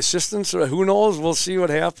my assistants, or who knows, we'll see what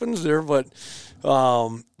happens there. But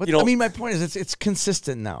my point is it's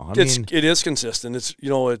consistent now. It is consistent.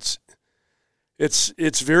 It's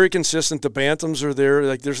It's very consistent. The Bantams are there.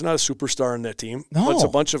 Like, there's not a superstar in that team. No. But it's a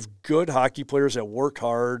bunch of good hockey players that work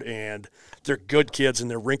hard, and they're good kids, and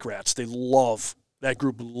they're rink rats. That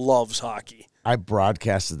group loves hockey. I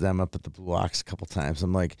broadcasted them up at the Blue Ox a couple times.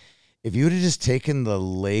 I'm like, if you would have just taken the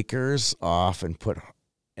Lakers off and put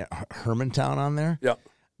Hermantown on there, Yeah.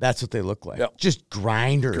 that's what they look like. Yeah. Just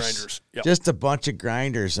grinders. Yep. Just a bunch of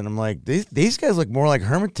grinders. And I'm like, these guys look more like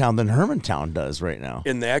Hermantown than Hermantown does right now.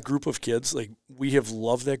 In that group of kids, like, we have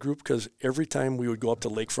loved that group because every time we would go up to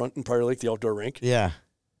Lakefront in Prior Lake, the outdoor rink, Yeah.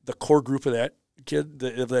 the core group of that kid,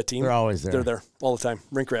 of that team, They're always there. They're there all the time.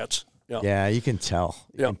 Rink rats. Yeah. Yeah, you can tell.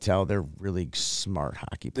 You Yeah. can tell they're really smart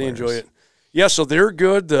hockey They players. enjoy it. Yeah, so they're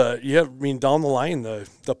good. Down the line,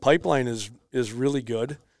 the pipeline is really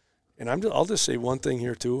good. And I'll just say one thing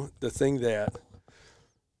here too. The thing that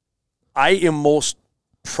I am most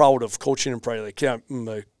proud of coaching in Prior Lake. Yeah, I'm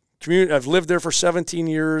a community. I've lived there for 17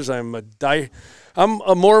 years. I'm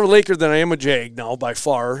a more of a Laker than I am a Jag now by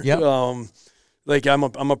far. Yep. I'm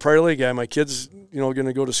a Prior Lake guy. My kids, going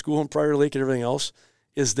to go to school in Prior Lake and everything else.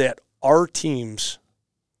 Is that our teams,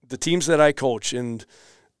 the teams that I coach and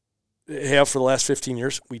have for the last 15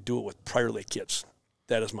 years, we do it with Prior Lake kids.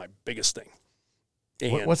 That is my biggest thing.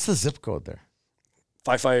 And What's the zip code there?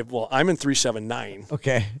 55. Well, I'm in 379.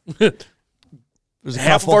 Okay. There's a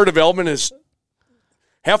Half couple. of our development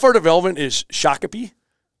is Shakopee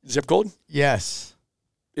zip code, Yes.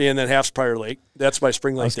 and then half's Prior Lake. That's by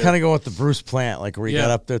Spring I Lake. was there. kind of going with the Bruce Plant, like where he Yeah.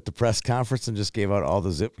 got up there at the press conference and just gave out all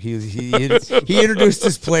the zip. He introduced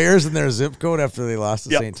his players and their zip code after they lost to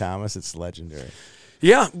Yep. St. Thomas. It's legendary.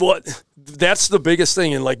 Yeah, but that's the biggest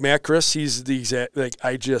thing. And like Matt Chris, he's the exact,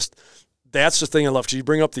 that's the thing I love. 'Cause you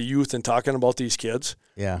bring up the youth and talking about these kids.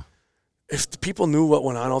 Yeah. If the people knew what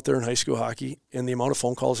went on out there in high school hockey and the amount of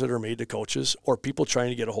phone calls that are made to coaches or people trying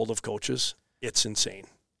to get a hold of coaches, it's insane.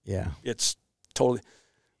 Yeah. It's totally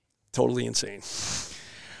insane.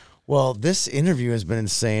 Well, this interview has been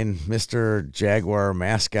insane, Mr. Jaguar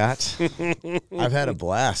mascot. I've had a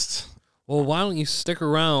blast. Well, why don't you stick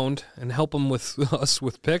around and help them with us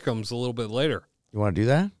with pick'ems a little bit later? You want to do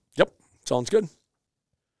that? Yep, sounds good.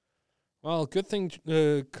 Well, good thing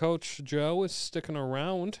Coach Joe is sticking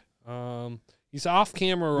around. He's off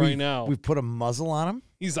camera right now. We've put a muzzle on him.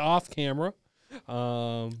 He's off camera.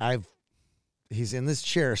 He's in this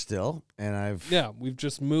chair still, and We've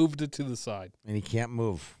just moved it to the side. and he can't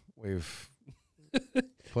move. We've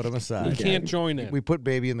put him aside. He can't join in. We put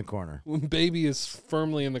baby in the corner. Baby is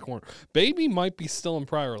firmly in the corner. Baby might be still in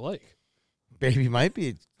Prior Lake. Baby might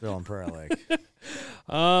be still in Prior Lake.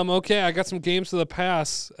 Okay, I got some games of the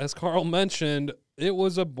past. As Carl mentioned, it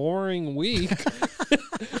was a boring week.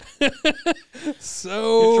 So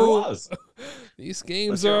It sure was. these games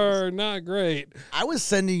Let's hear 'em. are not great. I was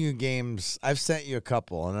sending you games. I've sent you a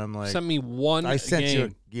couple, and I'm like, Sent me one I sent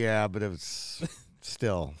game. you, but it was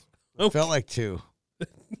still Okay. felt like two.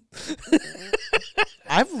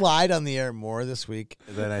 I've lied on the air more this week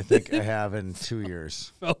than I think I have in 2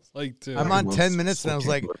 years. Felt like two. I'm on 10 minutes, and I was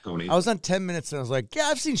like, Tony. I was on 10 minutes, and I was like, yeah,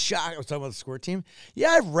 I've seen Shock. I was talking about the Squirt team. Yeah,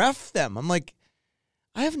 I've reffed them. I'm like,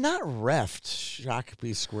 I have not reffed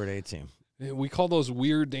Shakopee Squirt A team. We call those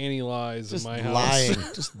weird Danny lies Just in my house. lying,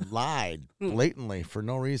 just lied blatantly for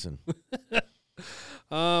no reason.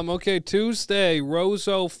 Okay, Tuesday,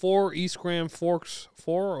 Roseau 4, East Grand Forks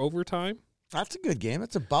 4, overtime. That's a good game.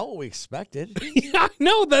 That's about what we expected. Yeah, I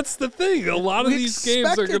know, that's the thing. A lot of We these games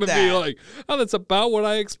are going to expected be that. like, oh, that's about what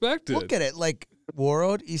I expected. Look at it. Like,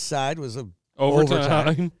 Warroad East Side was a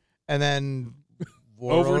Overtime. and then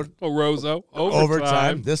Warroad Roseau.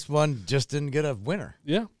 overtime. This one just didn't get a winner.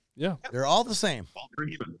 Yeah. They're all the same.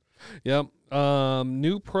 Yep.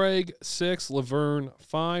 New Prague 6, Laverne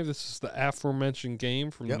 5. This is the aforementioned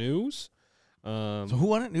game from Yep. News. So who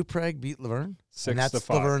won it? New Prague beat Laverne? 6-5. And that's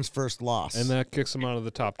Laverne's first loss. And that kicks them out of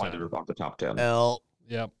the top Why 10. they're off the top 10. L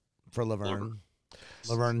Yep. for Laverne.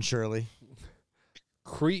 Laverne and Shirley.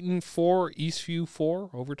 Cretin 4, Eastview 4,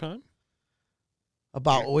 overtime.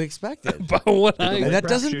 About what we expected. About what And I that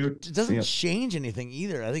Crapshoot. doesn't Yeah. change anything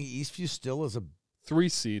either. I think Eastview still is a 3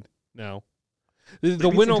 seed now. The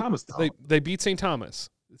beat winner, St. Thomas, though. they beat St. Thomas.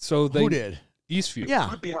 So they who did? Eastview. Yeah.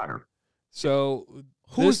 Could be higher. So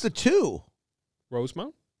Who's this- the two?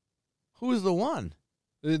 Rosemount? Who's the one?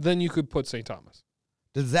 Then you could put St. Thomas.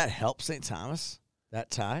 Does that help St. Thomas?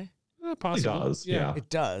 That tie? Possibly. does, yeah. It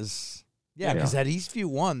does. Yeah, Yeah. because that Eastview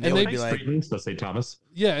won, they And would they- be like, Creighton, so St. Thomas.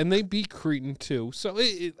 Yeah, and they beat Cretin too. So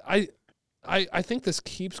I think this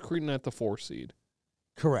keeps Cretin at the 4 seed.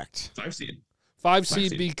 correct. 5 seed. 5 seed.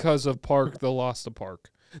 seed because of Park, the loss to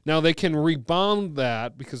Park. Now they can rebound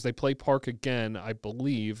that because they play Park again, I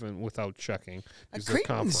believe, and without checking because of Creighton's-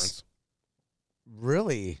 conference.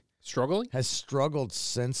 really Struggling? has struggled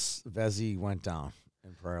since Vesey went down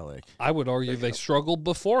in Prior Lake. I would argue they struggled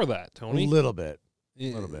before that, Tony. A little bit.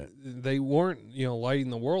 A little bit. They weren't, lighting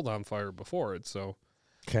the world on fire before it. So,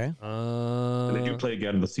 Okay. And they do play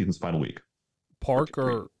again in the season's final week. Park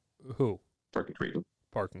or who? Park and Creighton.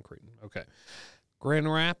 Park and Creighton. Okay.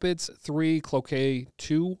 Grand Rapids 3, Cloquet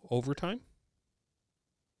 2, overtime.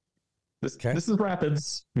 This is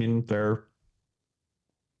Rapids. I mean, they're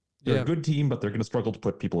a good team, but they're going to struggle to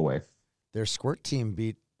put people away. Their squirt team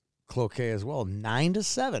beat Cloquet as well,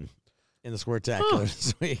 9-7 in the Squirtacular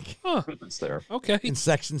this week. It's there. Okay. In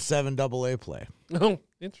Section 7 AA play. Oh,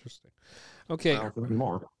 interesting. Okay.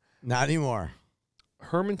 More. Not anymore.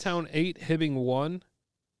 Hermantown 8, Hibbing 1.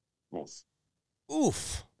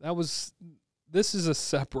 Oof. This is a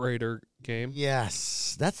separator game.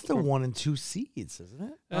 Yes. That's the 1 and 2 seeds, isn't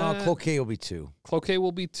it? Cloquet will be 2. Cloquet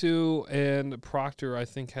will be 2, and Proctor, I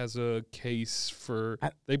think, has a case for...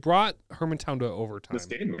 they brought Hermantown to overtime. This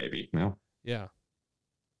game, maybe. No. Yeah.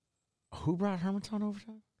 Who brought Hermantown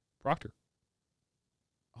overtime? Proctor.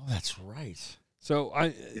 Oh, that's right. So,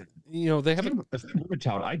 they haven't... If I'm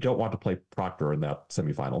Hermantown, I don't want to play Proctor in that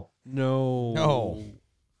semifinal. No,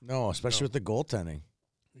 especially with the goaltending.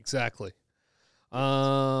 Exactly.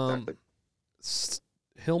 Exactly.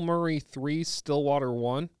 Hill Murray 3, Stillwater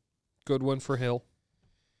 1. Good one for Hill.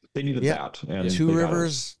 They needed that. And Two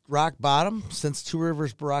Rivers rock bottom. Since Two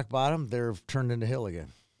Rivers rock bottom, they've turned into Hill again.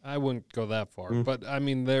 I wouldn't go that far, but I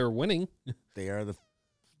mean they're winning. They're the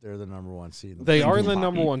number 1 seed. They are the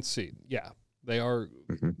number 1 seed. Yeah, they are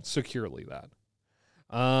securely that.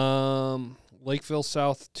 Lakeville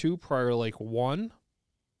South 2, Prior Lake 1.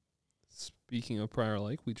 Speaking of Prior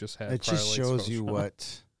Lake, we just had. It Prior just Lake shows Scotia. you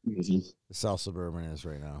what the South Suburban is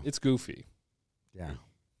right now. It's goofy. Yeah.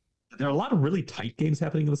 There are a lot of really tight games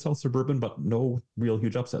happening in the South Suburban, but no real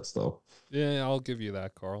huge upsets, though. Yeah, I'll give you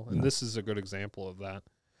that, Carl. And this is a good example of that.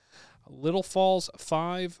 Little Falls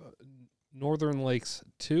 5, Northern Lakes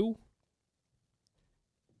 2.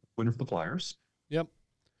 Winner for the Flyers. Yep.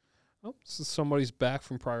 Oh, so somebody's back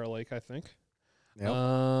from Prior Lake, I think. Yep.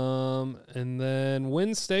 And then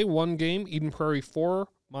Wednesday, 1 game, Eden Prairie 4,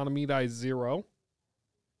 Montemedi 0.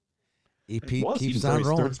 EP Eden keeps on Prairie's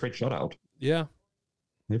rolling. third straight shutout. Yeah.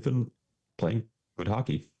 They've been playing good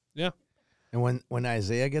hockey. Yeah. And when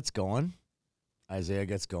Isaiah gets going.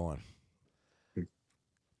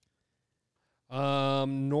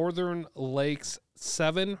 Northern Lakes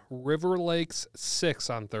 7, River Lakes 6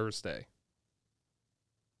 on Thursday.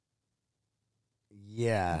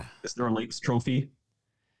 Yeah. Is there a Lakes trophy?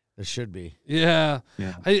 There should be. Yeah.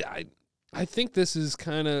 Yeah. I think this is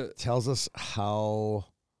kind of Tells us how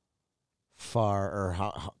far or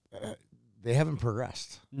how they haven't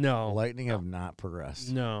progressed. no. The Lightning have not progressed.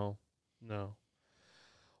 No.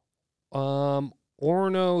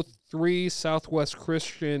 Orono 3, Southwest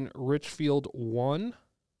Christian, Richfield 1.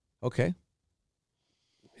 Okay.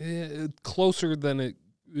 Closer than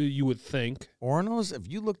you would think. Orono's, if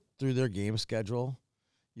you look through their game schedule,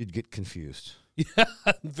 you'd get confused. Yeah,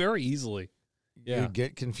 very easily. Yeah. You'd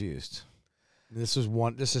get confused. This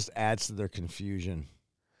just adds to their confusion.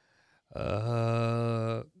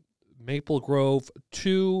 Maple Grove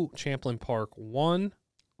 2, Champlain Park 1.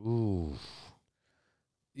 Ooh.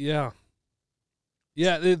 Yeah.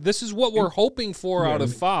 Yeah, this is what we're hoping for out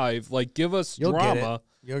of 5. Like, give us You'll drama. get it.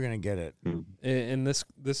 You're going to get it. And this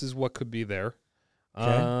is what could be there.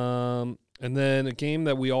 Okay. And then a game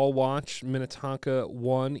that we all watched, Minnetonka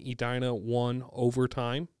 1, Edina 1,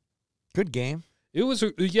 overtime. Good game. It was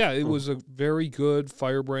a very good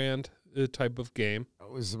Firebrand type of game. It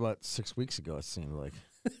was about 6 weeks ago, it seemed like.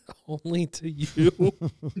 Only to you.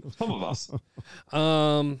 Some of us.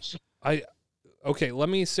 Let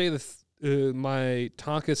me say my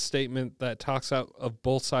Tonka statement that talks out of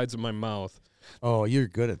both sides of my mouth. Oh, you're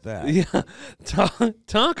good at that. Yeah,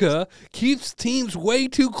 Tonka keeps teams way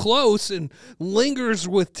too close and lingers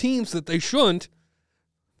with teams that they shouldn't.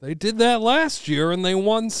 They did that last year and they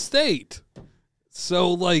won state.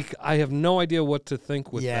 So, I have no idea what to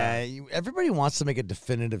think with that. Yeah, everybody wants to make a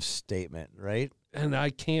definitive statement, right? And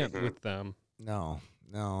I can't with them. No.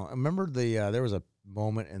 I remember there was a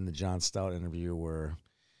moment in the John Stout interview where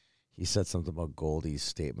he said something about Goldie's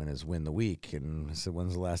statement as win the week. And I said,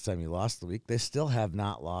 when's the last time you lost the week? They still have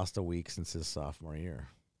not lost a week since his sophomore year.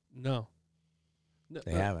 No.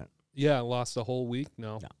 They haven't. Yeah, lost a whole week?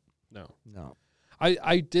 No.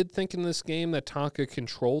 I did think in this game that Tonka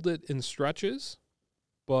controlled it in stretches,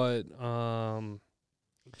 but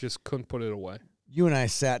just couldn't put it away. You and I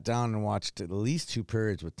sat down and watched at least 2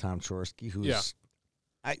 periods with Tom Chorsky, who's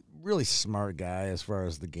a really smart guy as far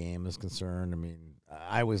as the game is concerned. I mean,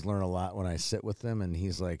 I always learn a lot when I sit with him, and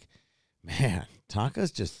he's like, man,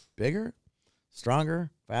 Tonka's just bigger,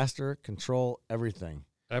 stronger, faster, control everything.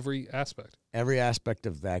 Every aspect. Every aspect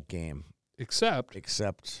of that game. Except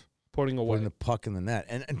putting the puck in the net.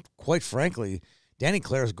 And quite frankly, Danny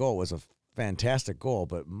Clare's goal was a fantastic goal,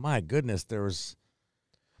 but my goodness, there was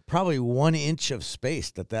probably 1 inch of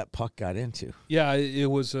space that puck got into. Yeah, it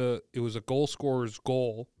was a goal scorer's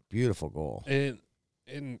goal. Beautiful goal.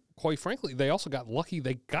 And quite frankly, they also got lucky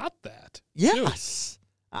they got that. Yes.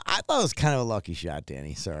 I thought it was kind of a lucky shot,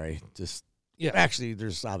 Danny. Sorry. Actually,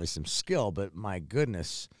 there's obviously some skill, but my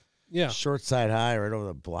goodness. Yeah. Short side high right over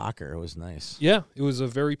the blocker. It was nice. Yeah, it was a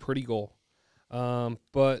very pretty goal.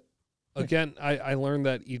 But again, I learned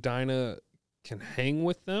that Edina can hang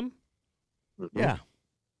with them. Yeah.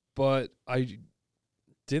 But I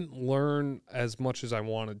didn't learn as much as I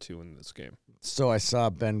wanted to in this game. So I saw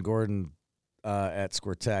Ben Gordon at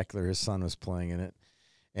Squirtacular. His son was playing in it.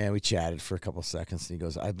 And we chatted for a couple seconds, and he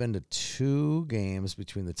goes, I've been to 2 games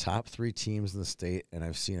between the top 3 teams in the state, and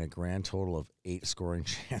I've seen a grand total of 8 scoring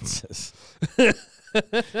chances.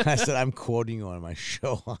 I said, I'm quoting you on my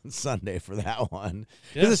show on Sunday for that one.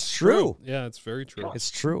 Yeah, it's true. Yeah, it's very true. It's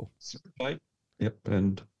true. Yep,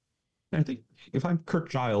 and I think if I'm Kirk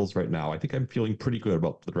Giles right now, I think I'm feeling pretty good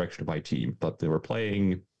about the direction of my team. But they were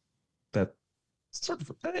playing that sort of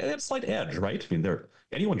a slight edge, right? I mean,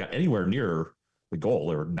 anyone got anywhere near the goal,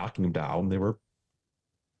 they were knocking them down. They were,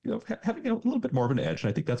 having a little bit more of an edge, and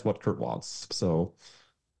I think that's what Kurt wants. So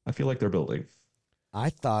I feel like they're building. I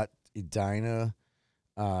thought Edina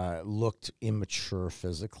looked immature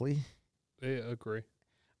physically. I agree.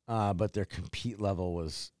 But their compete level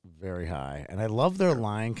was very high, and I love their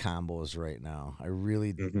line combos right now. I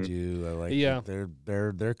really do. I like. Yeah.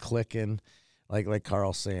 They're clicking, like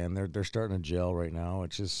Carl's saying. They're starting to gel right now,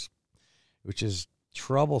 which is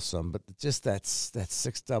troublesome. But just that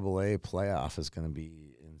 6AA playoff is going to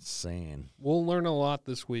be insane. We'll learn a lot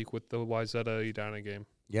this week with the Wayzata Edina game.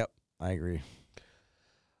 Yep, I agree.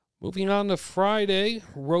 Moving on to Friday,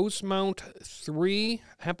 Rosemount 3,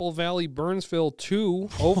 Apple Valley Burnsville 2,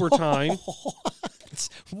 overtime.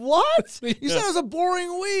 What? You said it was a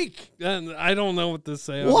boring week. And I don't know what to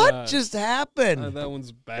say on What that. just happened? That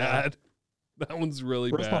one's bad. That one's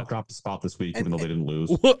really bad. Rosemount dropped a spot this week, even though they didn't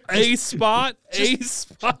lose. A spot.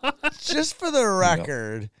 Just for the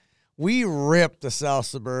record, we ripped the South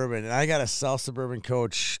Suburban, and I got a South Suburban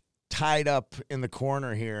coach tied up in the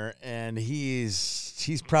corner here, and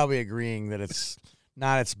he's probably agreeing that it's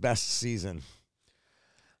not its best season.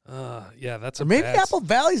 Yeah, that's or a maybe bad Apple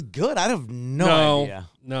Valley's good. I have no idea.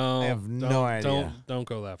 No, I have no idea. Don't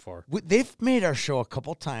go that far. They've made our show a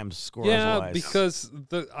couple times scores wise. Because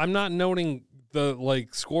I'm not noting the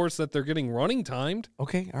scores that they're getting running timed.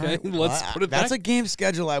 Okay, all right. Let's put it that's a game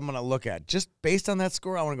schedule I'm going to look at. Just based on that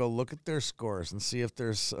score, I want to go look at their scores and see if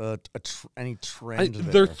there's any trend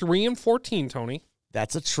there. They're 3-14, Tony.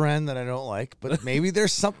 That's a trend that I don't like, but maybe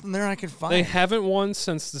there's something there I can find. They haven't won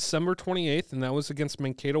since December 28th, and that was against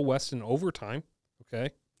Mankato West in overtime.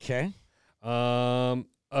 Okay.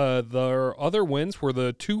 Their other wins were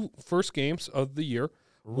the 2 first games of the year.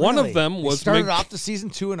 Really? One of them was they started off the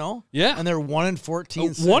season 2-0. Yeah, and they're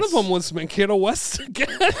 1-14. One of them was Mankato West again.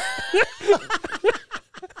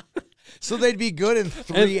 So they'd be good in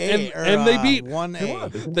 3-8, and they beat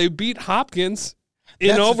 1-8. They beat Hopkins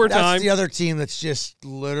in overtime. That's the other team that's just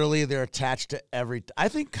literally they're attached to every. I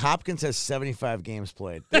think Hopkins has 75 games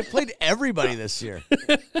played. They've played everybody this year.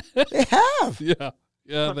 They have. Yeah,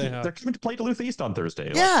 they have. They're coming to play Duluth East on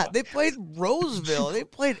Thursday. Yeah, they played Roseville. They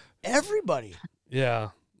played everybody. Yeah.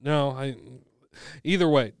 No, either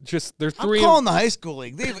way, just they're 3. I'm calling the high school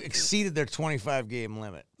league. They've exceeded their 25 game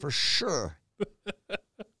limit for sure.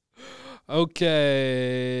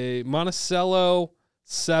 Okay, Monticello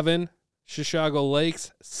 7, Chicago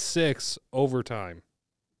Lakes 6 overtime.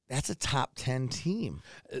 That's a top 10 team.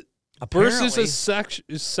 Versus a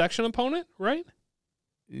section opponent, right?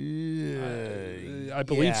 I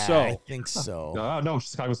believe so. I think so. No,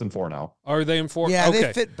 Chicago's in 4 now. Are they in 4? Yeah, okay.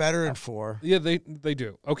 they fit better in 4. Yeah, they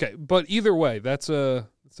do. Okay, but either way, it's a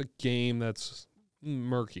game that's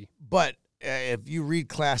murky. But if you read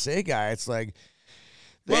Class A guy, it's like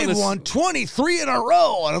they've won 23 in a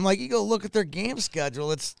row, and I'm like, you go look at their game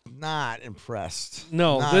schedule. It's not impressed.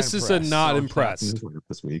 No, this is a not impressed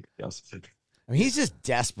this week. Yes, I mean, he's just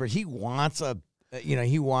desperate. He wants a.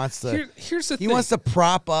 He wants to. Here's the thing. He wants to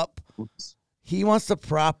prop up. He wants to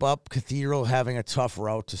prop up Cathedral having a tough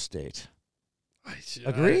route to state.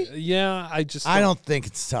 Agree? Yeah, I don't think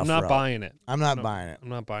it's tough. I'm not buying it. I'm not buying it. I'm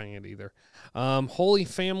not buying it either. Holy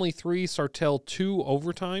Family 3, Sartell 2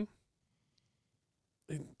 overtime.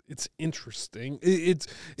 It's interesting. It's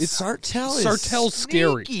Sartell's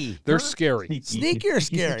scary. sneaky. They're scary. Sneaky or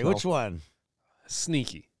scary? Which one?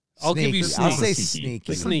 Sneaky. I'll give you Sneaky. I'll sneaky. say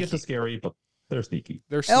sneaky. They could get to scary, but they're sneaky.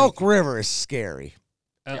 They're sneaky. Elk River is scary.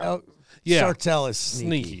 Yeah. Sartell is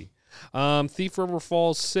sneaky. Thief River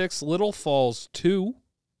Falls 6, Little Falls 2.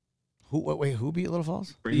 Who beat Little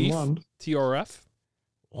Falls? Thief, TRF.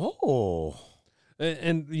 Oh.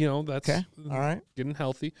 And that's okay. All right. Getting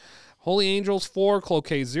healthy. Holy Angels 4,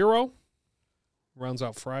 Cloquet 0. Rounds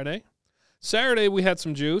out Friday. Saturday, we had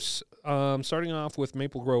some juice. Starting off with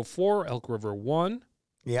Maple Grove 4, Elk River 1.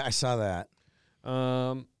 Yeah, I saw that.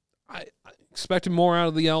 I expected more out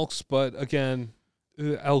of the Elks, but again,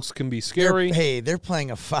 Elks can be scary. They're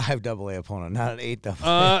playing a 5 AA opponent, not an 8 AA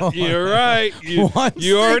opponent. You're right. You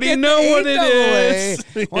already know what it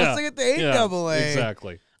is. Once they get the 8 AA.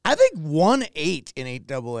 Exactly. I think 1-8 in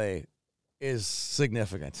 8 AA is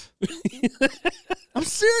significant. I'm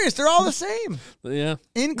serious. They're all the same. Yeah.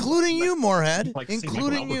 Including you, Moorhead. Like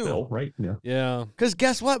including you. Bill, right? Yeah. Yeah. Because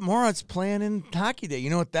guess what? Moorhead's playing in Hockey Day. You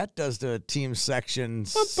know what that does to a team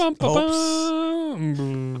section's hopes?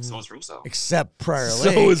 So is Russo. Except Prior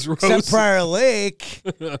Lake. So is Rose. Except Prior Lake.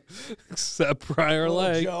 Except Prior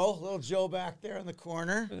Lake. Little Joe back there in the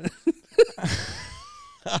corner.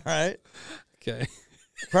 All right. Okay.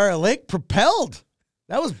 Prior Lake propelled.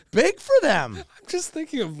 That was big for them. I'm just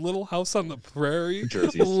thinking of Little House on the Prairie.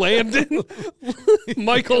 Jerseys. Landon.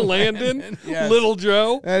 Michael Landon. Yes. Little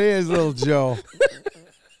Joe. That is Little Joe.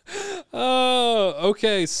 Oh,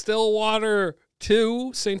 okay. Stillwater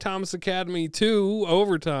 2, St. Thomas Academy 2,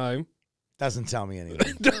 overtime. Doesn't tell me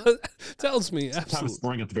anything. Tells me. Thomas Absolutely.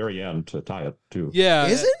 scoring at the very end to tie it, too. Yeah.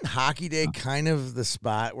 Isn't Hockey Day kind of the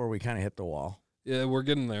spot where we kind of hit the wall? Yeah, we're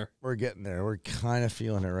getting there. We're getting there. We're kind of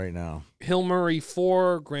feeling it right now. Hill Murray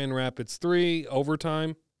 4, Grand Rapids 3,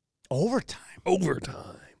 overtime. Overtime.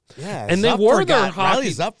 Yeah. And they wore their hockey.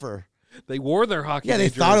 Riley's up for. They wore their hockey. Yeah, they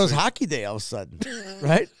day thought it was jersey. Hockey Day all of a sudden,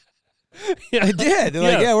 right? Yeah. They did. They're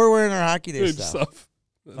like, yeah, we're wearing our Hockey Day Good stuff.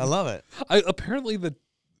 I love it. Apparently,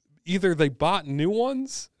 either they bought new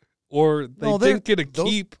ones or they No, didn't get a those-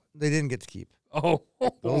 keep. They didn't get to keep. Oh,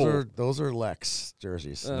 Those are Lex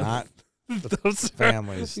jerseys, not those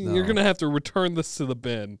families. No. You're gonna have to return this to the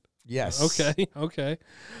bin. Yes. Okay.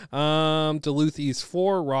 Duluth East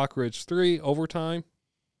 4, Rock Ridge 3, overtime.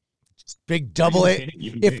 Big double A.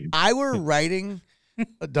 Even If game. I were writing,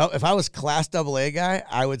 if I was class double A guy,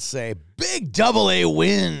 I would say big double A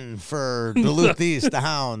win for Duluth East, the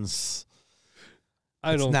Hounds.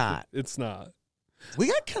 It's not. It's not. We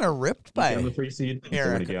got kind of ripped On the by 3 seed,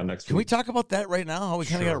 Eric. again next Can we week. talk about that right now? How we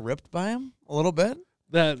kind of Sure. got ripped by him a little bit?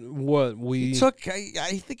 That what we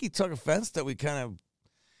I think he took offense that we kind of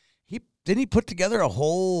he put together a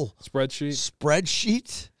whole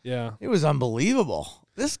spreadsheet. Yeah. It was unbelievable.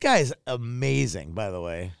 This guy's amazing, by the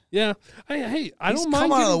way. Yeah. I He's don't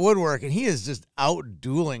mind. come out of the woodwork, and he is just out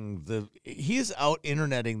dueling he is out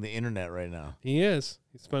interneting the internet right now. He is.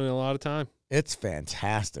 He's spending a lot of time. It's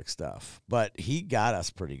fantastic stuff, but he got us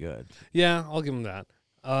pretty good. Yeah, I'll give him that.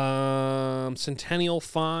 Centennial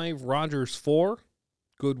 5, Rogers 4.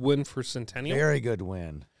 Good win for Centennial. Very good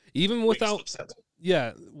win. Even without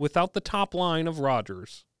the top line of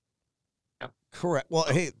Rogers. Correct.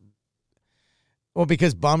 Well,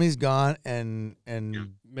 because Bummy's gone and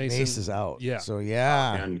Mace is out. Yeah. So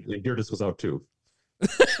yeah. And Geertis was out, too.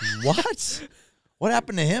 What? What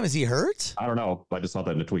happened to him? Is he hurt? I don't know. I just saw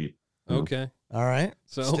that in a tweet. Okay. All right.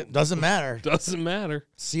 So doesn't matter. Doesn't matter.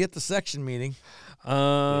 See you at the section meeting.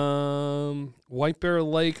 White Bear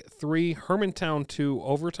Lake 3, Hermantown 2,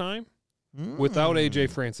 overtime without AJ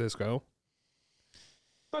Francisco.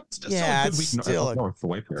 But Yeah, it's it's still still a good week north for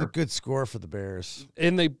White It's a Bear. good score for the Bears.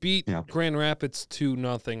 And they beat Yeah. Grand Rapids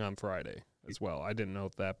 2-0 on Friday as well. I didn't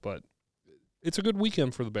note that, but it's a good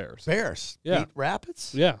weekend for the Bears. Bears. Yeah. Beat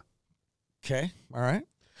Rapids? Yeah. Okay. All right.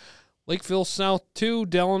 Lakeville South 2,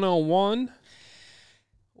 Delano 1.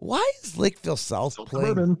 Why is Lakeville South Silk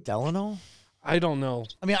playing Bourbon. Delano? I don't know.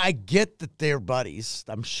 I mean, I get that they're buddies.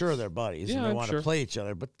 I'm sure they're buddies Yeah, and they I'm want sure. to play each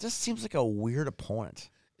other, but this seems like a weird opponent.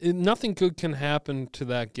 Nothing good can happen to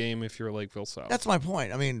that game if you're Lakeville South. That's my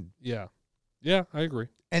point. I mean, Yeah. Yeah, I agree.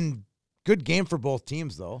 and good game for both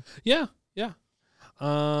teams, though. Yeah.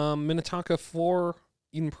 Minnetonka 4,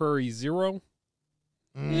 Eden Prairie 0.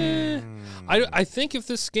 I think if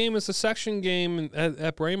this game is a section game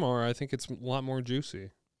at Braemar, I think it's a lot more juicy.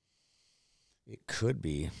 It could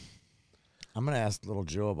be. I'm going to ask little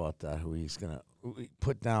Joe about that, who he's going to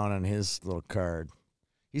put down on his little card.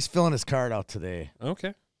 He's filling his card out today.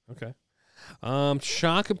 Okay.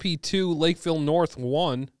 Shakopee 2, Lakeville North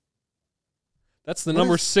 1. That's the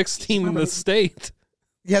number 6 team in the state.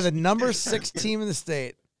 Yeah, the number 6 team in the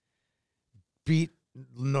state beat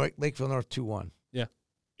Lakeville North 2-1. Yeah.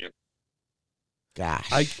 Yep.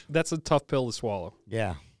 Gosh. That's a tough pill to swallow.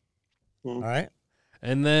 Yeah. All right.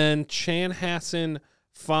 And then Chanhassen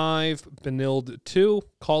 5, Benilde 2.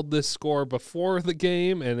 Called this score before the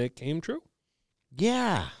game, and it came true.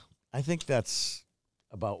 Yeah. I think that's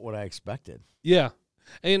about what I expected. Yeah.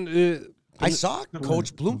 And I saw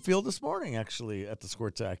Coach Bloomfield this morning, actually, at the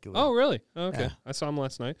Squirtacular. oh, really? Okay. Yeah. I saw him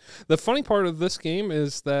last night. The funny part of this game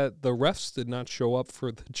is that the refs did not show up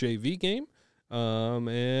for the JV game,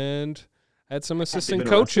 and had some assistant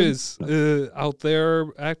coaches out there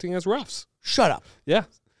acting as refs. Shut up. Yeah.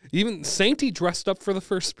 Even Sainty dressed up for the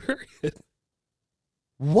first period.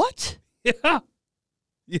 What? Yeah.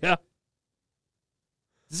 Yeah.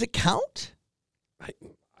 Does it count?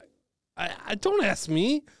 I don't ask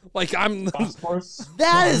me. Like I'm.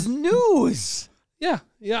 That is news. Yeah.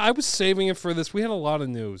 I was saving it for this. We had a lot of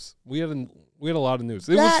news. We had a lot of news.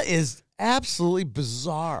 That is absolutely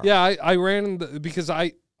bizarre. Yeah. I ran because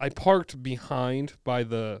I parked behind by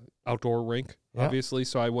the outdoor rink, obviously.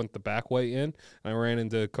 So I went the back way in. And I ran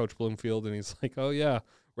into Coach Bloomfield, and he's like, "Oh yeah,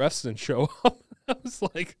 refs didn't show up." I was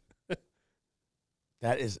like,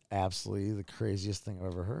 "That is absolutely the craziest thing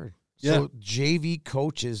I've ever heard." Yeah. So JV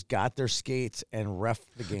coaches got their skates and reffed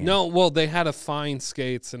the game. No, well, they had to find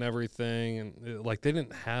skates and everything, and like they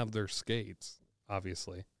didn't have their skates,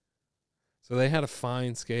 obviously. So they had to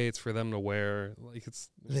find skates for them to wear. Like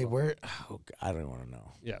they wear. Oh, I don't want to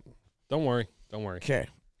know. Yeah, don't worry. Okay,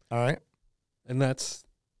 all right. And that's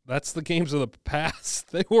the games of the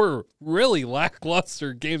past. They were really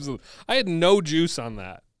lackluster games. I had no juice on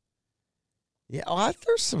that. Yeah,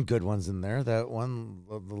 there's some good ones in there. That one,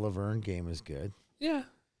 the Laverne game is good. Yeah.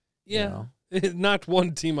 You Knocked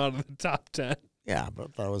one team out of the top 10. Yeah,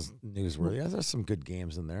 but that was newsworthy. Yeah, there's some good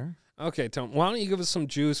games in there. Okay, Tom, why don't you give us some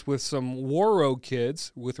juice with some Warroad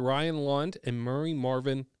kids with Ryan Lund and Murray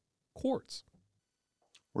Marvin Quartz?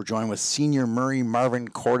 We're joined with senior Murray Marvin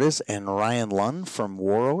Cordes and Ryan Lund from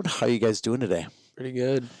Warroad. How are you guys doing today? Pretty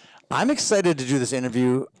good. I'm excited to do this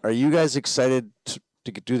interview. Are you guys excited to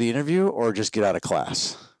do the interview or just get out of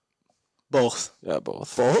class? Both. Yeah,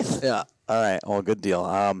 both. Both? Yeah. All right. Well, good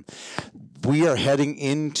deal. We are heading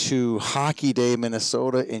into Hockey Day,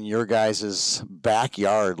 Minnesota, in your guys'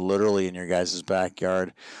 backyard, literally in your guys'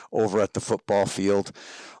 backyard, over at the football field.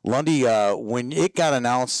 Lundy, when it got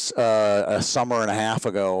announced a summer and a half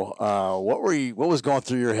ago, what was going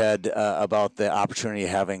through your head about the opportunity of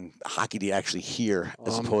having Hockey Day actually here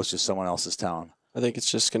as opposed to someone else's town? I think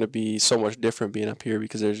it's just going to be so much different being up here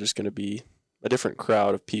because there's just going to be a different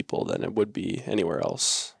crowd of people than it would be anywhere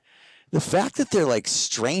else. The fact that they're like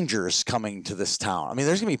strangers coming to this town. I mean,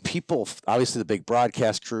 there's going to be people, obviously the big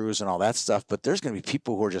broadcast crews and all that stuff, but there's going to be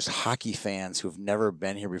people who are just hockey fans who have never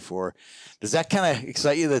been here before. Does that kind of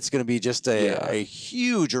excite you that it's going to be just a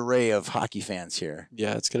huge array of hockey fans here?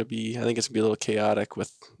 Yeah, it's going to be, I think it's going to be a little chaotic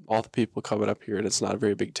with all the people coming up here, and it's not a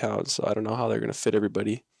very big town, so I don't know how they're going to fit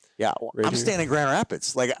everybody. Yeah, well, I'm staying in Grand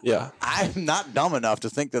Rapids. Like, I'm not dumb enough to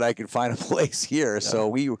think that I could find a place here. Yeah. So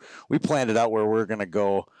we planned it out where we're going to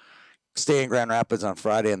go stay in Grand Rapids on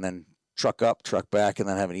Friday and then truck up, truck back, and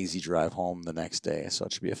then have an easy drive home the next day. So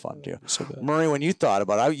it should be a fun deal. So Murray, when you thought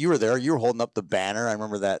about it, you were there. You were holding up the banner. I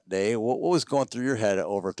remember that day. What was going through your head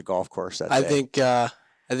over at the golf course that day?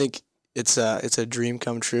 I think it's a dream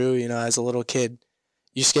come true. You know, as a little kid,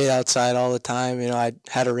 you skate outside all the time. You know, I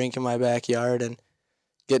had a rink in my backyard, and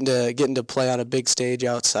getting to play on a big stage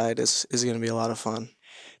outside is going to be a lot of fun.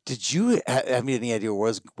 Did you have any idea where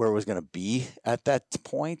it was going to be at that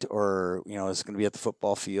point, or is it going to be at the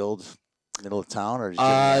football field, middle of town, or did you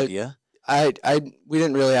have an idea? We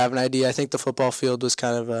didn't really have an idea. I think the football field was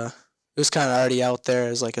kind of already out there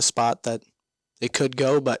as like a spot that they could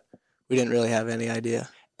go, but we didn't really have any idea.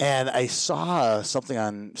 And I saw something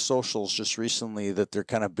on socials just recently that they're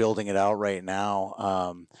kind of building it out right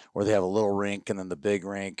now, where they have a little rink and then the big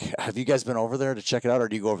rink. Have you guys been over there to check it out, or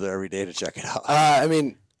do you go over there every day to check it out? I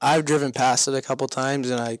mean, I've driven past it a couple times,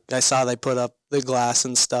 and I saw they put up the glass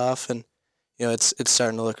and stuff, and it's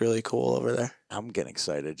starting to look really cool over there. I'm getting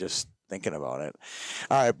excited just thinking about it.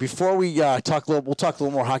 All right, before we we'll talk a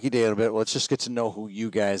little more Hockey Day in a bit. Let's just get to know who you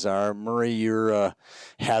guys are. Murray, you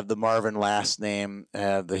have the Marvin last name,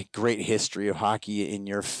 the great history of hockey in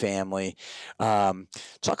your family.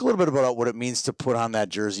 Talk a little bit about what it means to put on that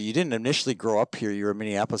jersey. You didn't initially grow up here. You were a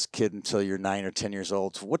Minneapolis kid until you're 9 or 10 years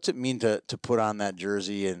old. So what's it mean to put on that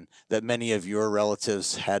jersey, and that many of your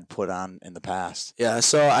relatives had put on in the past? Yeah,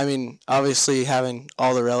 so I mean, obviously having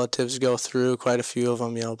all the relatives go through, quite a few of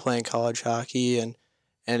them, playing college hockey and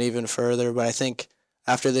even further. But I think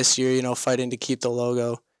after this year, fighting to keep the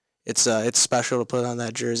logo, it's special to put on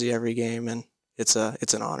that jersey every game, and it's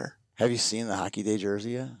an honor. Have you seen the Hockey Day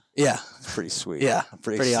jersey yet? Yeah. It's pretty sweet. Yeah. I'm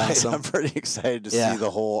pretty excited. Awesome. I'm pretty excited to see the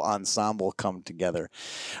whole ensemble come together.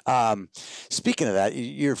 Speaking of that,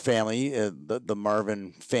 your family, the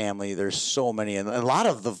Marvin family, there's so many, and a lot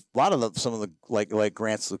of some of the like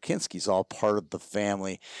Grant Slukinski's all part of the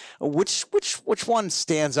family. Which one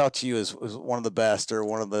stands out to you as one of the best or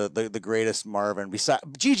one of the greatest Marvin? Besides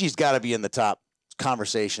Gigi's got to be in the top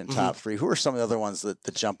conversation, top three. Who are some of the other ones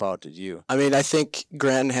that jump out at you? I mean, I think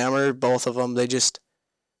Grant and Hammer, both of them,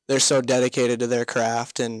 they're so dedicated to their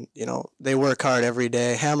craft, and they work hard every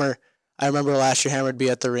day. Hammer, I remember last year Hammer would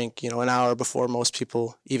be at the rink, an hour before most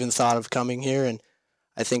people even thought of coming here, and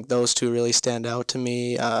I think those two really stand out to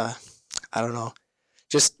me. I don't know,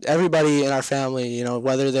 just everybody in our family,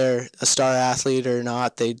 whether they're a star athlete or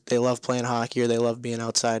not, they love playing hockey or they love being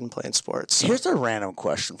outside and playing sports. So. Here's a random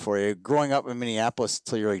question for you. Growing up in Minneapolis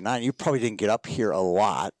until you're like 9, you probably didn't get up here a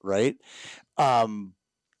lot, right?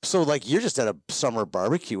 So like you're just at a summer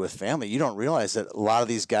barbecue with family. You don't realize that a lot of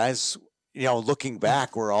these guys, looking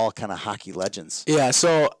back, were all kind of hockey legends. Yeah,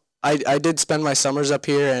 so I did spend my summers up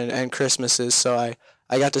here and Christmases, so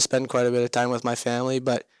I got to spend quite a bit of time with my family,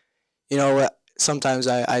 but sometimes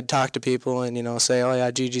I'd talk to people and, say, oh, yeah,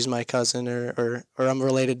 Gigi's my cousin or I'm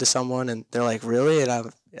related to someone. And they're like, really?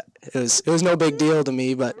 And it was no big deal to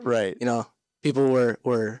me, but, right. People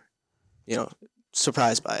were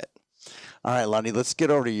surprised by it. All right, Lundy, let's get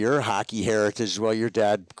over to your hockey heritage as well. Your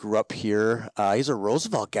dad grew up here. He's a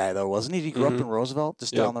Roosevelt guy, though, wasn't he? He grew up in Roosevelt,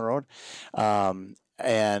 just down the road.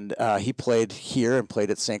 And he played here and played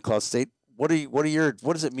at St. Cloud State. What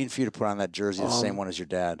does it mean for you to put on that jersey, the same one as your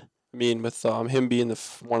dad? I mean, with him being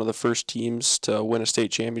one of the first teams to win a state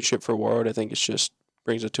championship for Warroad, I think it's just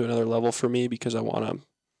brings it to another level for me because I want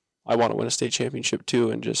to win a state championship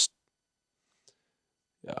too, and just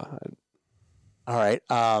All right.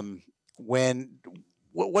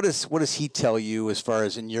 What does he tell you as far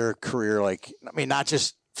as in your career? Like, I mean, not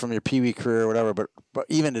just from your Pee Wee career or whatever, but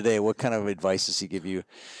even today, what kind of advice does he give you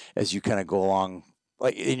as you kind of go along,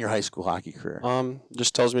 like in your high school hockey career?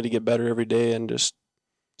 Just tells me to get better every day and just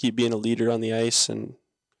keep being a leader on the ice, and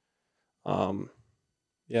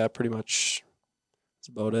pretty much that's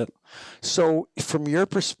about it. So from your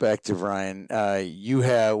perspective, Ryan, you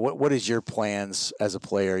have what is your plans as a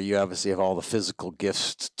player? You obviously have all the physical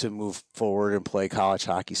gifts to move forward and play college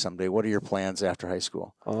hockey someday. What are your plans after high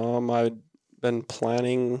school? I've been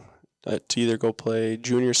planning to either go play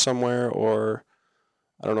junior somewhere or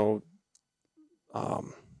I don't know.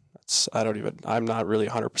 I'm not really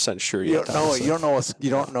 100% sure yet. You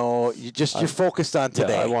don't know. You're focused on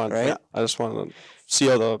today. Right? I just want to see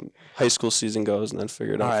how the high school season goes and then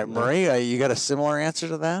figure it out. All right, Marie, you got a similar answer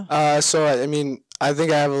to that? So I mean, I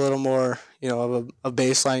think I have a little more, of a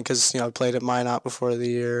baseline because I played at Minot before the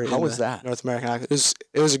year. How was that? North American Hockey.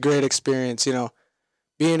 It was a great experience.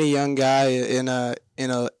 Being a young guy in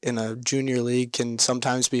a junior league can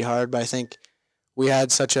sometimes be hard, but I think we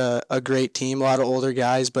had such a great team, a lot of older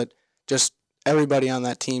guys, but just everybody on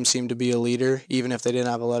that team seemed to be a leader, even if they didn't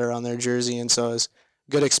have a letter on their jersey. And so it was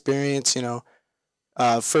a good experience,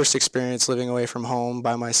 first experience living away from home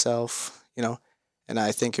by myself, and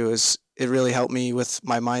I think it really helped me with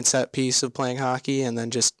my mindset piece of playing hockey and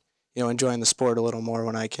then just, enjoying the sport a little more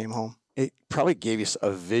when I came home. It probably gave you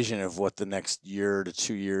a vision of what the next year to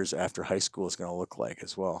 2 years after high school is going to look like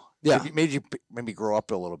as well. Yeah. Made you maybe grow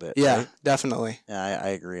up a little bit. Yeah, right? definitely. Yeah, I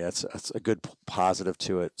agree. That's a good positive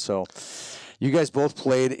to it. So you guys both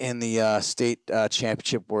played in the state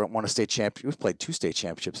championship or won a state championship. We've played 2 state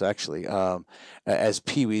championships, actually. As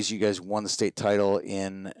Pee-wees, you guys won the state title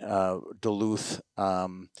in Duluth.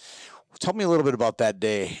 Tell me a little bit about that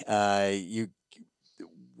day.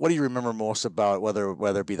 What do you remember most about whether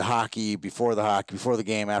it be the hockey, before the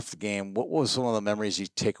game, after the game? What was some of the memories you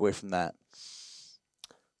take away from that?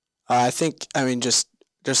 I mean, just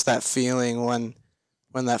that feeling when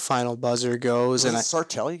that final buzzer goes. Was it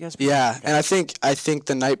Sartell, you guys? Yeah, and I think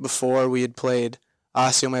the night before we had played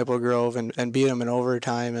Osseo Maple Grove and beat them in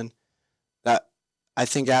overtime, and that I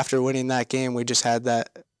think after winning that game, we just had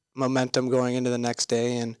that momentum going into the next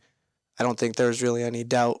day, and I don't think there was really any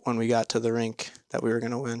doubt when we got to the rink that we were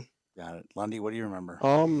going to win. Got it. Lundy, what do you remember?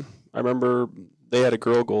 I remember they had a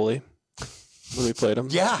girl goalie when we played them.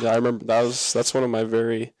 Yeah. I remember that's one of my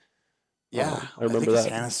very. Yeah, I remember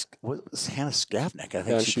that. Hannah Skavnik. I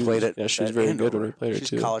think she played it. Yeah, she was very good when we played her too.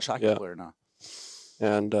 She's a college hockey player now.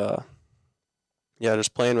 And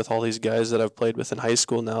just playing with all these guys that I've played with in high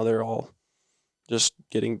school now, they're all just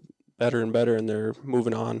getting better and better, and they're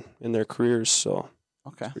moving on in their careers. So.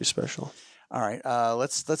 Okay. Pretty special. All right,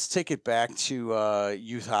 let's take it back to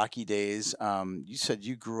youth hockey days. You said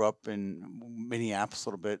you grew up in Minneapolis a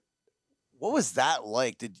little bit. What was that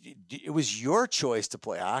like? It was your choice to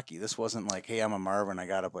play hockey. This wasn't like, hey, I'm a Marvin, I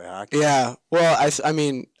got to play hockey. Yeah. Well, I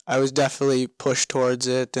mean, I was definitely pushed towards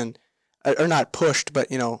it, and or not pushed, but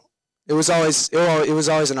it was always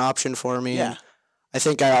an option for me. Yeah. And I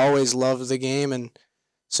think I always loved the game, and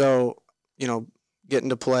so getting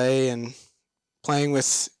to play and playing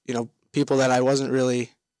with people that I wasn't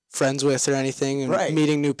really friends with or anything, and Right.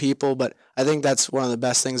 meeting new people. But I think that's one of the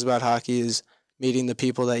best things about hockey is meeting the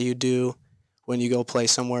people that you do when you go play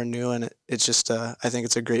somewhere new, and it's just I think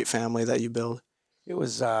it's a great family that you build. It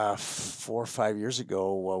was 4 or 5 years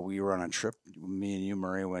ago while we were on a trip. Me and you,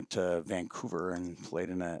 Murray, went to Vancouver and played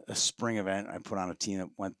in a spring event. I put on a team that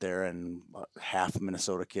went there, and half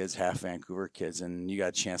Minnesota kids, half Vancouver kids, and you got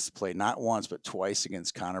a chance to play not once but twice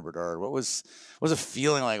against Connor Bedard. What was a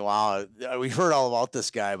feeling like? Wow, we heard all about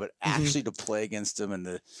this guy, but actually to play against him and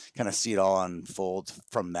to kind of see it all unfold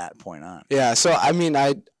from that point on. Yeah. So I mean,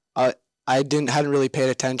 I hadn't really paid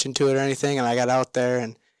attention to it or anything, and I got out there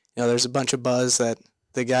and. There's a bunch of buzz that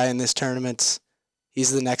the guy in this tournament,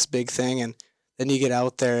 he's the next big thing. And then you get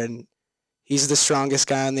out there and he's the strongest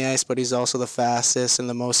guy on the ice, but he's also the fastest and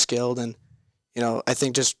the most skilled. And, I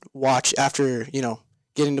think just watch after,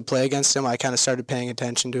 getting to play against him, I kind of started paying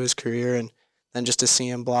attention to his career. And then just to see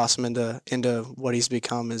him blossom into what he's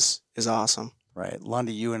become is awesome. Right.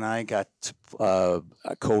 Lundy, you and I got a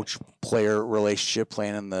coach-player relationship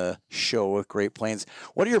playing in the show with Great Plains.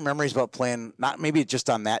 What are your memories about playing, not maybe just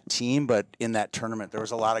on that team, but in that tournament? There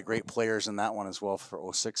was a lot of great players in that one as well for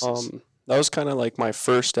 06s. That was kind of like my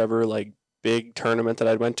first ever big tournament that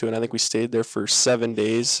I went to, and I think we stayed there for 7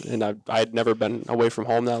 days, and I'd never been away from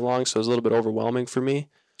home that long, so it was a little bit overwhelming for me.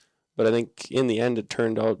 But I think in the end it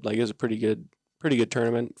turned out like it was a pretty good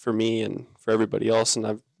tournament for me and for everybody else,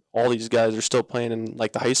 and all these guys are still playing in the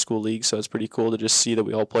high school league, so it's pretty cool to just see that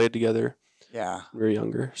we all played together. Yeah, when we were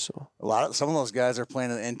younger. So some of those guys are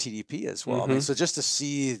playing in the NTDP as well. I mean, so just to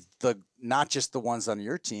see not just the ones on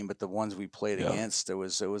your team, but the ones we played against, it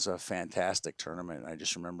was a fantastic tournament. I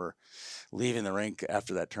just remember leaving the rink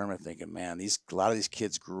after that tournament thinking, man, a lot of these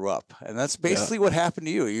kids grew up, and that's basically what happened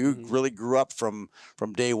to you. You really grew up from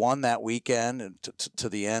day one that weekend and to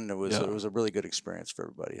the end. It was a really good experience for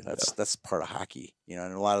everybody. That's part of hockey,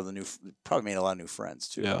 and probably made a lot of new friends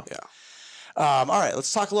too. Yeah. All right,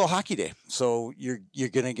 let's talk a little hockey day. So you're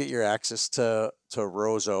gonna get your access to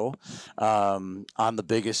Roseau on the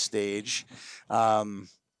biggest stage.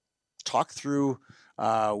 Talk through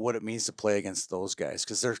what it means to play against those guys,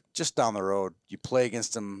 because they're just down the road. You play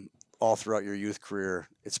against them all throughout your youth career.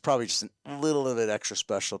 It's probably just a little bit extra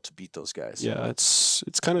special to beat those guys. Yeah, it's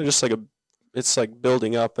kind of just it's like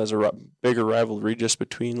building up as a bigger rivalry just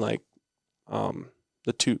between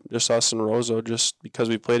the two, just us and Roseau, just because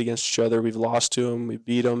we played against each other. We've lost to them, we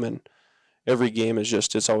beat them, and every game is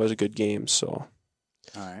it's always a good game. So, all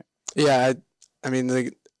right. Yeah, I mean,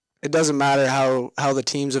 it doesn't matter how the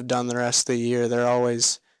teams have done the rest of the year. They're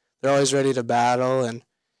always ready to battle, and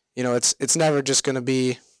it's never just going to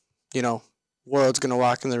be, Warroad's going to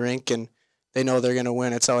walk in the rink and they know they're going to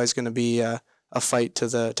win. It's always going to be a fight to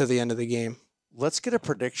the end of the game. Let's get a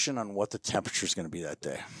prediction on what the temperature is going to be that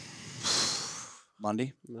day.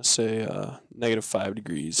 Monday? I'm going to say -5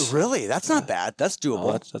 degrees. Really? That's not bad. That's doable.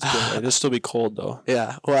 Oh, that's good. It'll still be cold, though.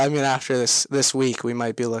 Yeah. Well, I mean, after this week, we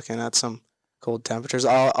might be looking at some cold temperatures.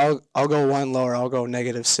 I'll go one lower. I'll go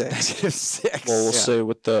 -6. -6. Well, we'll say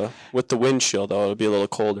with the wind chill, though, it'll be a little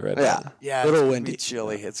colder. I bet. Yeah. A little it's windy. Be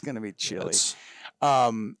chilly. It's going to be chilly.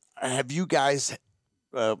 Have you guys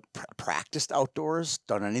practiced outdoors?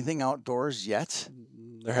 Done anything outdoors yet?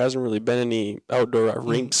 There hasn't really been any outdoor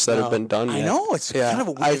rinks that have been done yet. I know. It's kind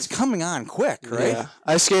of it's coming on quick, right? Yeah.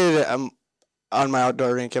 I skated on my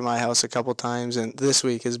outdoor rink in my house a couple times, and this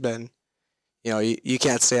week has been, you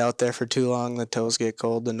can't stay out there for too long. The toes get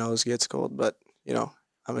cold, the nose gets cold, but,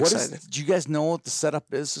 I'm excited. Do you guys know what the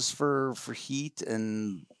setup is for heat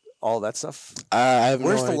and all that stuff? I have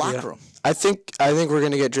Where's no the idea. locker room? I think we're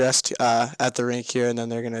gonna get dressed at the rink here, and then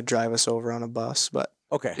they're gonna drive us over on a bus. But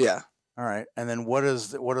okay, yeah, all right. And then what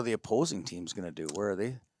are the opposing teams gonna do? Where are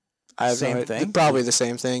they? I have same no idea. thing. Probably the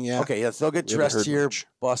same thing. Yeah. Okay. Yes, they'll get We haven't dressed heard here, much.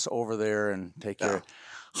 bus over there, and take care.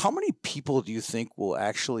 How many people do you think will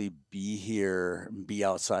actually be here and be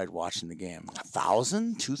outside watching the game?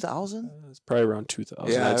 1,000? 2,000? It's probably around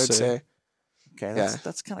 2,000. Yeah, I would say. Okay,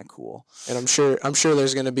 that's kind of cool. And I'm sure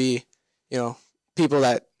there's gonna be, people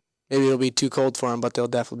that maybe it'll be too cold for them, but they'll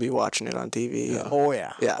definitely be watching it on TV. Yeah. Oh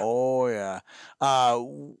yeah. Yeah. Oh yeah.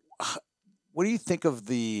 What do you think of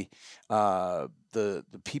the the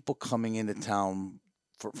people coming into town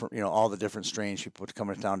for all the different strange people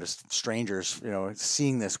coming to town, just strangers,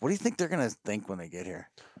 seeing this, what do you think they're gonna think when they get here?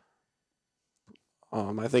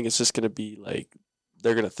 I think it's just gonna be like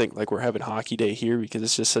they're gonna think like we're having hockey day here because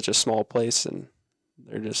it's just such a small place, and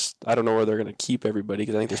they're just I don't know where they're gonna keep everybody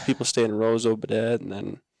because I think there's people staying in Roseau, Badet, and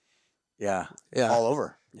then yeah, all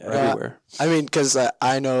over, everywhere. I mean, because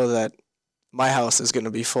I know that my house is going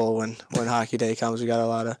to be full when hockey day comes. We got a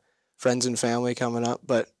lot of friends and family coming up,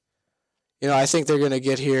 but I think they're going to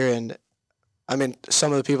get here, and I mean,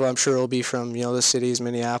 some of the people I'm sure will be from the cities,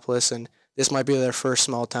 Minneapolis, and this might be their first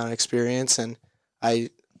small town experience, and I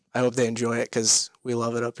hope they enjoy it because we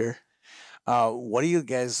love it up here. What are you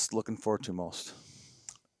guys looking forward to most?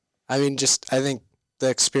 I mean, I think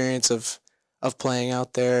the experience of playing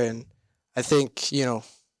out there, and I think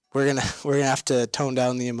we're gonna have to tone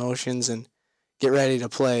down the emotions and get ready to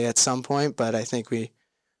play at some point. But I think we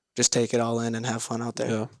just take it all in and have fun out there.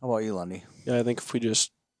 Yeah. How about you, Lundy? Yeah, I think if we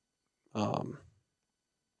just, I don't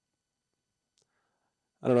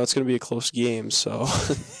know, it's going to be a close game, so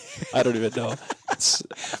I don't even know.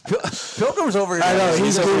 Pilgrim's over here. I know,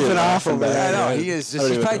 he's goofing off over there. I know, he is.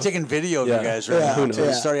 He's probably taking video of you guys right now.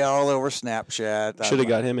 He's starting all over Snapchat. Should have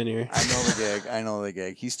got him in here. I know the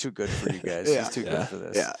gig. He's too good for you guys. He's too good for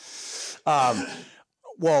this. Yeah.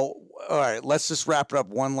 Well, all right, let's just wrap it up.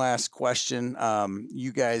 One last question.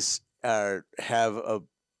 You guys have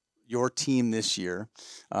your team this year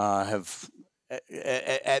have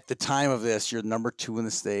at the time of this, you're number 2 in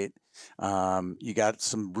the state. You got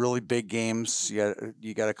some really big games.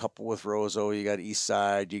 You got a couple with Roseau. You got East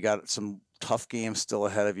Side. You got some tough games still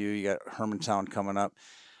ahead of you. You got Hermantown coming up.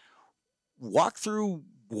 Walk through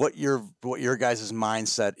what your guys'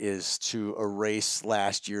 mindset is to erase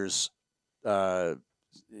last year's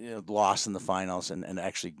loss in the finals and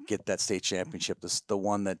actually get that state championship. The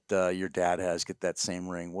one that your dad has, get that same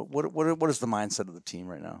ring. What is the mindset of the team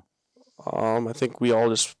right now? I think we all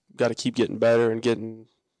just got to keep getting better and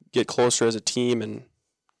get closer as a team, and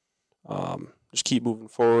just keep moving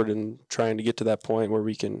forward and trying to get to that point where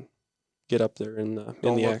we can get up there in the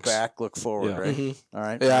look X. back, look forward, right? Mm-hmm. All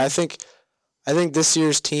right. Yeah, I think this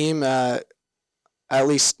year's team, at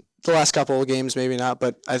least the last couple of games, maybe not,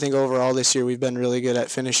 but I think overall this year we've been really good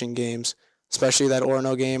at finishing games, especially that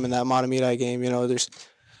Orono game and that Matamidi game. There's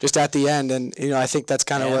just at the end, and I think that's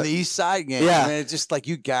kind of what the East Side game. Yeah, I mean, it's just like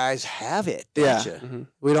you guys have it. Don't you? Mm-hmm.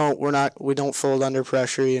 We don't fold under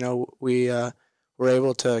pressure. We're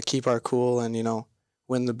able to keep our cool and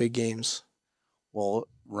win the big games. Well,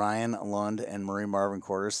 Ryan Lund and Marie Marvin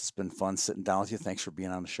Quarters, it's been fun sitting down with you. Thanks for being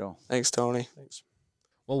on the show. Thanks, Tony. Thanks.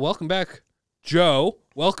 Well, welcome back, Joe.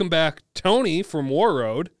 Welcome back, Tony from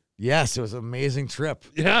Warroad. Yes, it was an amazing trip.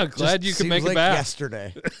 Yeah, glad you could make it back.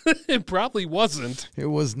 Yesterday. It probably wasn't. It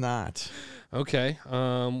was not. Okay.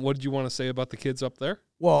 What did you want to say about the kids up there?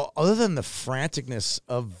 Well, other than the franticness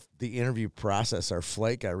of the interview process, our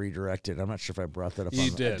flight got redirected. I'm not sure if I brought that up. I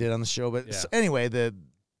did on the show, but anyway,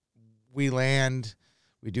 we land,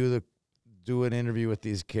 we do an interview with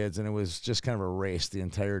these kids, and it was just kind of a race the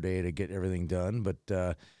entire day to get everything done.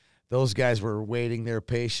 But those guys were waiting there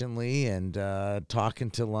patiently, and talking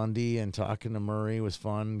to Lundy and talking to Murray was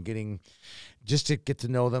fun. Just to get to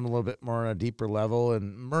know them a little bit more on a deeper level.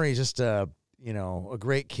 And Murray's just a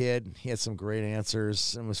great kid. He had some great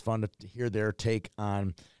answers, and it was fun to hear their take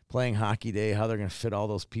on playing hockey day, how they're going to fit all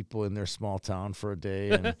those people in their small town for a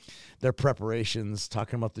day, and their preparations,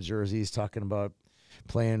 talking about the jerseys, talking about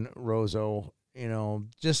playing Roseau.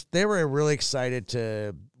 They were really excited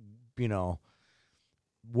to,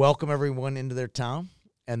 welcome everyone into their town,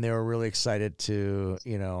 and they were really excited to,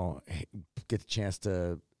 get the chance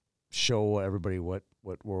to show everybody what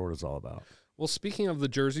Warroad is all about. Well, speaking of the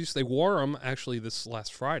jerseys, they wore them actually this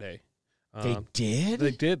last Friday. They did?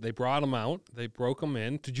 They did. They brought them out. They broke them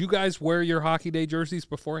in. Did you guys wear your hockey day jerseys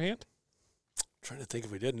beforehand? I'm trying to think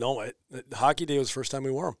if we did. No, hockey day was the first time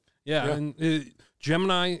we wore them. Yeah. And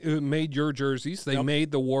Gemini made your jerseys. They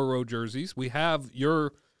made the Warroad jerseys. We have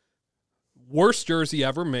your worst jersey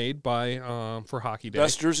ever made for hockey day.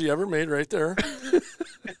 Best jersey ever made right there.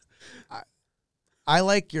 I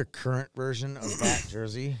like your current version of that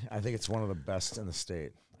jersey. I think it's one of the best in the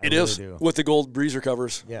state. It is with the gold breezer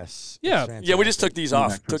covers. Yes. Yeah. Yeah, we just took these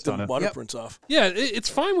off. Took the waterprints off. Yeah, it's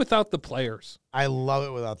fine without the players. I love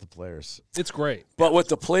it without the players. It's great. But with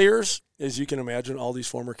the players, as you can imagine, all these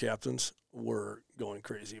former captains were going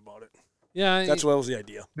crazy about it. Yeah. That's what was the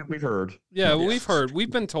idea. We've heard. Yeah, we've heard.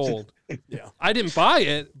 We've been told. Yeah. I didn't buy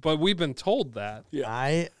it, but we've been told that. Yeah.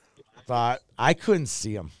 I thought I couldn't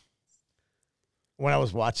see them. when I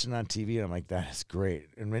was watching on TV, I'm like, that is great.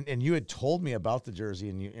 And you had told me about the jersey,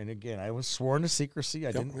 and again, I was sworn to secrecy.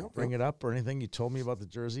 I didn't bring it up or anything. You told me about the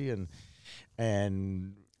jersey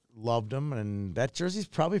and loved them, and that jersey's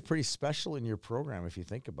probably pretty special in your program if you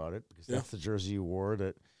think about it, because that's the jersey you wore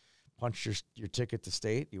that punched your ticket to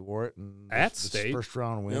state. You wore it in at this state first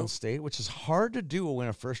round win state, which is hard to do, win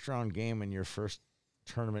a first round game in your first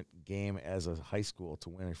tournament game as a high school. To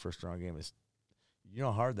win a first round game is, you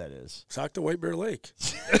know how hard that is. Talk to White Bear Lake.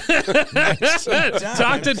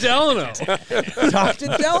 Talk to Delano. Talk to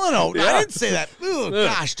Delano. I didn't say that. Oh,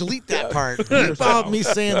 gosh, delete that part. About me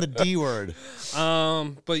saying the D word.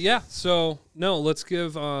 But yeah, so no, let's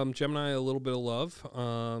give Gemini a little bit of love. A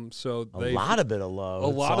lot of bit of love. A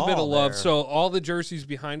lot of bit of love. There. So all the jerseys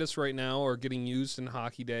behind us right now are getting used in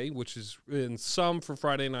Hockey Day, which is in some for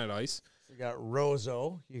Friday Night Ice. You got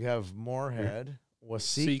Roseau. You have Moorhead.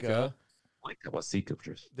 Wasika. Like that Wasika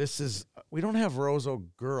jersey. This is, we don't have Roseau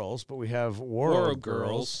girls, but we have Warroad Warroad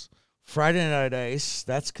girls. Friday Night Ice.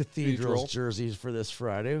 That's Cathedral's jerseys for this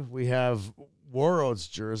Friday. We have Warroad's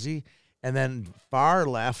jersey. And then far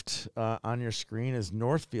left on your screen is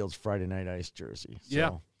Northfield's Friday Night Ice jersey.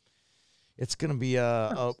 So it's going to be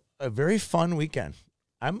a very fun weekend.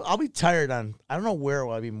 I'll be tired I don't know where.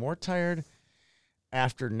 Will I be more tired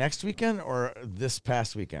after next weekend or this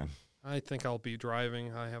past weekend? I think I'll be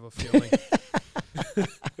driving. I have a feeling.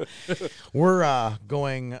 We're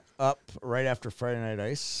going up right after Friday Night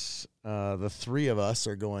Ice. The three of us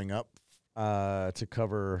are going up to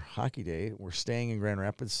cover Hockey Day. We're staying in Grand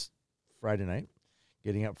Rapids Friday night,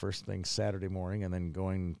 getting up first thing Saturday morning, and then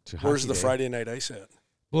going to Hockey Where's the Day. Friday Night Ice at?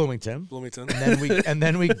 Bloomington. And And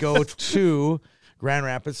then we go to Grand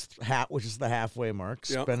Rapids, which is the halfway mark,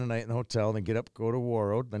 Yep. spend a night in the hotel, then get up, go to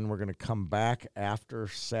Warroad. Then we're going to come back after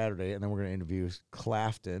Saturday, and then we're going to interview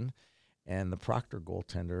Clafton and the Proctor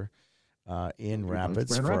goaltender in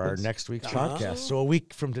Rapids Grand for Rapids. our next week's podcast. So a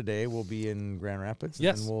week from today, we'll be in Grand Rapids,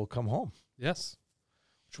 and then we'll come home. Yes,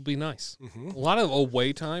 which will be nice. Mm-hmm. A lot of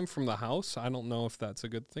away time from the house. I don't know if that's a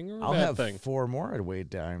good thing or a I'll bad have thing. 4 more away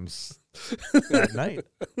times that night.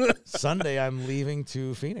 Sunday, I'm leaving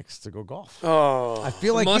to Phoenix to go golf. Oh, I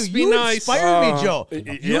feel like must be you nice. inspired me, Joe.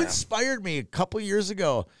 Yeah. You inspired me a couple years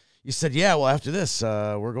ago. You said, yeah, well, after this,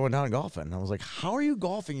 we're going down and golfing. And I was like, how are you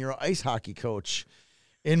golfing? You're an ice hockey coach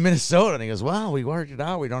in Minnesota. And he goes, well, we worked it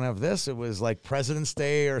out. We don't have this. It was like President's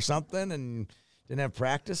Day or something, and didn't have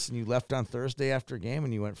practice, and you left on Thursday after a game,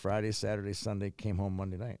 and you went Friday, Saturday, Sunday, came home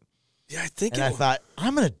Monday night. yeah, I think. And I thought,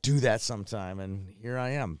 I'm going to do that sometime, and here I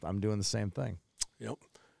am. I'm doing the same thing. Yep.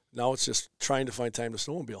 Now it's just trying to find time to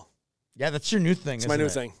snowmobile. Yeah, that's your new thing, It's isn't my new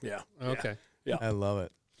it? thing. Yeah. Okay. Yeah. I love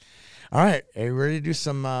it. All right, are you ready to do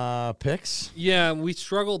some picks? Yeah, we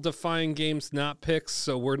struggled to find games not picks,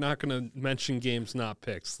 so we're not going to mention games not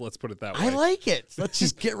picks. Let's put it that way. I like it. Let's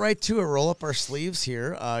just get right to it. Roll up our sleeves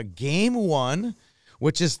here. Game 1,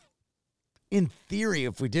 which is, in theory,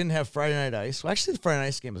 if we didn't have Friday Night Ice. Well, actually, the Friday Night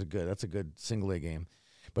Ice game is good. That's a good single-A game.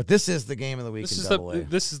 But this is the game of the week This in is Double-A.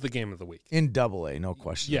 this is the game of the week. In Double-A, no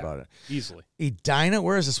question about it. Easily. Edina,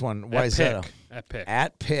 where is this one? Why is that? At pick.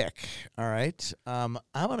 At pick. All right. I'm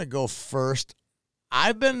going to go first.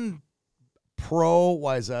 I've been pro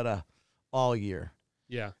Wayzata all year.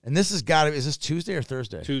 Yeah. And this has got to be, is this Tuesday or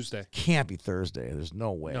Thursday? Tuesday. Can't be Thursday. There's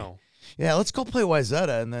no way. No. Yeah, let's go play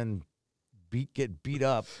Wayzata and then get beat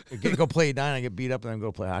up. Go play Edina, get beat up, and then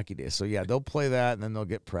go play Hockey Day. So, yeah, they'll play that, and then they'll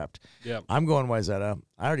get prepped. Yeah. I'm going Wayzata.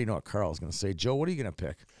 I already know what Carl's going to say. Joe, what are you going to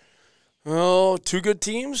pick? Oh, 2 good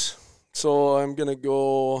teams. So I'm going to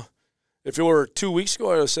go, if it were 2 weeks ago,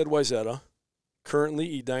 I would have said Wayzata.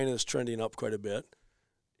 Currently, Edina is trending up quite a bit.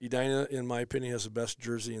 Edina, in my opinion, has the best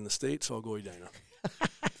jersey in the state, so I'll go Edina.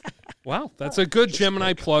 Wow, that's a good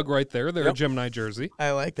Gemini plug right there. They're a Yep. Gemini jersey.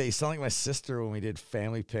 I like that. You sound like my sister when we did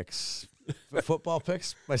family picks, football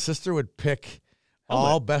picks. My sister would pick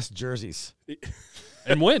all best jerseys.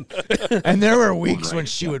 And win. And there were weeks when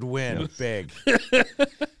she would win big.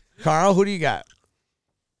 Carl, who do you got?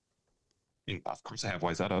 Of course, I have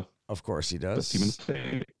Wayzata. Of course he Best team in the does.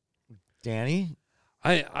 state. Danny?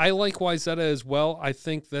 I like Wayzata as well. I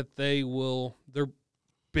think that they're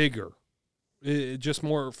bigger. Just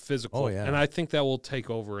more physical. Oh, yeah. And I think that will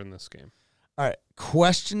take over in this game. All right.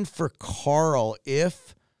 Question for Carl.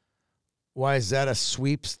 If Wayzata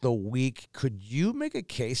sweeps the week, could you make a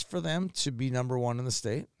case for them to be number 1 in the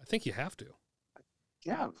state? I think you have to.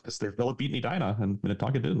 Yeah, because they're Villa beating Edina, and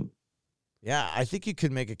Minnetonka didn't. Yeah, I think you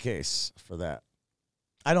could make a case for that.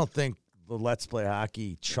 I don't think the Let's Play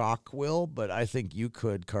Hockey chalk will, but I think you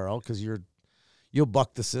could, Carl, because you'll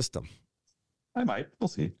buck the system. I might. We'll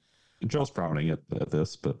see. Joe's frowning at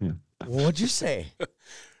this, but yeah. What'd you say?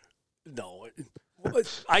 No,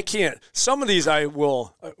 I can't. Some of these I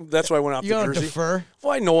will. That's why I went off You the don't jersey. defer?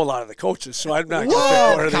 Well, I know a lot of the coaches, so I'm not going to Whoa,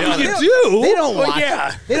 pick one or the come on. other. You do? They don't Well, watch.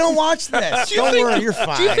 yeah. They don't watch this. Don't worry, you're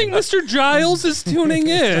fine. Do you think Mr. Giles is tuning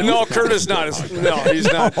in? No, Kurt is not. No,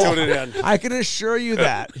 he's not tuning in. I can assure you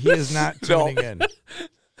that he is not tuning in.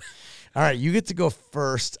 All right, you get to go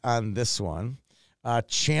first on this one.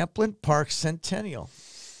 Champlin Park Centennial.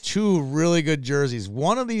 2 really good jerseys.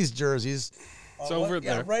 One of these jerseys, It's over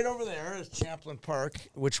there. Yeah, right over there is Champlin Park,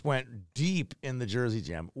 which went deep in the Jersey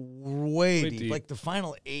Jam. Way deep. Like the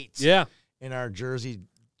final 8 in our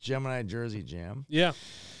Gemini Jersey Jam. Yeah.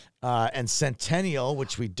 And Centennial,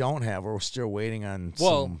 which we don't have. We're still waiting on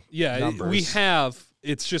some numbers. We have.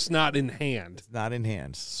 It's just not in hand. It's not in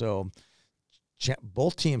hand. So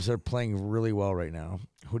both teams are playing really well right now.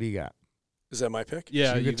 Who do you got? Is that my pick?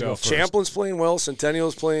 Yeah, So you go. Champlin's playing well.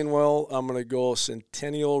 Centennial's playing well. I'm going to go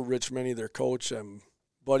Centennial. Rich Menny, their coach. I'm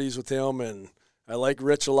buddies with him, and I like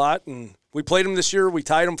Rich a lot. And we played him this year. We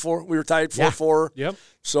tied him we were tied 4-4. Yep.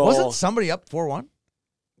 So wasn't somebody up 4-1?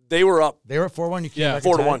 They were up. They were at 4-1. You came back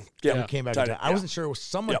 4-1. Yeah, Yeah. you came back. Tied And it, I wasn't sure.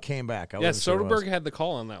 Someone came back. Yeah, Soderbergh had the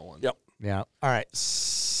call on that one. Yep. Yeah. All right.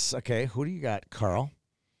 Okay. Who do you got, Carl?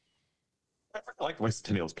 I like the way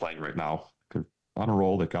Centennial's playing right now. They're on a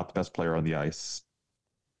roll. They've got the best player on the ice.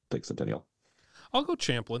 Take Centennial. I'll go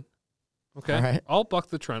Champlin. Okay. All right. I'll buck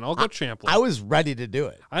the trend. I'll go Champlin. I was ready to do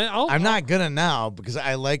it. I'm not gonna now because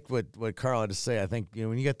I like what Carl had to say. I think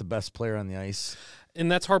when you get the best player on the ice,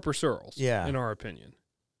 and that's Harper Searles. Yeah. In our opinion.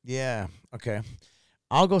 Yeah. Okay.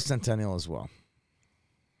 I'll go Centennial as well.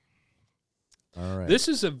 All right. This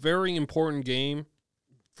is a very important game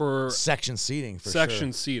for section seating.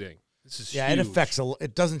 Seating. This is huge. It affects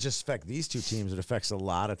it doesn't just affect these 2 teams. It affects a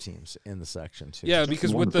lot of teams in the section too. Yeah,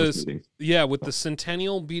 because with the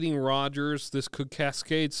Centennial beating Rogers, this could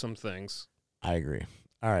cascade some things. I agree.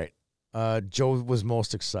 All right. Joe was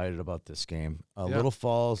most excited about this game. Little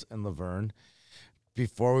Falls and Laverne.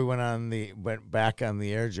 Before we went back on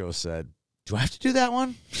the air, Joe said, "Do I have to do that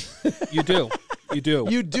one?" You do. You do.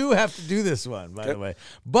 You do have to do this one, by the way.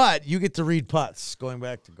 But you get to read putts. Going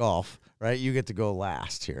back to golf, right? You get to go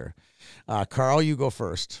last here. Carl, you go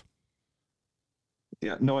first.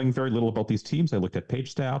 Yeah, knowing very little about these teams, I looked at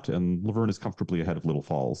page stat, and Laverne is comfortably ahead of Little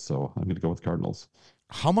Falls, so I'm going to go with Cardinals.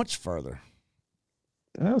 How much further?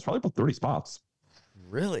 It was probably about 30 spots.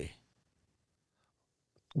 Really?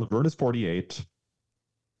 Laverne is 48.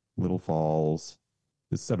 Little Falls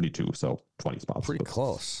is 72, so 20 spots. Pretty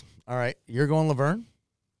close. All right, you're going Laverne?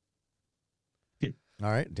 Yeah. All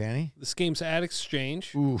right, Danny? This game's at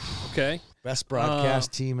Exchange. Oof. Okay. Best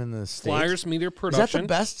broadcast team in the state. Flyers Media Production. Is that the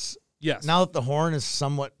best? Yes. Now that the horn is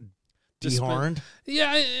somewhat dehorned?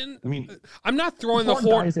 Yeah, and I mean, I'm not throwing the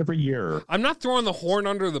horn dies every year. I'm not throwing the horn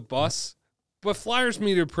under the bus, but Flyers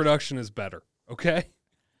Media Production is better, okay?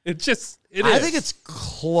 I think it's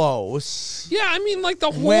close. Yeah, I mean, like the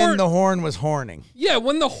horn. When the horn was horning. Yeah,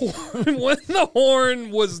 when the horn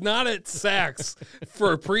was not at Saks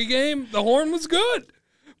for a pregame, the horn was good.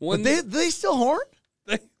 But they still horn?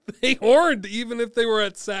 They horned even if they were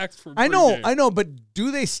at Saks for pregame. I know, but do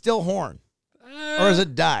they still horn? Or has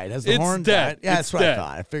it died? Has the horn dead. died? Yeah, that's what dead. I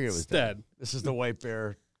thought. I figured it was dead. This is the White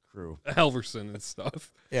Bear crew. Helverson and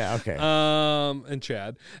stuff. Yeah, okay. And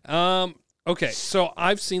Chad. Okay, so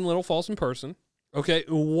I've seen Little Falls in person. Okay,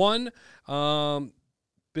 one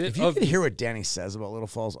bit if you can hear what Danny says about Little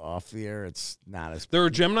Falls off the air, it's not as. They're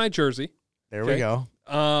a Gemini jersey. There we go.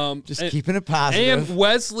 Just keeping it And positive.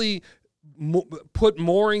 Wesley put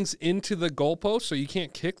moorings into the goalpost, so you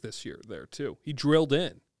can't kick this year there too. He drilled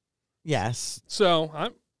in. Yes. So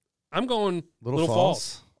I'm going Little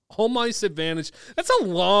Falls. Home ice advantage. That's a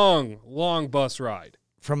long bus ride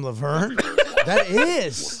From Laverne? That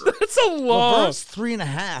is. That's a long. Laverne's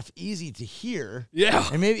 3.5, easy to hear. Yeah.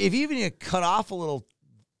 And maybe if even you cut off a little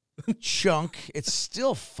chunk, it's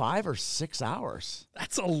still 5 or 6 hours.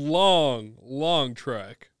 That's a long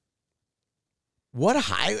trek. What a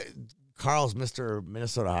highway. Carl's Mr.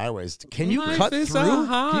 Minnesota Highways. Can you Life cut is through? a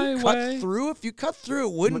Can you cut highway. through? If you cut through,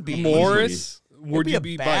 it wouldn't be Morris. Easy. Would It'd you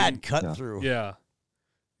be be a bad by, cut through. Yeah.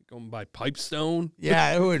 Going by Pipestone.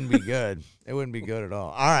 Yeah, it wouldn't be good. It wouldn't be good at all.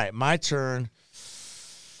 All right, my turn.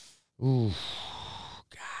 Ooh,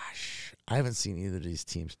 gosh. I haven't seen either of these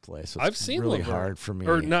teams play, so I've seen really Laverne. hard for me.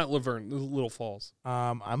 Or not Laverne, Little Falls.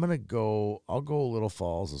 I'll go Little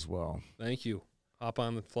Falls as well. Thank you. Hop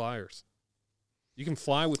on the Flyers. You can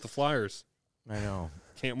fly with the Flyers. I know.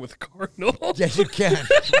 Can't with the Cardinal. Yes, you can.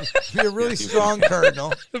 Be a really strong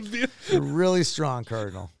Cardinal. A really strong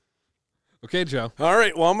Cardinal. Okay, Joe. All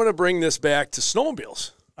right. Well, I'm going to bring this back to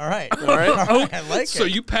snowmobiles. All right. All right. I like So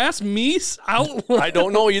it. you pass me out? I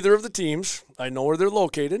don't know either of the teams. I know where they're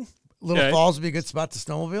located. Little Okay. Falls would be a good spot to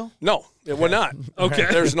snowmobile. No, it would not. Okay.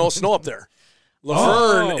 There's no snow up there.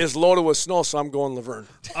 Laverne is loaded with snow, so I'm going Laverne.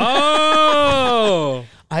 Oh.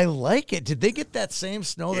 I like it. Did they get that same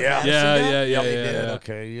snow that Yeah. Madison Yeah, got? yeah, yeah, They yeah, did. yeah.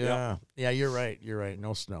 Okay, yeah. Yeah, you're right. You're right.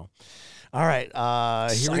 No snow. All right,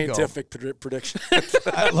 here we go. Scientific prediction.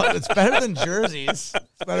 I love it. It's better than jerseys.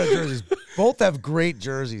 It's better than jerseys. Both have great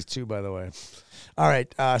jerseys, too, by the way. All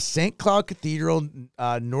right, St. Cloud Cathedral,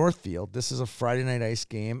 Northfield. This is a Friday night ice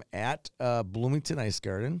game at Bloomington Ice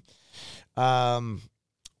Garden.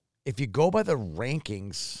 If you go by the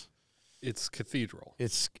rankings, It's Cathedral.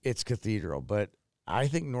 it's Cathedral, but I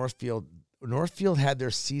think Northfield had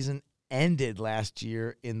their season ended last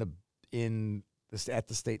year at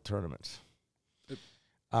the state tournament.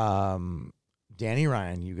 Danny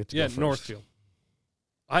Ryan, you get to go first. Northfield.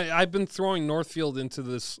 I've been throwing Northfield into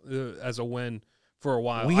this as a win for a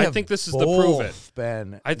while. I think this is the prove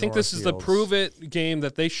it. I think this is the prove it game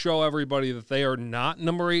that they show everybody that they are not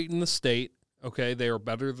number 8 in the state. Okay, they are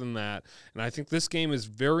better than that, and I think this game is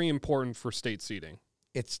very important for state seeding.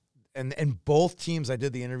 And both teams. I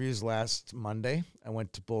did the interviews last Monday. I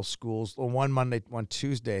went to both schools. Well, one Monday, one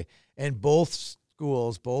Tuesday, and both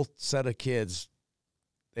schools, both set of kids.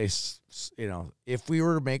 They, if we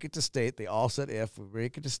were to make it to state, they all said if we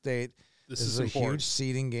make it to state, this is a huge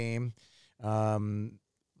seeding game.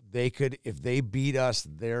 They could, if they beat us,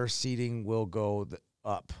 their seeding will go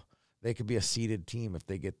up. They could be a seeded team if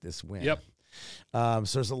they get this win. Yep. So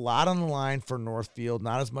there's a lot on the line for Northfield,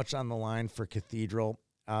 not as much on the line for Cathedral.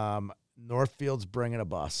 Northfield's bringing a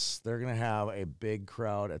bus. They're going to have a big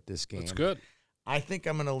crowd at this game. That's good. I think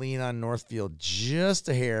I'm going to lean on Northfield just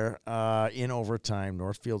a hair in overtime.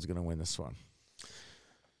 Northfield's going to win this one.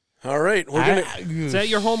 All right. It's at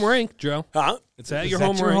your home rink, Joe. Huh? It's at Is your that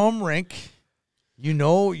home your rink. home rink? Do you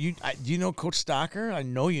know Coach Stocker? I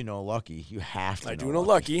know you know Lucky. You have to. I do know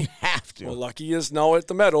Lucky. You have to. Well, Lucky is now at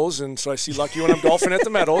the Meadows, and so I see Lucky when I'm golfing at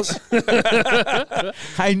the Meadows.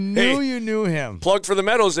 I knew you knew him. Plug for the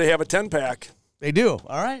Meadows. They have a 10-pack. They do.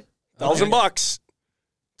 All right. $1,000.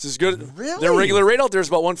 It's as good. Really? Their regular rate out there is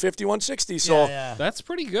about $150, $160. So yeah. That's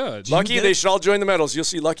pretty good. Lucky, they should all join the Meadows. You'll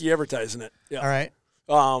see Lucky advertising it. Yeah. All right.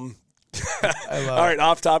 All right,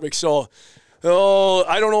 off topic. So,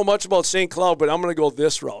 I don't know much about St. Cloud, but I'm going to go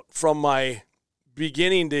this route. From my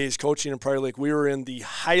beginning days coaching in Prior Lake, we were in the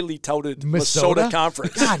highly touted Minnesota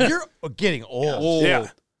Conference. God, you're getting old. Yeah.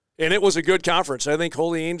 And it was a good conference. I think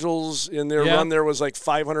Holy Angels in their run there was like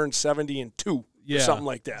 572 or something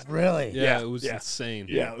like that. Really? Yeah, it was insane.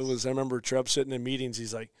 Yeah, it was. I remember Trev sitting in meetings.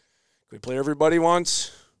 He's like, "Can we play everybody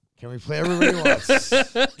once?" Can we play everybody once?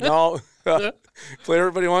 No. Play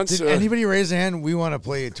everybody once. Did anybody raise a hand? We want to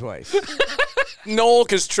play it twice. No,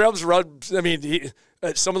 because Trev's run. I mean,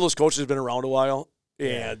 some of those coaches have been around a while,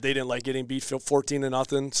 and they didn't like getting beat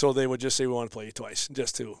 14-0, so they would just say, "We want to play you twice,"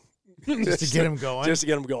 just to get him going. Just to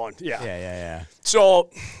get him going. Yeah. Yeah.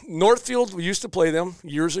 So Northfield, we used to play them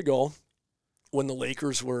years ago when the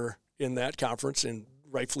Lakers were in that conference, and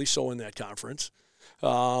rightfully so in that conference.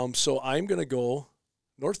 So I'm going to go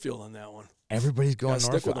Northfield on that one. Everybody's going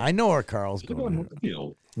Northfield. I know where Carl's going.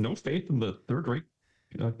 Northfield. No faith in the third-rate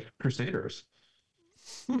Crusaders.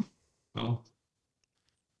 Well,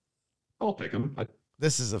 I'll pick them.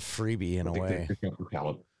 This is a freebie in a way.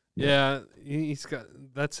 Yeah, he's got.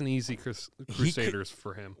 That's an easy Crusaders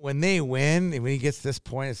for him. When they win, and when he gets to this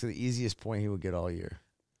point, it's the easiest point he will get all year.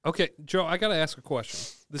 Okay, Joe, I got to ask a question.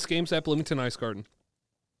 This game's at Bloomington Ice Garden.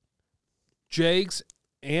 Jags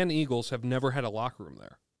and Eagles have never had a locker room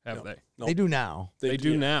there, have they? No. They do now. They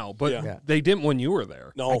do now, but they didn't when you were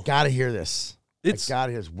there. No. I got to hear this. I got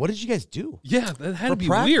to hear this. What did you guys do? Yeah, that had to be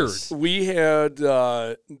practice? weird. We had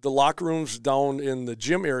the locker rooms down in the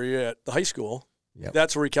gym area at the high school. Yep.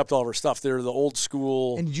 That's where we kept all of our stuff. They're the old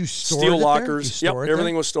school and did you store steel it lockers. There? Yep,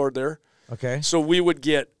 everything was stored there. Okay. So we would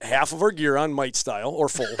get half of our gear on Mite style or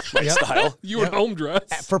full Mite style. You were home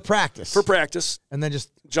dress. For practice. For practice. And then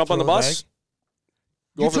just jump on the bus.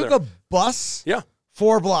 You took a bus? Yeah.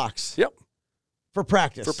 4 blocks? Yep. For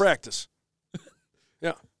practice? For practice.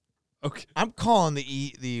 Yeah. Okay. I'm calling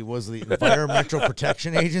the Environmental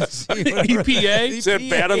Protection Agency. EPA? Is that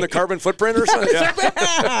bad on the carbon footprint or something? It's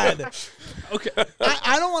bad. Okay.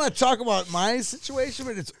 I don't want to talk about my situation,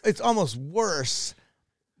 but it's almost worse.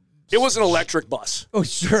 It was an electric bus. Oh,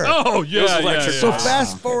 sure. Oh, yeah, electric So bus.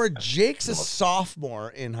 fast forward, Jake's a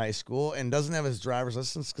sophomore in high school and doesn't have his driver's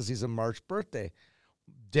license because he's a March birthday.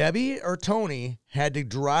 Debbie or Tony had to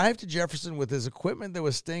drive to Jefferson with his equipment that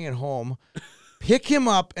was staying at home pick him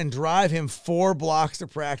up and drive him 4 blocks to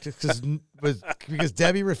practice because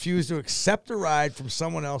Debbie refused to accept a ride from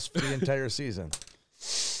someone else for the entire season.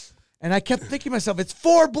 And I kept thinking to myself, it's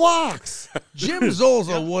 4 blocks. Jim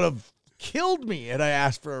Zolza would have killed me had I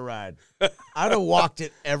asked for a ride. I'd have walked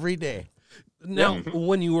it every day. Now,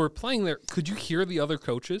 when you were playing there, could you hear the other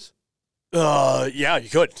coaches? Yeah, you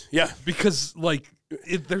could. Yeah. Because, like,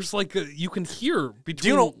 there's like you can hear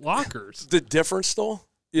between lockers. The difference, though,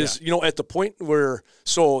 is, at the point where,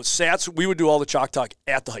 Sats, we would do all the chalk talk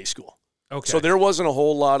at the high school. Okay. So there wasn't a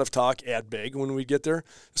whole lot of talk at Big when we get there.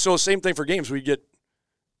 So same thing for games. We get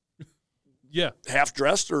half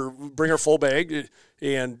dressed or bring our full bag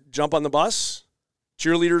and jump on the bus.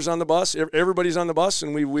 Cheerleaders on the bus. Everybody's on the bus,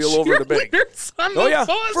 and we wheel over to Big. Cheerleaders on the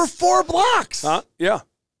bus? For 4 blocks. Huh? Yeah.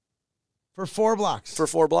 For 4 blocks. For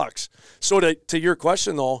 4 blocks. So to your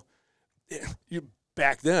question, though,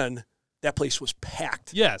 back then, that place was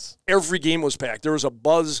packed. Yes. Every game was packed. There was a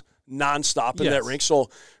buzz nonstop in that rink. So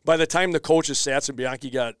by the time the coaches, Sats and Bianchi,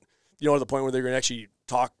 got to the point where they were going to actually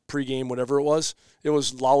talk pregame, whatever it was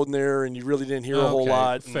loud in there, and you really didn't hear a whole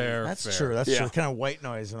lot. Fair. That's true. That's true. Kind of white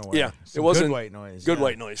noise in a way. Yeah. Some It wasn't good white noise. Good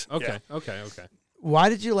white noise. Okay. Yeah. Okay. Why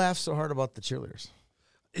did you laugh so hard about the cheerleaders?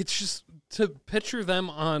 It's just to picture them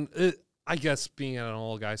on, I guess, being at an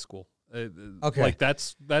all-guy school. Okay. Like,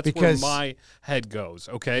 that's Because where my head goes,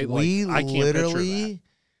 okay? We like, I can't picture that.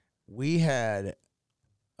 We had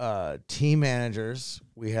team managers,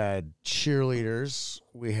 we had cheerleaders,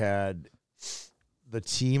 we had the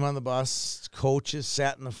team on the bus, coaches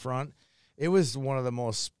sat in the front. It was one of the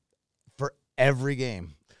most, for every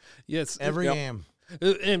game. Yes. Every game.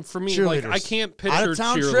 And for me, like, I can't picture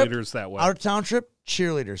cheerleaders that way. Out-of-town trip,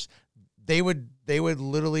 cheerleaders. They would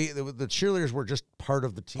literally, the cheerleaders were just part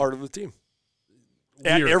of the team. Part of the team.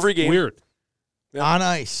 Weird. At every game. Weird. Yep. On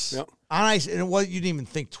ice. Yep. On ice. And you didn't even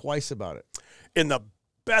think twice about it. And the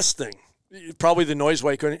best thing, probably the noise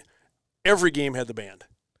why I couldn't, every game had the band.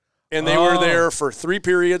 And they were there for 3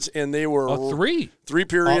 periods, and they were 3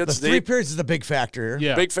 periods. The 3 periods is the big factor here.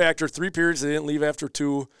 Yeah. Big factor. 3 periods. They didn't leave after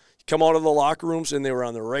 2. Come out of the locker rooms, and they were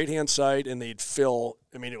on the right-hand side, and they'd fill.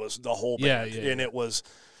 I mean, it was the whole band. And it was.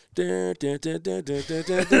 And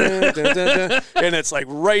it's like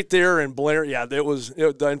right there and Blair. Yeah,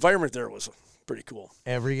 the environment there was pretty cool.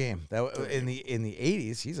 Every game. In the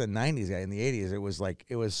 80s, he's a 90s guy. In the 80s,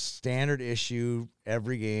 it was standard issue.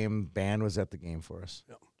 Every game, band was at the game for us.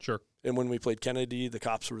 Yeah. Sure. And when we played Kennedy, the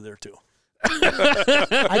cops were there too.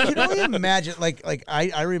 I can only imagine. Like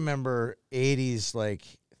I remember 80s. Like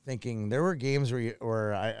thinking there were games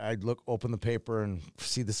where I'd open the paper and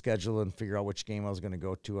see the schedule and figure out which game I was going to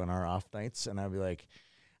go to on our off nights, and I'd be like,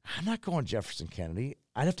 I'm not going Jefferson Kennedy.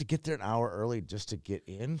 I'd have to get there an hour early just to get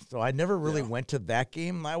in. So I never really went to that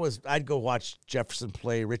game. I'd go watch Jefferson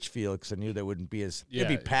play Richfield because I knew that wouldn't be it'd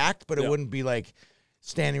be packed, but it wouldn't be like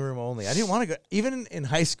standing room only. I didn't want to go, even in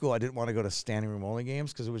high school, I didn't want to go to standing room only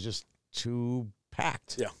games because it was just too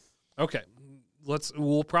packed. Yeah. Okay.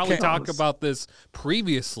 We'll probably talk about this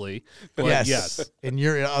previously, but yes. In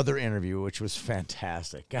your other interview, which was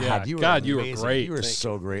fantastic. God, you were great. You were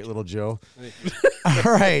so great, little Joe. All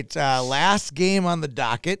right, last game on the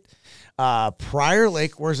docket. Prior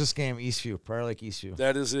Lake, where's this game? Eastview, Prior Lake, Eastview.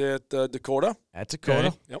 That is at Dakota. At Dakota.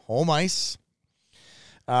 Okay. Yep. Home ice.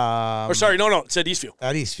 Or sorry, no, it said Eastview.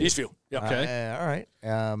 At Eastview. Eastview. Yep. Okay. All right.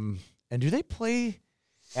 And do they play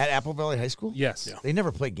at Apple Valley High School? Yes. Yeah. They never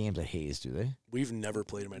play games at Hayes, do they? We've never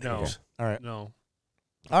played them at No. Hayes. All right. No.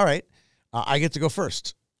 All right. I get to go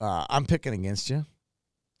first. I'm picking against you.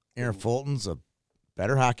 Aaron Fulton's a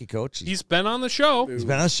better hockey coach. He's been on the show. He's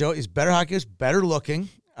been on the show. He's better hockey coach, better looking.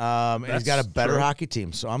 And he's got a better hockey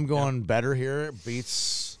team. So I'm going better here. It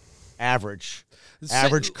beats average.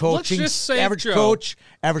 Average coaching. Let's just say average Joe. coach,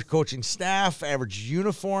 average coaching staff, average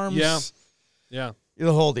uniforms. Yeah.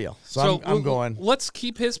 The whole deal. So I'm going. Let's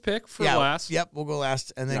keep his pick for last. Yep, we'll go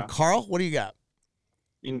last. And then Carl, what do you got?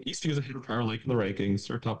 I mean, Eastview is ahead of Prior Lake in the rankings.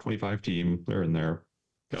 They're a top 25 team. They're in there.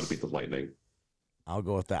 Got to beat the Lightning. I'll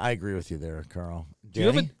go with that. I agree with you there, Carl. Do you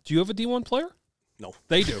have a D1 player? No.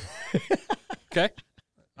 They do. Okay.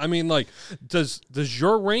 I mean, like, does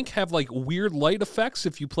your rink have like weird light effects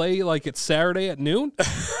if you play like it's Saturday at noon?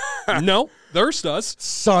 No, theirs does.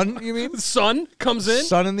 Sun, you mean? Sun comes in.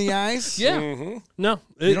 Sun in the eyes? Yeah. Mm-hmm. No,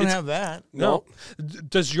 You don't have that. No.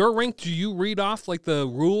 Does your rink? Do you read off like the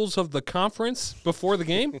rules of the conference before the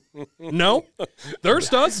game? No, theirs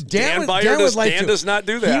does. Dan does not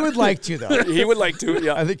do that. He would like to though. He would like to.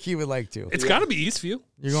 Yeah, I think he would like to. It's got to be Eastview.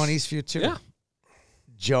 You're going Eastview too. Yeah.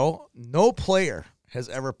 Joe, no player has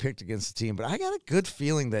ever picked against the team, but I got a good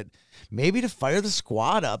feeling that maybe to fire the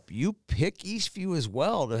squad up, you pick Eastview as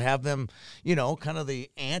well to have them, kind of the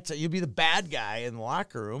you'll be the bad guy in the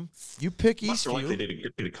locker room. You pick Eastview. More likely to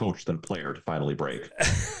get a coach than a player to finally break.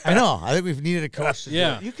 I know. I think we've needed a coach to do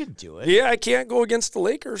it. You can do it. Yeah, I can't go against the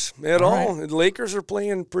Lakers at all. Right. The Lakers are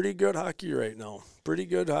playing pretty good hockey right now. Pretty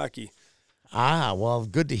good hockey. Well,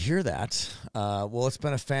 good to hear that. Well, it's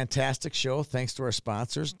been a fantastic show. Thanks to our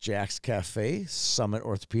sponsors, Jack's Cafe, Summit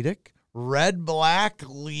Orthopedic, Red Black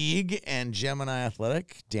League, and Gemini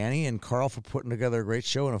Athletic. Danny and Carl for putting together a great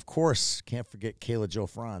show. And, of course, can't forget Kayla Jo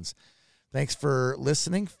Franz. Thanks for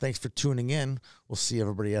listening. Thanks for tuning in. We'll see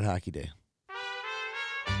everybody at Hockey Day.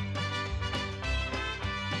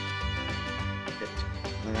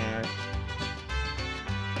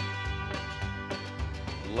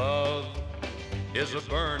 Love is a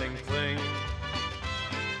burning thing,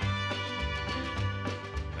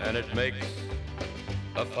 and it makes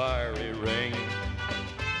a fiery ring.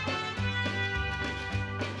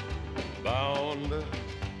 Bound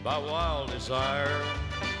by wild desire,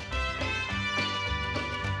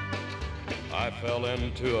 I fell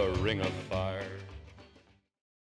into a ring of fire.